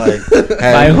 bro. I like. Like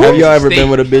Have who? you ever been Steak,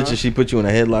 with a bitch huh? and she put you in a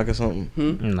headlock or something?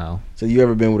 No. So you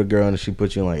ever been with a girl and she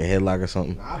put you in like a headlock or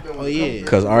something? I've been Oh, with a yeah. couple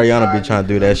Cause girls Ariana be who trying to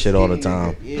do that shit all the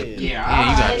time. Yeah.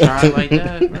 Yeah, you got tried like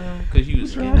that, bro, because you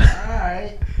was skinny.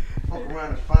 Alright. Fuck around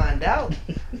and find out.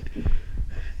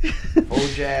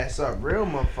 Hold your ass up real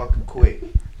motherfucking quick.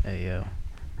 Hey yo.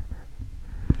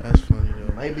 That's funny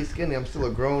though. Might be skinny, I'm still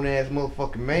a grown ass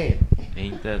motherfucking man.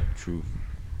 Ain't that the truth?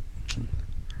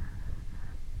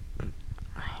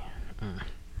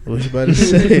 What you about to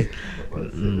say?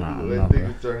 Nah, Let nah,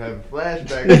 niggas start having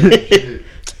flashbacks and shit.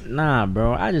 Nah,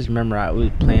 bro. I just remember we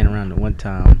was playing around at one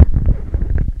time.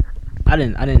 I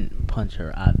didn't punch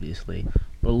her, obviously.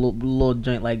 But a little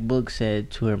joint like Book said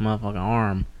to her motherfucking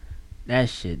arm. That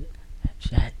shit.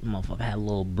 Motherfucker had a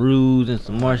little bruise and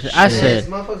some more shit. I Yes, said,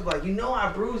 motherfuckers like, you know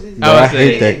I bruise his Bro, I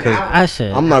hate that because I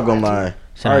said, I'm not gonna lie.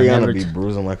 said I Ariana never be t-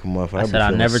 bruising like a motherfucker. I be said I'll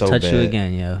feeling never so touch you bad.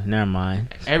 again, yo. Never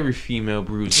mind. Every female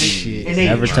bruises. Shit. and they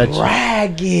Never touch it.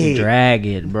 drag it. Drag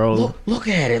it, bro. Look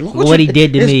at it. Look What he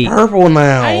did to it's me. purple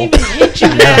now. I ain't even hit you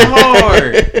that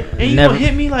hard. And you Never. gonna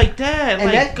hit me like that? And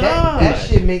Like, that God. that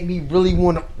shit make me really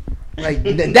want to, like,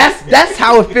 that's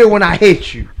how it feel when I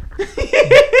hit you.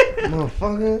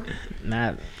 Motherfucker.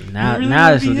 Now really now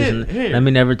wanna it's be just, hit. let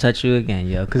me never touch you again,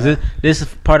 yo. Cause this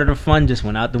part of the fun just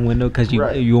went out the window because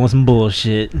Right. you want some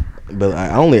bullshit. But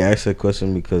I only asked that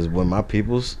question because when my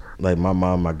peoples, like my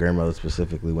mom, my grandmother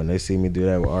specifically, when they see me do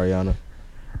that with Ariana,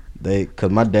 cause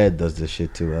my dad does this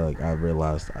shit too. I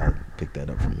realized I picked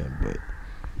that up from him, but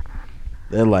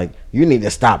they're like, you need to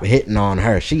stop hitting on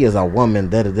her. She is a woman.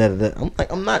 Da da da da. I'm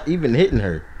like, I'm not even hitting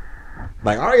her.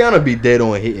 Like Ariana be dead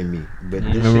on hitting me, but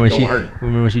this Remember shit don't hurt.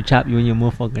 when she chopped you in your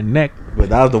motherfucking neck? But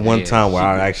that was the one Yeah, time where she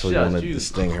I could actually shut wanted you. to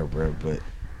sting her, bro. But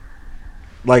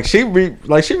like she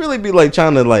really be like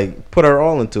trying to like put her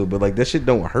all into it, but like that shit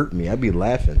don't hurt me. I be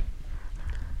laughing.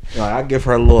 Like I give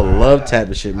her a little love tap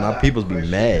and shit. My peoples be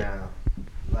mad.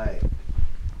 Like,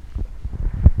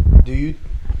 do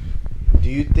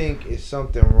you think it's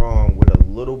something wrong with a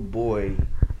little boy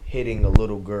hitting a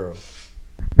little girl?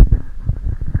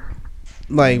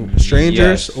 Like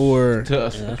strangers Yes. or to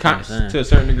that's what I'm saying. to a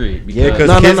certain degree. Yeah, because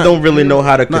No, no, kids no. don't really know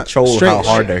how to Not control how straight-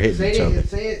 hard they're hitting Say each other.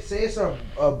 say it's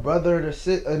a brother and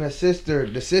a sister.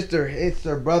 The sister hits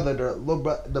her brother.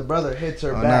 The brother hits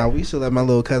her oh, back. nah, we used to let my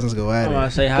little cousins go I'm at gonna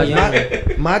it. say how Cause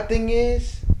young. my thing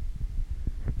is,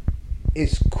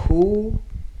 it's cool.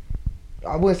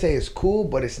 I wouldn't say it's cool,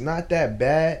 but it's not that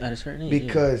bad At a certain age,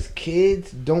 because kids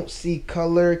don't see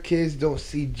color, kids don't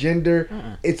see gender.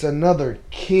 Uh-uh. It's another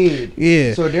kid.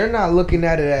 Yeah. So they're not looking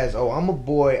at it as, oh, I'm a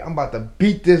boy, I'm about to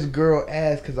beat this girl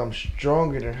ass because I'm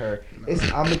stronger than her. It's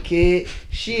I'm a kid,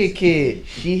 she a kid.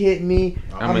 She hit me,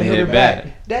 I'm I'ma gonna hit hit her back.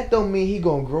 back. That don't mean he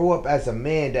gonna grow up as a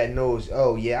man that knows,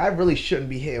 oh yeah, I really shouldn't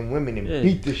be hitting women and Yeah.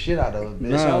 beat the shit out of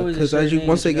them. It's Nah, always a because as certain you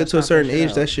once age they you get gotta to a pop certain that shit age,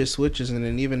 out. that shit switches, and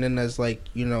then even then, as like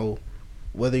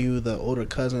whether you the older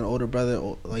cousin, older brother,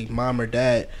 or like mom or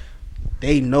dad,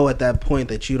 they know at that point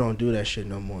that you don't do that shit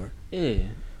no more. Yeah,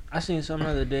 I seen some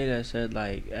other day that said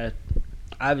like,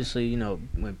 obviously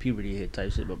when puberty hit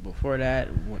type shit, but before that,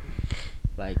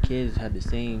 like kids had the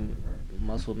same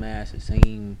muscle mass,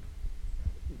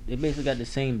 they basically got the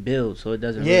same build, so it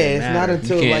doesn't. Yeah, really it's matter. not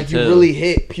until can't like you tell. really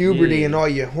hit puberty Yeah. and all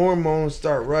your hormones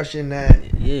start rushing that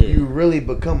Yeah, you really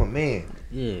become a man.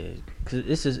 yeah. Cause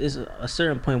it's a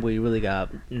certain point where you really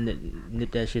got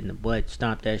nip that shit in the butt,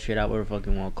 stomp that shit out, whatever the fuck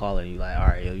you want to call it. And you like, all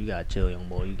right, yo, you gotta chill, young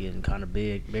boy. You getting kind of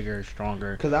bigger,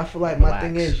 stronger. Cause I feel like my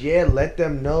thing Relax. is, yeah, let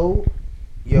them know,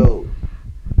 yo,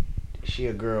 she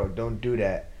a girl, don't do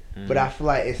that. But I feel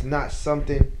like it's not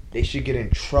something they should get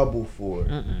in trouble for.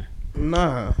 Mm-mm.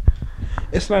 Nah,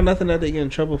 it's not nothing that they get in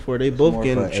trouble for. They both More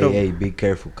get for in trouble. AA, be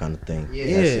careful kind of thing. Yeah,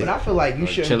 Yeah. but I feel like you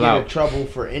shouldn't chill get in out. trouble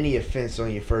for any offense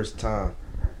on your first time,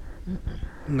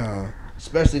 Nah,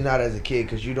 especially not as a kid,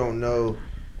 cause you don't know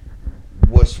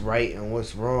what's right and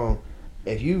what's wrong.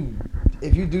 If you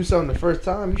do something the first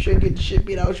time, you shouldn't get the shit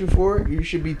beat out you for it. You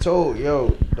should be told,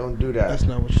 yo, don't do that. that's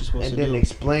not what you're supposed And to then do.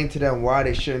 explain to them why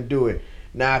they shouldn't do it.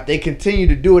 Now, if they continue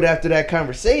to do it after that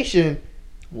conversation,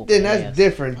 Whoop Then ass. that's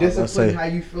different. I was gonna Discipline say- how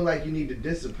you feel like you need to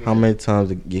discipline. How many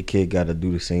times your kid got to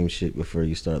do the same shit before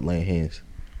you start laying hands?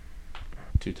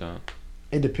 2 times.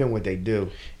 It depends what they do.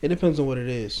 It depends on what it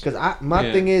is. Cause my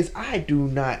Yeah. thing is, I do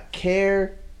not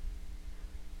care.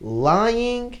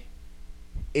 Lying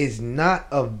is not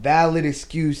a valid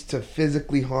excuse to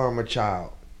physically harm a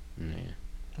child. Yeah.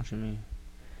 What you mean?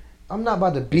 I'm not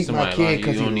about to beat my Somebody kid lying,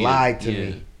 because you he don't need lied to yeah.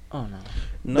 me. Oh no.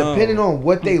 No. Depending on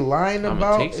what they lying I'ma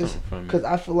about, take is something from you. because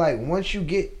I feel like once you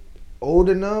get old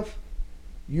enough,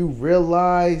 you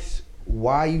realize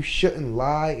why you shouldn't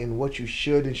lie and what you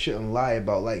should and shouldn't lie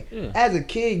about. Like Yeah. as a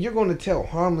kid, you're gonna tell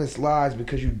harmless lies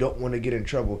because you don't want to get in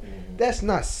trouble. That's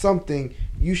not something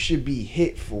you should be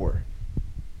hit for.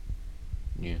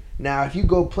 Yeah. Now, if you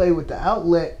go play with the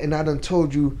outlet and I done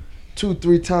told you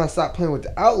 2-3 times stop playing with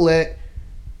the outlet,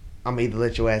 I'm either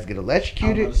let your ass get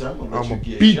electrocuted, I'm gonna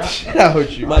beat the shit out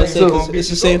of you. But I said, So- 'cause it's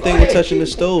the same thing with touching the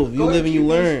stove. You live and you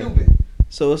learn.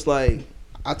 So it's like,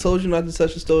 I told you not to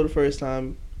touch the stove the first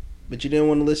time, but you didn't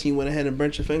want to listen. You went ahead and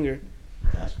burnt your finger.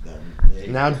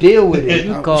 Now deal with it.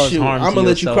 You cause harm to I'm gonna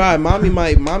let you yourself. cry.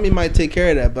 Mommy might take care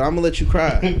of that, but I'm gonna let you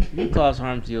cry. You cause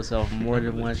harm to yourself more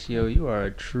than once, yo. You are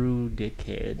a true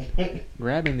dickhead.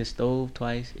 Grabbing the stove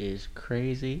twice is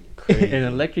crazy. And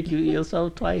electrocuting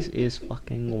yourself twice is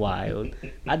fucking wild.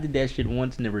 I did that shit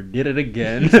once, never did it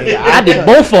again. I did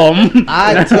both of them.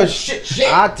 I touched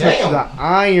the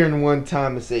iron one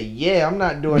time and said, "Yeah, I'm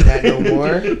not doing that no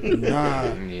more."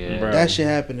 Nah, Yeah. Bro. that shit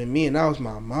happened to me, and that was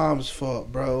my mom's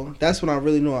fault, bro. That's when I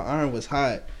really knew an iron was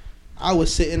hot. I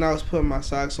was sitting, I was putting my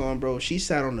socks on, bro. She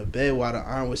sat on the bed while the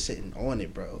iron was sitting on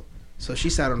it, bro. So she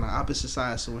sat on the opposite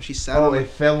side. So when she sat Oh, on it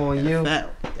fell on you. that,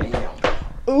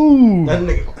 Ooh. That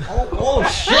nigga. Oh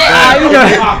shit. Ah, you know,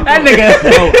 that nigga.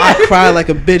 bro, I cried like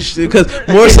a bitch because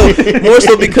more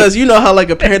so because you know how like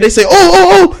a parent they say,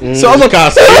 oh. So I'm like,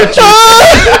 that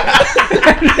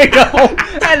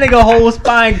nigga whole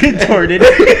spine contorted.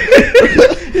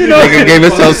 You know, Nigga gave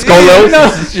himself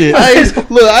scoliosis and shit. I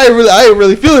ain't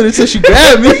really feeling it until she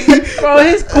grabbed me. bro,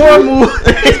 his core move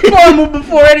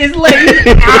before it is late.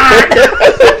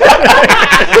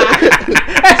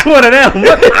 That's one of them.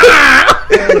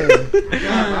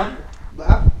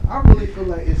 I really feel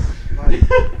like it's like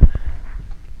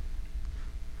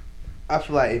I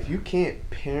feel like if you can't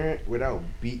parent without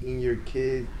beating your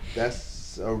kid,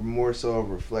 that's more so a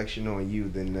reflection on you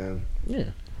than them. Yeah.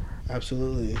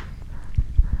 Absolutely.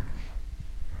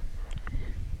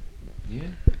 Yeah.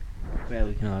 Glad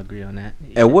we can all agree on that.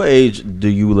 At what age do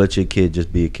you let your kid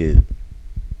just be a kid?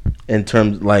 In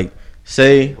terms, like,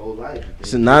 say, Whole life.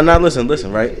 so,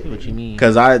 listen, right? What you mean?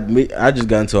 Because I just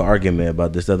got into an argument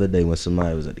about this the other day when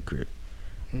somebody was at the crib.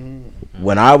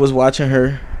 When I was watching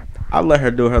her, I let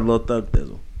her do her little thug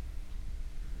thizzle.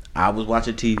 I was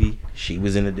watching TV. She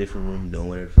was in a different room doing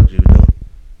whatever the fuck she was doing.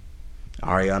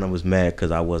 Ariana was mad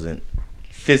because I wasn't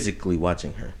physically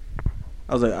watching her.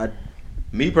 I was like,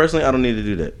 me personally, I don't need to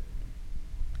do that.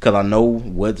 Because I know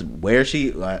where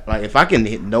she, like if I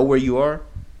can know where you are,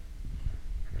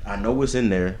 I know what's in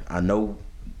there. I know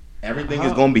everything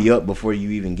is going to be up before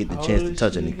you even get the How chance old to is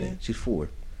touch she anything. again? She's 4.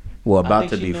 Well, about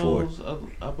to be 4.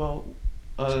 About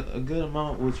a good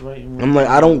amount what's right and I'm like,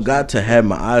 I don't got to have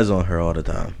my eyes on her all the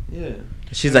time. Yeah.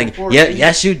 She's And like, before yeah, any-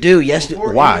 yes you do, yes.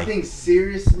 Before Why? anything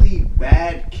seriously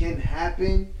bad can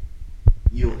happen,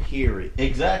 you'll hear it.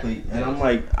 Exactly. And I'm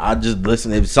like, I just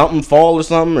listen. If something fall or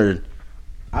something, or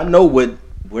I know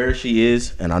where she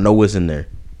is, and I know what's in there.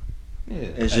 Yeah.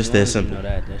 It's just that You simple. know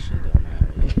that shit don't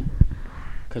matter.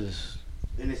 Cause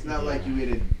And it's not like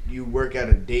you work at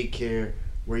a daycare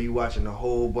where you watching a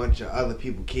whole bunch of other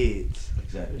people kids.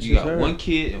 Exactly. You got her. one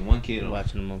kid and one kid you're on.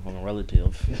 watching them from a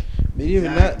relative. But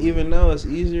even now, it's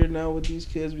easier now with these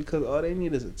kids because all they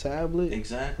need is a tablet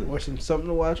Exactly. or something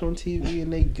to watch on TV,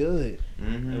 and they good. They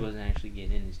Mm-hmm. wasn't actually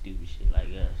getting into stupid shit like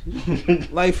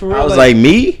us. Like for real, I was like,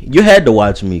 me? You had to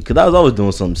watch me because I was always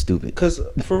doing something stupid. cause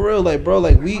for real, like bro,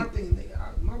 like we. My thing,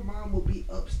 my mom would be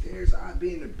upstairs, I'd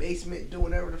be in the basement doing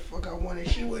whatever the fuck I wanted.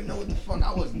 She wouldn't know what the fuck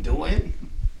I was doing.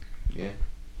 Yeah.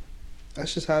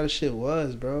 That's just how the shit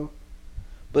was, bro.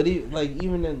 But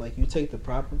even then, like you take the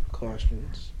proper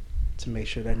precautions to make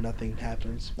sure that nothing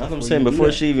happens. That's what I'm before saying. you do Before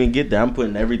that. she even get there, I'm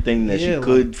putting everything that Yeah, she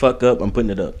could fuck up. I'm putting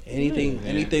it up. anything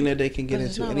that they can get But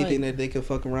it's into, not anything like- that they can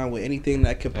fuck around with, anything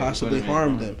that could That could possibly put 'em in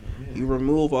harm harm. them. You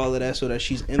remove all of that so that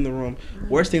she's in the room.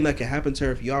 Worst thing that can happen to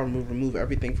her if y'all remove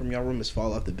everything from y'all room is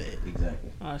fall off the bed.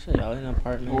 Exactly. Oh shit, y'all in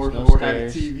apartments, Or no had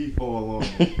a stairs. TV fall on.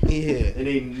 Yeah. And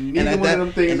ain't neither one of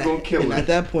them things gonna kill and her. at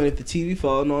that point, if the TV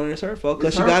falling on, it's her fault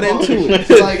because It's she her got fault. into it.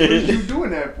 It's like, what are you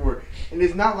doing that for? And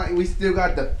it's not like we still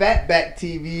got the fatback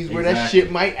TVs where that Exactly.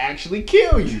 shit might actually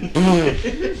kill you.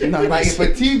 Like if a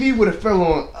TV would have fell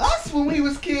on us when we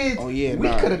was kids, we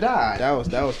could have died. That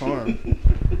was harm.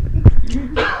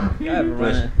 Y'all ever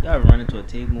run into a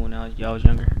table when y'all was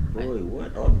younger? Boy,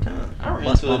 what all the time? I ran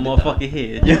Bust into my a motherfucking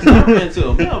head. I ran into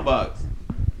a mailbox.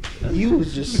 You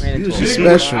was just Ran you into was just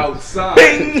a special. Outside.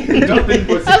 Nothing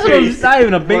was That's the what I'm case. not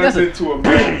even a big. Runs That's a into a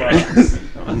mailbox.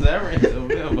 I ran into a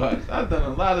mailbox. I've done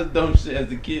a lot of dumb shit as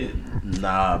a kid.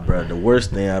 Nah, bro. The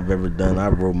worst thing I've ever done, I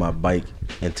rode my bike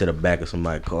into the back of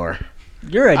somebody's car.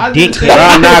 You're a I dick. just-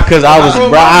 Nah, cause I was rode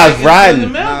bro, my I bike was into riding. the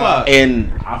mailbox.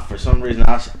 And for some reason,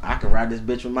 I could ride this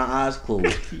bitch with my eyes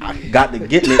closed. I got to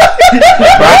getting it. Bro,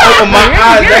 I opened my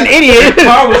eyes. You're an idiot. The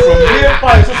car was from real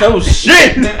fights. I said, oh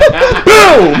shit.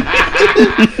 Boom.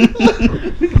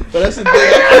 But that's the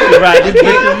thing. Right, this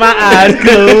bitch with my eyes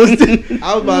closed.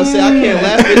 I was about to say I can't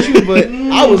laugh at you, but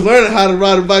I was learning how to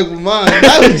ride a bike with mine.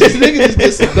 That was just niggas just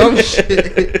did some dumb shit.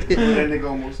 That nigga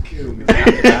almost killed me. I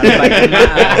was like, my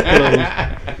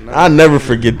eyes closed. I'll never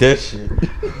forget that shit.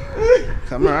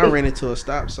 Come on, I ran into a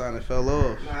stop sign and fell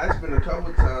off. Nah, it's been a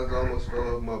couple times I almost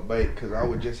fell off my bike because I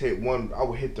would just hit I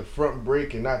would hit the front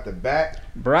brake and not the back.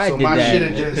 Bro, I So did my that. shit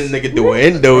had This just. nigga doing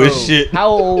endo and shit. How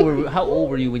old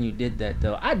were you when you did that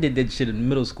though? I did that shit in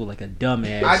middle school like a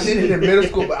dumbass. I did it in middle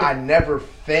school, but I never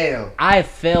failed. I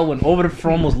fell when over the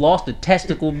front, almost lost a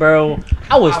testicle, bro.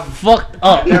 I was fucked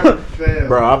up. I never failed.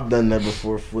 Bro, I've done that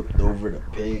before. Flipped over, the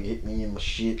peg hit me in my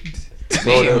shit.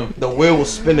 Bro, the wheel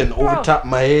was spinning over top of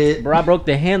my head. Bro, I broke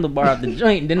the handlebar out the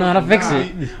joint. Didn't know how to fix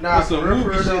it. Nah, That's some for real,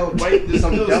 movie shit. though,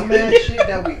 some dumbass shit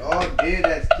that we all did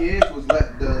as kids was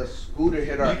let the scooter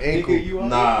hit our ankle.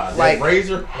 Nah, Like, that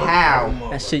razor. how?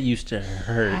 That shit used to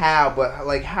hurt. How? But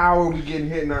like, how are we getting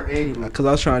hit in our ankle? Because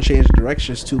I was trying to change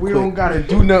directions too We quick. don't gotta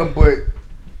do nothing but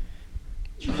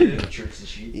Tricks and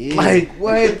shit. Yeah. like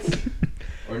what?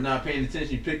 Or not paying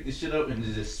attention, you pick the shit up and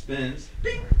it just spins.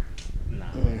 Nah,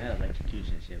 that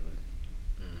electrocution shit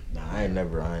was. Nah, I ain't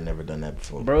never done that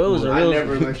before. Bro, it was a I real.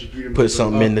 never electrocuted Put myself.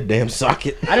 something in the damn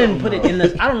socket. I didn't put it in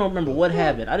the. I don't remember what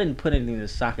happened. I didn't put anything in the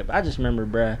socket. But I just remember,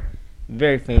 bruh,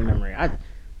 very faint memory.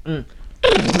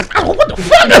 What the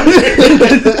fuck?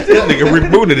 This nigga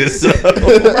rebooted himself.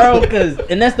 Bro,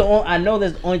 and that's the only. I know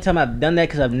that's the only time I've done that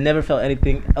because I've never felt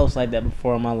anything else like that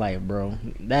before in my life, bro.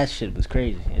 That shit was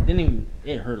crazy. It didn't even.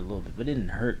 It hurt a little bit, but it didn't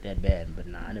hurt that bad. But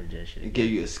nah, I never did that shit. It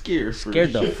gave you a scare.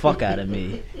 Scared the fuck out of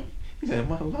me, He said,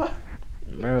 my life.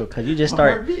 bro. Cause you just My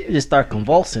start, heart beat. you just start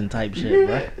convulsing type shit,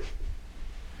 bro.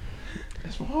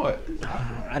 That's my heart.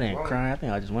 I didn't cry. I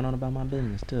think I just went on about my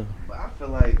business too. But I feel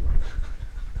like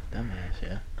Dumbass,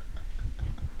 yeah.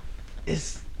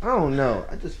 I don't know.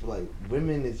 I just feel like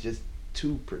women is just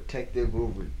too protective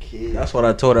over kids. That's what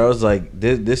I told her. I was like,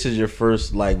 this is your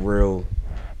first like real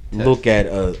look at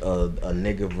a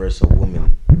nigga versus a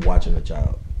woman watching a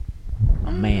child.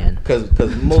 A man. Cause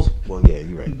most, well, yeah,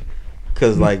 you're right.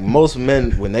 Cause like most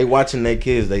men, when they watching their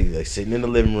kids, they sitting in the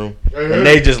living room and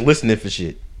they just listening for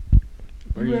shit.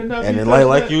 And then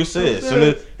like you said, soon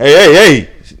as, hey,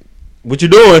 what you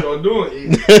doing? Don't do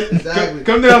it. Exactly.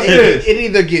 Come downstairs. It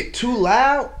either get too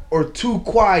loud or too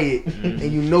quiet, and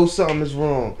you know something is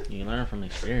wrong. You learn from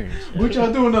experience. Yeah. What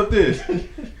y'all doing up there?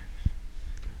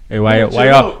 Hey, why Chill y'all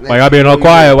out. why y'all being all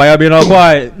quiet? Why y'all being all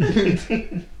quiet?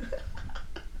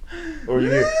 Or you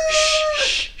hear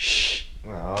shh.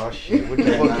 Oh shit! What the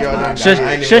fuck y'all done? Shush-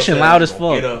 I ain't even shushing gonna say loud I'm as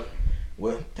gonna fuck. get up.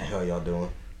 What the hell y'all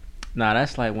doing? Nah,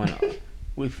 that's like when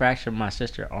we fractured my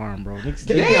sister's arm, bro. Niggas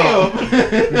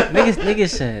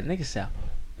said,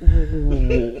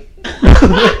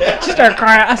 she started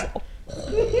crying. I said,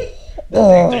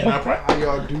 How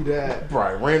y'all do that?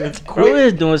 Right, ran into bro, we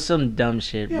was doing some dumb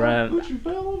shit, bro. What you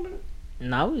fell on it?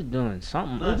 Nah, we was doing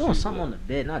something. We was doing something on the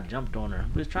bed, and I jumped on her.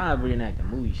 We was trying to reenact a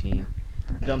movie scene.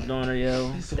 Jumped on her,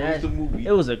 yo. So what's the movie?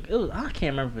 It was I can't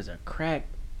remember if it was a crack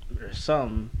or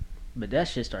something, but that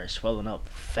shit started swelling up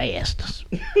fast.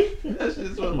 That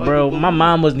shit's what, like, Bro, a my movie.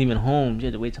 mom wasn't even home. You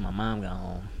had to wait till my mom got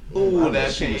home. Ooh,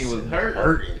 that pain was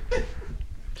hurting.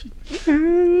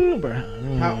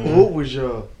 Bro. How old was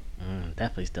y'all?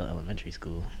 Definitely still elementary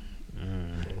school.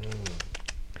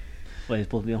 Well, he's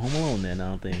supposed to be Home Alone then, I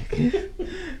don't think.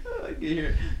 I can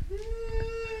hear.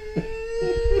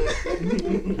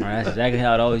 That's exactly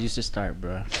how it always used to start,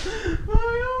 bro.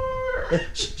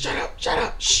 Shut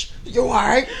up. Shh. You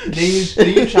alright? Then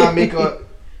you try to make a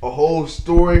whole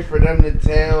story for them to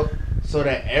tell so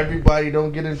that everybody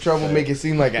don't get in trouble, make it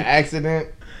seem like an accident.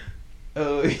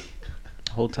 The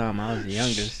whole time I was the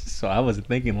youngest, so I wasn't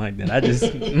thinking like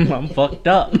that. I'm fucked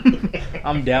up.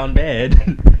 I'm down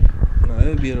bad. No, it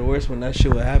would be the worst when that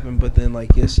shit would happen. But then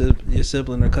like your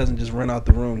sibling or cousin just run out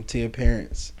the room to your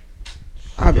parents.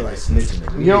 I'd be like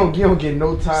snitching. You don't get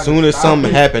no time. As soon as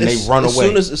something happen, they run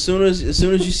away. As soon as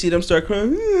you see them start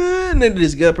crying, and then they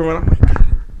just get up and run. I'm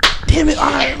like, damn it! All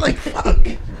right, like fuck.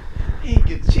 He ain't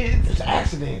get chance. It's an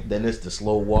accident. Then it's the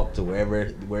slow walk to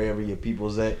wherever your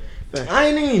people's at. I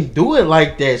ain't even do it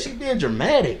like that. She being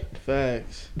dramatic.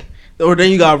 Facts. Or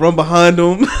then you gotta run behind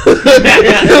them. She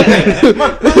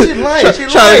lying. She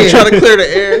lying. Try to clear the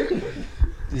air.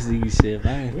 This nigga said, if I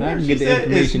can get the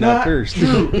information out first.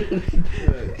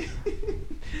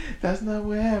 That's not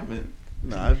what happened.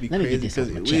 Nah, it'd be Let me get crazy this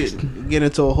off my because chest. we get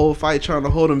into a whole fight trying to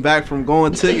hold them back from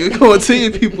going to your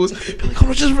people's. Be like, come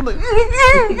on, just really.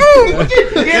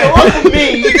 Get off of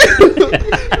me.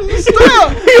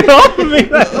 Stop. Get off of me.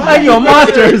 Like you a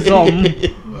monster or something.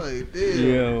 Like,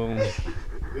 damn.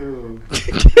 Yo.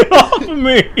 Get off of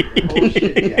me.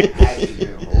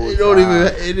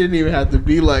 It didn't even have to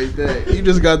be like that. You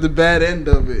just got the bad end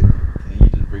of it. You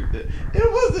just break that.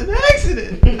 It was an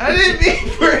accident. I didn't mean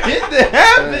for it to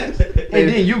happen. And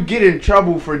then you get in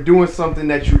trouble for doing something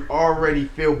that you already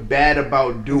feel bad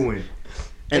about doing.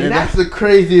 And that's the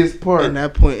craziest part. At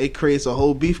that point, it creates a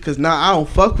whole beef because now I don't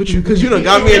fuck with you because you done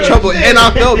got me in trouble and I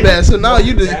felt bad. So now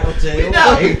you just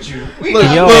I hate you. look.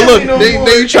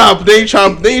 Then you try to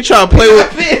play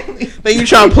with. Then you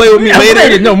try to play with me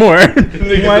later. No more.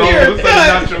 Niggas all of a sudden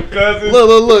not your cousin.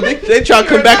 Look. They try to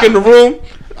come back in the room.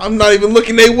 I'm not even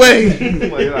looking their way.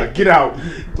 Like, get out.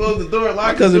 Close the door. My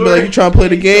Lock the cousin door. be like, you trying to play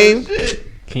the game?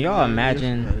 Can y'all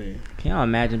imagine? Can y'all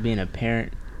imagine being a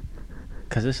parent?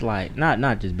 Cause it's like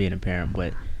not just being a parent,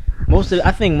 but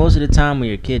I think most of the time when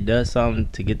your kid does something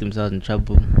to get themselves in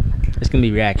trouble, it's gonna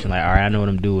be reaction like, all right, I know what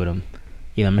I'm doing with them.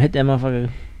 Either I'm gonna hit that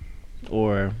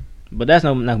motherfucker, but that's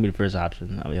not gonna be the first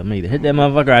option. I mean, I'm gonna either hit that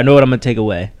motherfucker, or I know what I'm gonna take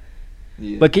away.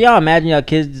 Yeah. But can y'all imagine y'all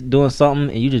kids doing something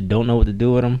and you just don't know what to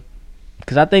do with them?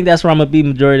 Cause I think that's where I'm gonna be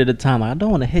majority of the time. Like, I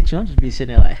don't want to hit you. I'm just be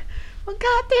sitting there like, well,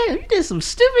 goddamn, you did some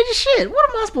stupid shit. What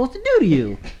am I supposed to do to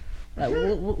you? Like,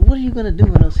 what are you gonna do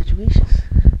in those situations?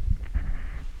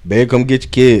 Babe, come get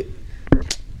your kid.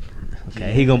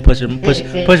 Okay, he gonna push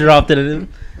her off to the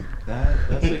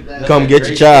Come get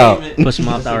your child. push him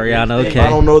off to Ariana. If I Okay,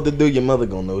 don't know what to do, your mother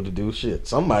gonna know what to do. Shit,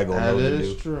 somebody gonna know what to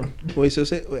do. True. Wait, so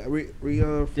say,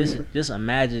 just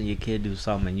imagine your kid do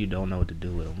something and you don't know what to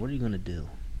do with him. What are you gonna do?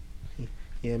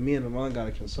 yeah, me and the mom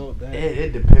gotta consult that.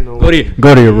 It depends on. Go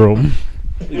to your room.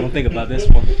 We gonna think about this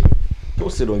one. Go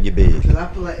sit on your bed. Because I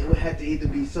feel like it would have to either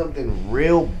be something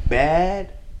real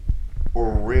bad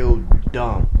or real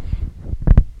dumb.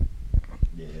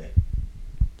 Yeah.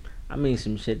 I mean,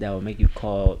 some shit that would make you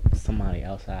call somebody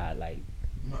outside, like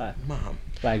Mom,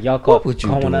 y'all what would you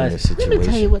do calling in us. this Let me tell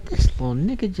situation? you what this little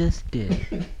nigga just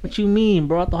did. What you mean,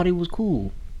 bro? I thought he was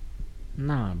cool.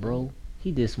 Nah, bro.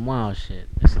 He did some wild shit.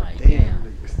 It's like, damn.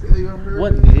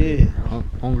 What? Yeah.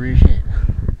 Hungry as shit.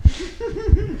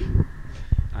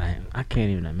 I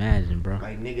can't even imagine, bro.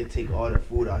 Like, nigga take all the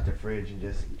food out the fridge and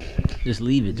Just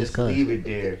leave it, just cause. leave it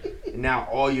there. And now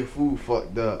all your food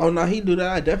fucked up. Oh no, he do that.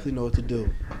 I definitely know what to do.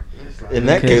 It's like, In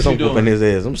that Okay. case, I'm What you whooping his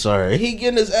ass. I'm sorry. He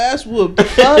getting his ass whooped.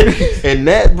 In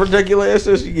that particular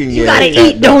instance, you getting You your gotta ass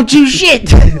eat, chopped don't you? Shit.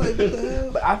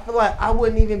 but I feel like I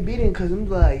wouldn't even beat him because I'm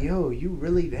like, yo, you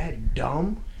really that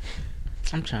dumb?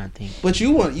 I'm trying to think. But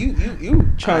you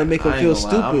trying to make him feel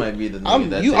stupid. I might be the nigga I'm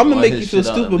that gonna make you feel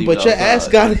stupid, but your ass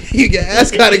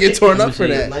gotta get torn up for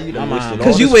Now that. you done My wasted mom- all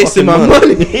Cause you this wasted my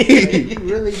fucking money. You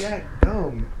really that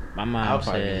dumb? My I'll mom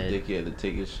probably said, be the dickhead to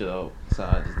take his shit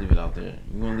outside, just leave it out there.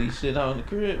 You wanna leave shit out in the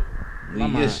crib? My Leave your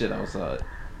mom- shit outside.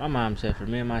 my mom said for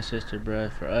me and my sister, bruh,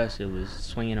 for us it was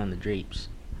swinging on the drapes,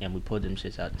 and we pulled them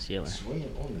shits out the ceiling.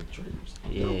 Swinging on the drapes.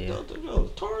 Yeah.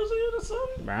 Tarzan or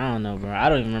something? But I don't know, bro. I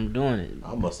don't even remember doing it.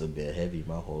 I must have been heavy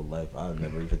my whole life. I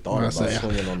never even thought I about say,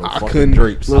 swinging on those I fucking couldn't.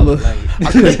 drapes. I was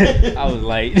light. I was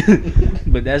light.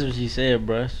 But that's what she said,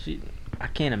 bro. I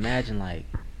can't imagine, like,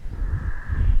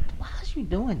 why is you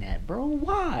doing that, bro?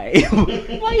 Why?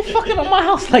 Why you fucking on my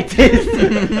house like this?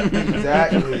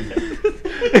 Exactly.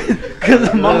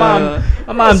 Because my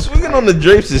mom, Swinging on the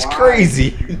drapes is Why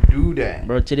crazy. you do that?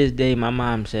 bro, to this day, my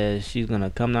mom says she's gonna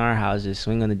come to our houses,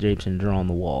 swing on the drapes, and draw on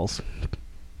the walls.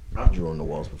 I drew on the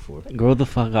walls before. Grow the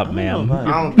fuck up, ma'am. I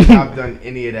don't think I've done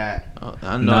any of that.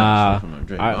 I know. Nah, I'm from a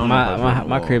drink. I don't know if I my from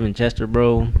my the crib wall. in Chester,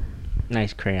 bro.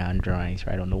 Nice crayon drawings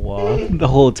right on the wall. The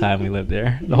whole time we lived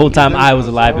there. The whole time I was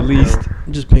alive, at least.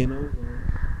 Just paint over.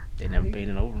 They never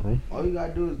painted over them. All you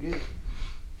gotta do is get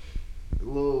a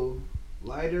little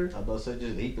lighter, I about to say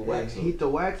just heat the heat the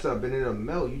wax up, and it'll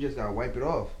melt. You just gotta wipe it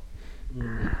off.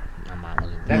 My mom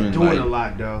wasn't. That's Doing doing like- a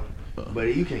lot, though.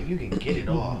 But you can get it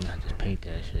off. I just paint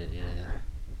that shit. Yeah.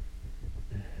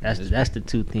 That's the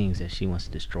two things that she wants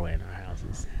to destroy in our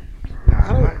houses.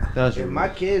 That's If my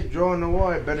kids draw on the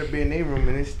wall, it better be in their room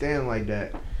and it's staying like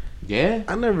that. Yeah.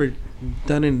 I never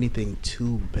done anything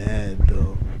too bad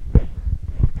though.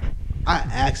 I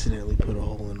accidentally put a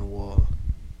hole in the wall.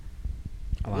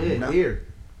 Yeah, here.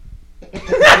 Nah,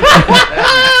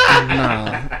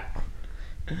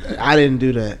 I didn't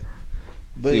do that.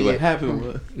 But See yeah, what happened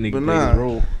was Nigga But play nah. his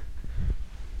role.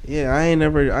 yeah, I ain't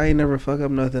never fuck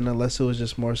up nothing unless it was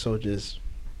just more so just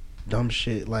dumb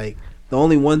shit. Like the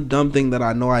only one dumb thing that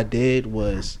I know I did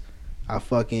was I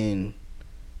fucking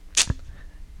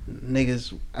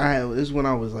niggas. It was when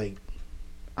I was like,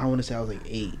 I want to say I was like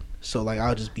 8. So like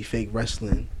I'll just be fake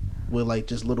wrestling with like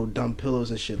just little dumb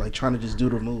pillows and shit, like trying to just do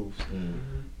the moves.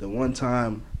 The one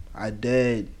time I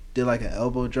did like an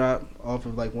elbow drop off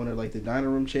of like one of like the dining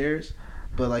room chairs,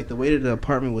 but like the way that the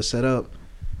apartment was set up,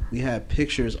 we had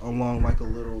pictures along like a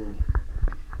little.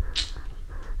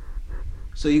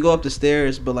 So you go up the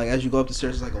stairs, but like as you go up the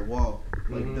stairs, it's like a wall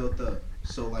like built up.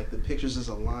 So like the pictures is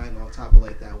a line on top of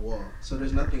like that wall. So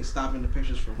there's nothing stopping the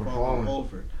pictures from falling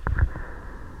over.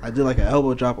 I did like an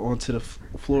elbow drop onto the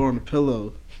floor on the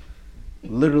pillow.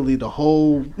 Literally the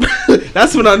whole.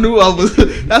 That's when I knew I was.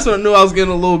 That's when I knew I was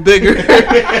getting a little bigger.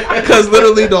 Because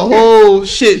literally the whole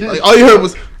shit, like all you heard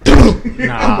was.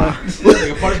 Nah.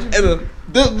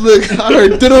 And look, I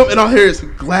heard dum, and I hear his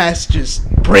glass just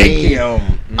breaking.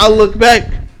 I look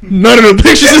back, none of the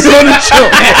pictures is on the show.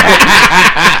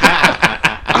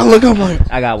 I look, I'm like,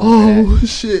 I got one for oh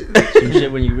shit. that. Some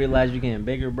shit when you realize you're getting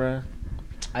bigger, bruh.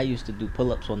 I used to do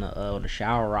pull-ups on the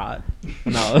shower rod.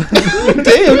 No. Damn,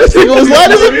 this nigga was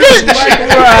light as a bitch.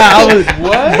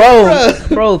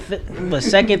 But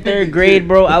second, third grade,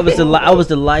 bro, I was the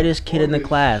lightest kid in the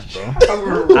class, bro.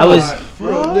 I was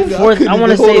fourth. I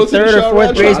want to say third or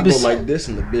fourth grade. I go like this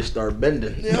and the bitch start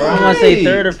bending. Bro, I want to say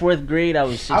third or fourth grade. I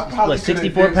was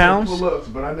 64 pounds. Pull-ups,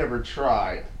 but I never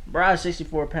tried. Bro, I was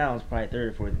 64 pounds, probably third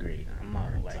or fourth grade. I'm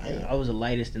not like I was the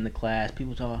lightest in the class.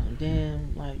 People talking,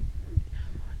 damn, like.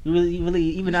 You really,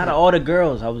 even out of all the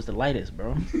girls, I was the lightest,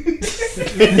 bro.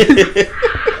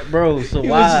 Bro, so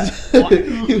why? He said,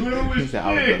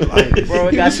 I was the lightest. Bro,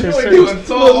 it got to a He was certain.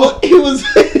 tall. He was.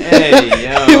 Hey,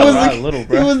 yo. He was, bro, the, little, he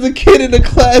bro. was the kid in the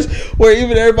class where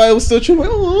even everybody was still trying like,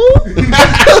 oh.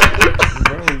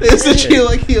 They still treat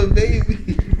like he a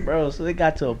baby. Bro, so it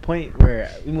got to a point where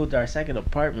we moved to our second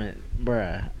apartment,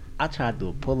 bruh. I tried to do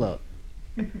a pull-up.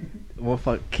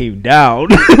 Motherfucker came down.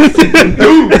 Boom!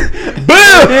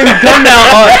 It didn't come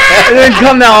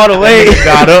down all the way.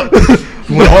 Got up.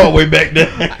 Went all the way back there.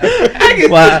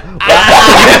 Why?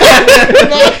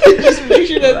 Just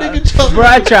picture that nigga jumping. Bro,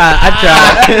 I tried.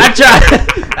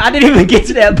 I didn't even get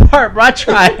to that part, bro. I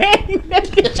tried. That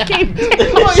bitch came down.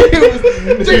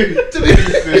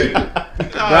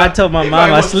 Bro, I told my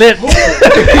mom I slipped.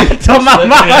 Told my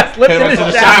mom I slipped in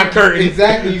the shower. Curtain.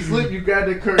 Exactly, you slip, you grab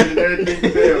the curtain and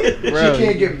everything fell. Bro. She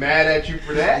can't get mad at you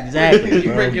for that. Exactly, You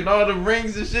bro. breaking all the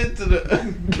rings and shit to the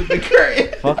with the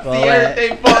curtain. Fuck all See that.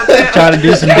 everything fall down. Trying to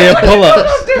do some damn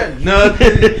pull-ups.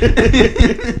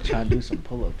 Nothing. Trying to do some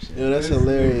pull-ups. Yo, that's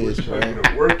hilarious, bro.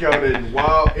 Like a workout in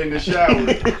the shower.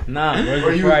 Nah, bro,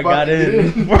 Or you before I was about got to get in. in.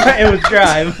 Before it was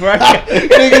dry. Before I got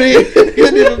Nigga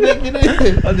didn't even make it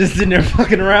in. I'm just sitting there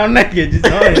fucking around naked. Just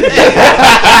on it.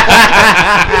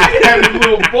 Had his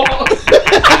little balls.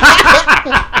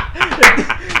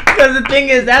 Because the thing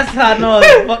is, that's how I know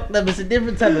it's fucked up. It's a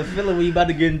different type of feeling when you about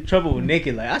to get in trouble with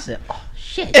naked. Like, I said, oh,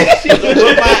 shit. She was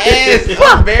with my ass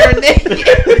I'm bare naked.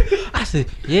 I said,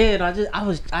 yeah, and I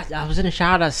was in the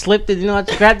shower, I slipped it, I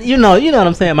just grabbed it. You know what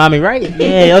I'm saying, mommy, right?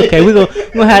 Yeah, okay, we're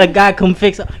gonna have a guy come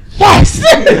fix it. Yes!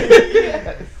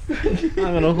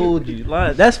 I'm gonna hold you.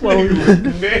 That's what lying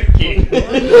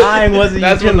was a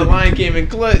That's when the utility. line came in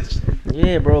clutch.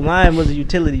 Yeah, bro, lying was a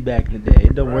utility back in the day.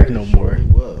 It don't work no more. It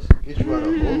was. Get you out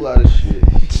a whole lot of shit.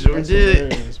 Sure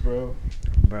did. Hilarious, bro.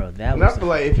 Bro, that And I was feel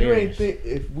like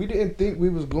if we didn't think we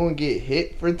was gonna get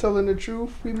hit for telling the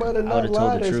truth, we might have I not would've told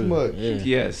lied the as truth. much. Yeah.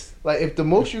 Yes. Like if the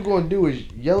most you're gonna do is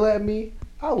yell at me,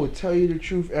 I would tell you the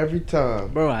truth every time.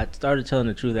 Bro, I started telling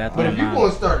the truth after But my if you mom.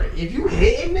 gonna start, if you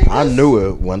hitting niggas, I knew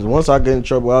it. Once I get in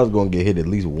trouble, I was gonna get hit at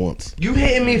least once. you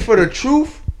hitting me for the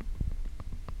truth,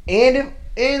 and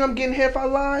I'm getting hit if I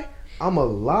lie, I'ma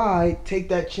lie, take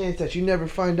that chance that you never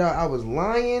find out I was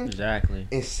lying, Exactly.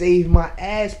 and save my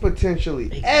ass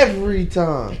potentially every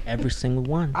time. Every single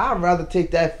one. I'd rather take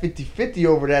that 50-50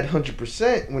 over that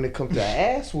 100% when it comes to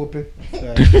ass whooping.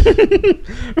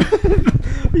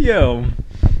 Yo,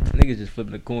 niggas just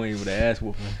flipping a coin with an ass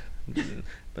whooping.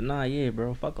 But nah, yeah,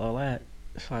 bro, fuck all that.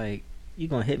 It's like you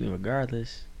gonna hit me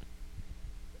regardless.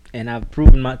 And I've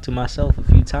proven to myself a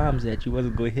few times that you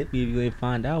wasn't gonna hit me if you ain't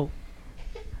find out.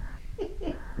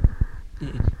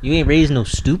 You ain't raised no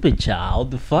stupid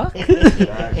child. The fuck?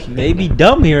 Maybe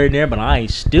dumb here and there, but I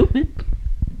ain't stupid.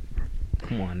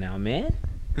 Come on now, man.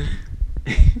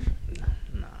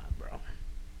 Nah, bro.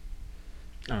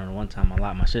 I don't know. One time I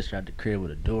locked my sister out the crib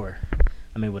with a door.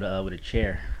 I mean, with a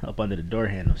chair up under the door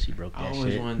handle. She broke I that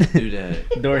always shit. wanted to do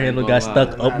that. Door I ain't handle gonna got lie.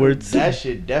 stuck upwards. That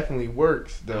shit definitely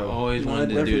works I though. always No,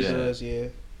 wanted it to do definitely that. does, yeah.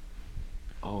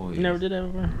 Always. You never did that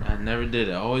before? I never did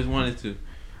it. I always wanted to.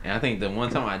 And I think the one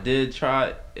time I did try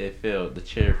it, it failed. The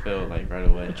chair fell like right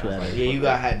away. What I you was had? like, Yeah, you fuck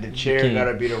got that. had the chair can't-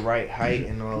 gotta be the right height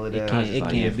and all of It that. can't. It like,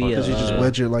 can't yeah, be fuck a. Because you just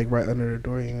wedge it like right under the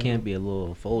door. You know? Can't be a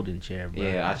little folding chair, bro.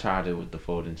 Yeah, I tried it with the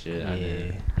folding shit. I Yeah.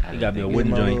 didn't. You gotta be a think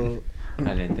wooden it- joint.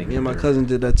 I didn't think Me it and my through. cousin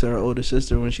did that to her older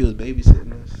sister when she was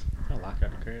babysitting us. I locked out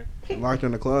the crib. Locked her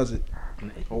in the closet.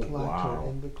 Oh,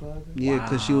 wow. Yeah,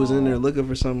 because she was in there looking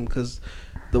for something. Because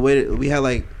the way that we had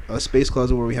like a space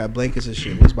closet where we had blankets and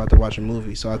shit. We was about to watch a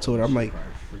movie, so I told her, I'm like,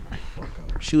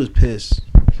 she was pissed.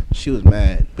 She was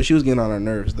mad, but she was getting on our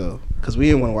nerves though, because we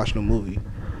didn't want to watch no movie.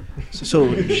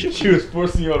 So She was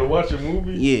forcing y'all to watch a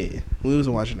movie. yeah, we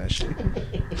wasn't watching that shit.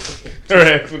 Her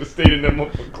ass would have stayed in that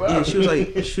motherfucking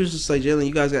closet. Yeah, she was just like, Jalen,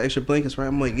 you guys got extra blankets, right?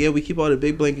 I'm like, yeah, we keep all the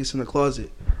big blankets in the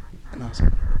closet. And I was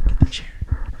like, get the chair.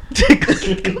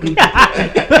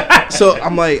 So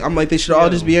I'm like, they should all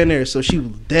just be in there. So she was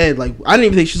dead. Like I didn't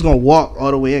even think she was gonna walk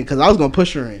all the way in because I was gonna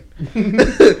push her in.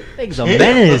 Niggas a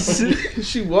menace.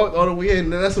 She walked all the way in,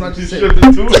 and that's what I She just said. stripped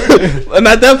it to her. And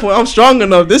at that point, I'm strong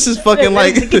enough. This is fucking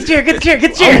like. Get the chair, get the chair,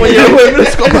 get the I'm chair. like, yeah, wait,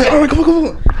 let's go. I'm like, all right, come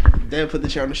on. Dad put the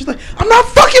chair on her. She's like, I'm not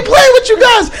fucking playing with you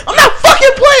guys. I'm not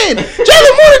fucking playing.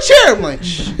 Jalen, move the chair. I'm like,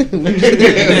 shh.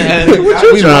 What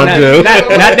you trying to do?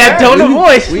 Not that tone of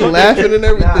voice. We laughing and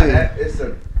everything. Nah, it's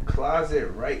a closet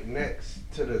right next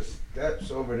to the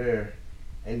steps over there.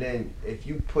 And then if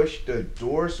you push the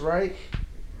doors right,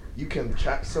 you can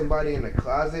trap somebody in the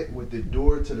closet with the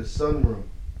door to the sunroom.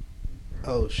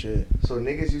 Oh shit. So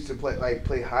niggas used to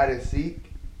play hide and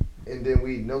seek, and then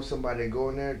we know somebody go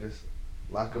in there, just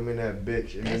lock them in that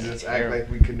bitch, and then That's just terrible.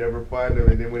 act like we could never find them.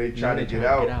 And then when they try to get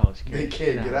out, they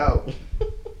can't get out.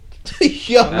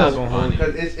 Yo. That's Nah, funny.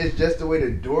 Because it's just the way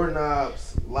the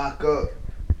doorknobs lock up.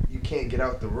 You can't get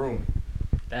out the room.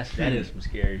 That is some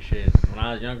scary shit. When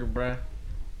I was younger, bruh,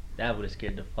 that would have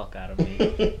scared the fuck out of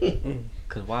me.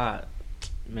 Cause why?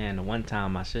 Man, the one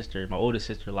time my older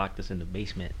sister locked us in the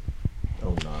basement.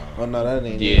 Oh no. Oh no, that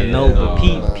ain't. Yeah. No, but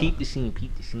no. peep the scene,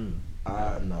 peep the scene.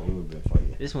 No, we would have been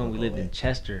fighting. This one we lived in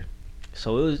Chester,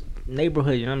 so it was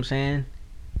neighborhood. You know what I'm saying?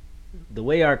 The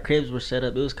way our cribs were set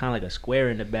up, it was kind of like a square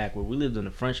in the back. Where we lived on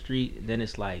the front street, then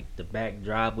it's like the back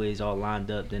driveways all lined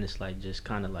up. Then it's like just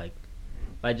kind of like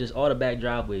just all the back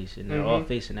driveways, and they're all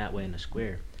facing that way in the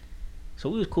square. So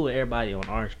we was cool with everybody on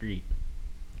our street.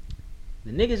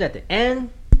 The niggas at the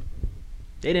end,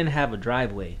 they didn't have a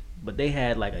driveway, but they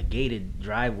had like a gated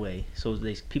driveway. So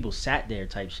people sat there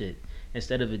type shit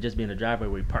instead of it just being a driveway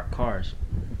where you park cars.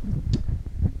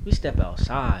 We step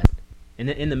outside, and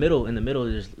in the middle,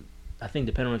 there's, I think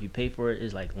depending on if you pay for it,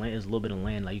 is like land, is a little bit of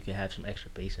land, like you can have some extra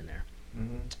space in there.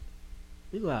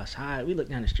 We go outside, we look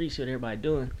down the street, see what everybody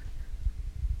doing.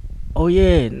 Oh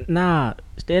yeah, nah,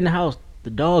 stay in the house. The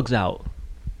dog's out.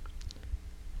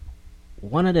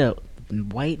 One of the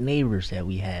white neighbors that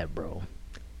we had, bro,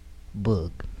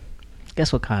 Boog.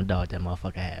 Guess what kind of dog that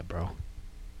motherfucker had, bro?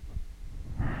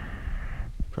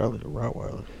 Probably the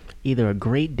Rottweiler. Either a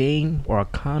Great Dane or a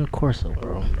Con Corso,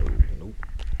 bro.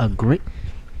 A great,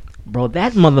 bro.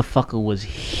 That motherfucker was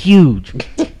huge,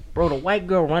 bro. The white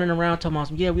girl running around talking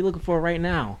about, yeah, we looking for it right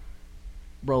now,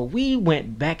 bro. We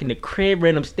went back in the crib,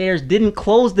 ran upstairs, didn't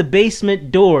close the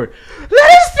basement door.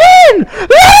 Let us in!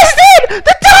 Let us in!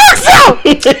 The dog's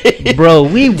out, bro.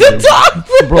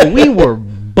 We were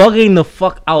bugging the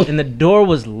fuck out, and the door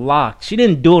was locked. She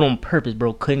didn't do it on purpose,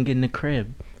 bro. Couldn't get in the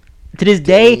crib. To this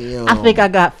day, I think I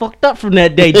got fucked up from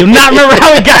that day. Do not remember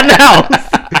how we got in the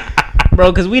house,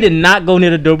 bro. Because we did not go near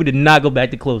the door. We did not go back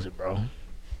to close it, bro.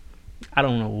 I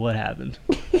don't know what happened.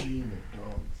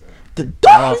 The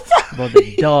dog. Bro,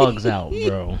 the dog's out,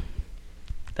 bro.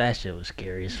 That shit was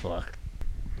scary as fuck.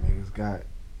 Niggas got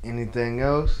anything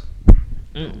else?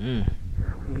 Mm-mm.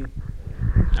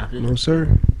 No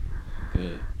sir.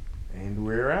 Good. And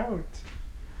we're out.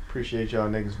 Appreciate y'all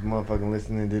niggas for motherfucking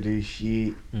listening to this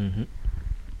shit. Mm-hmm.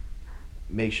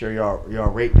 Make sure y'all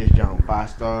rate this joint 5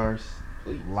 stars.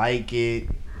 Like it.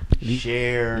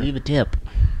 Share. Leave a tip.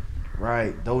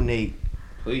 Right. Donate.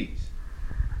 Please.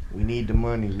 We need the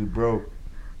money. We broke.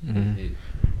 Mm-hmm.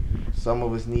 Some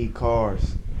of us need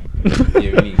cars.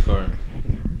 Yeah, we need a car.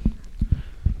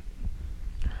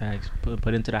 Facts.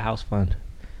 Put into the house fund.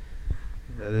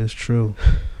 That is true.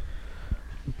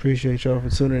 Appreciate y'all for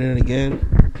tuning in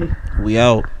again. We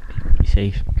out. Be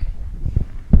safe.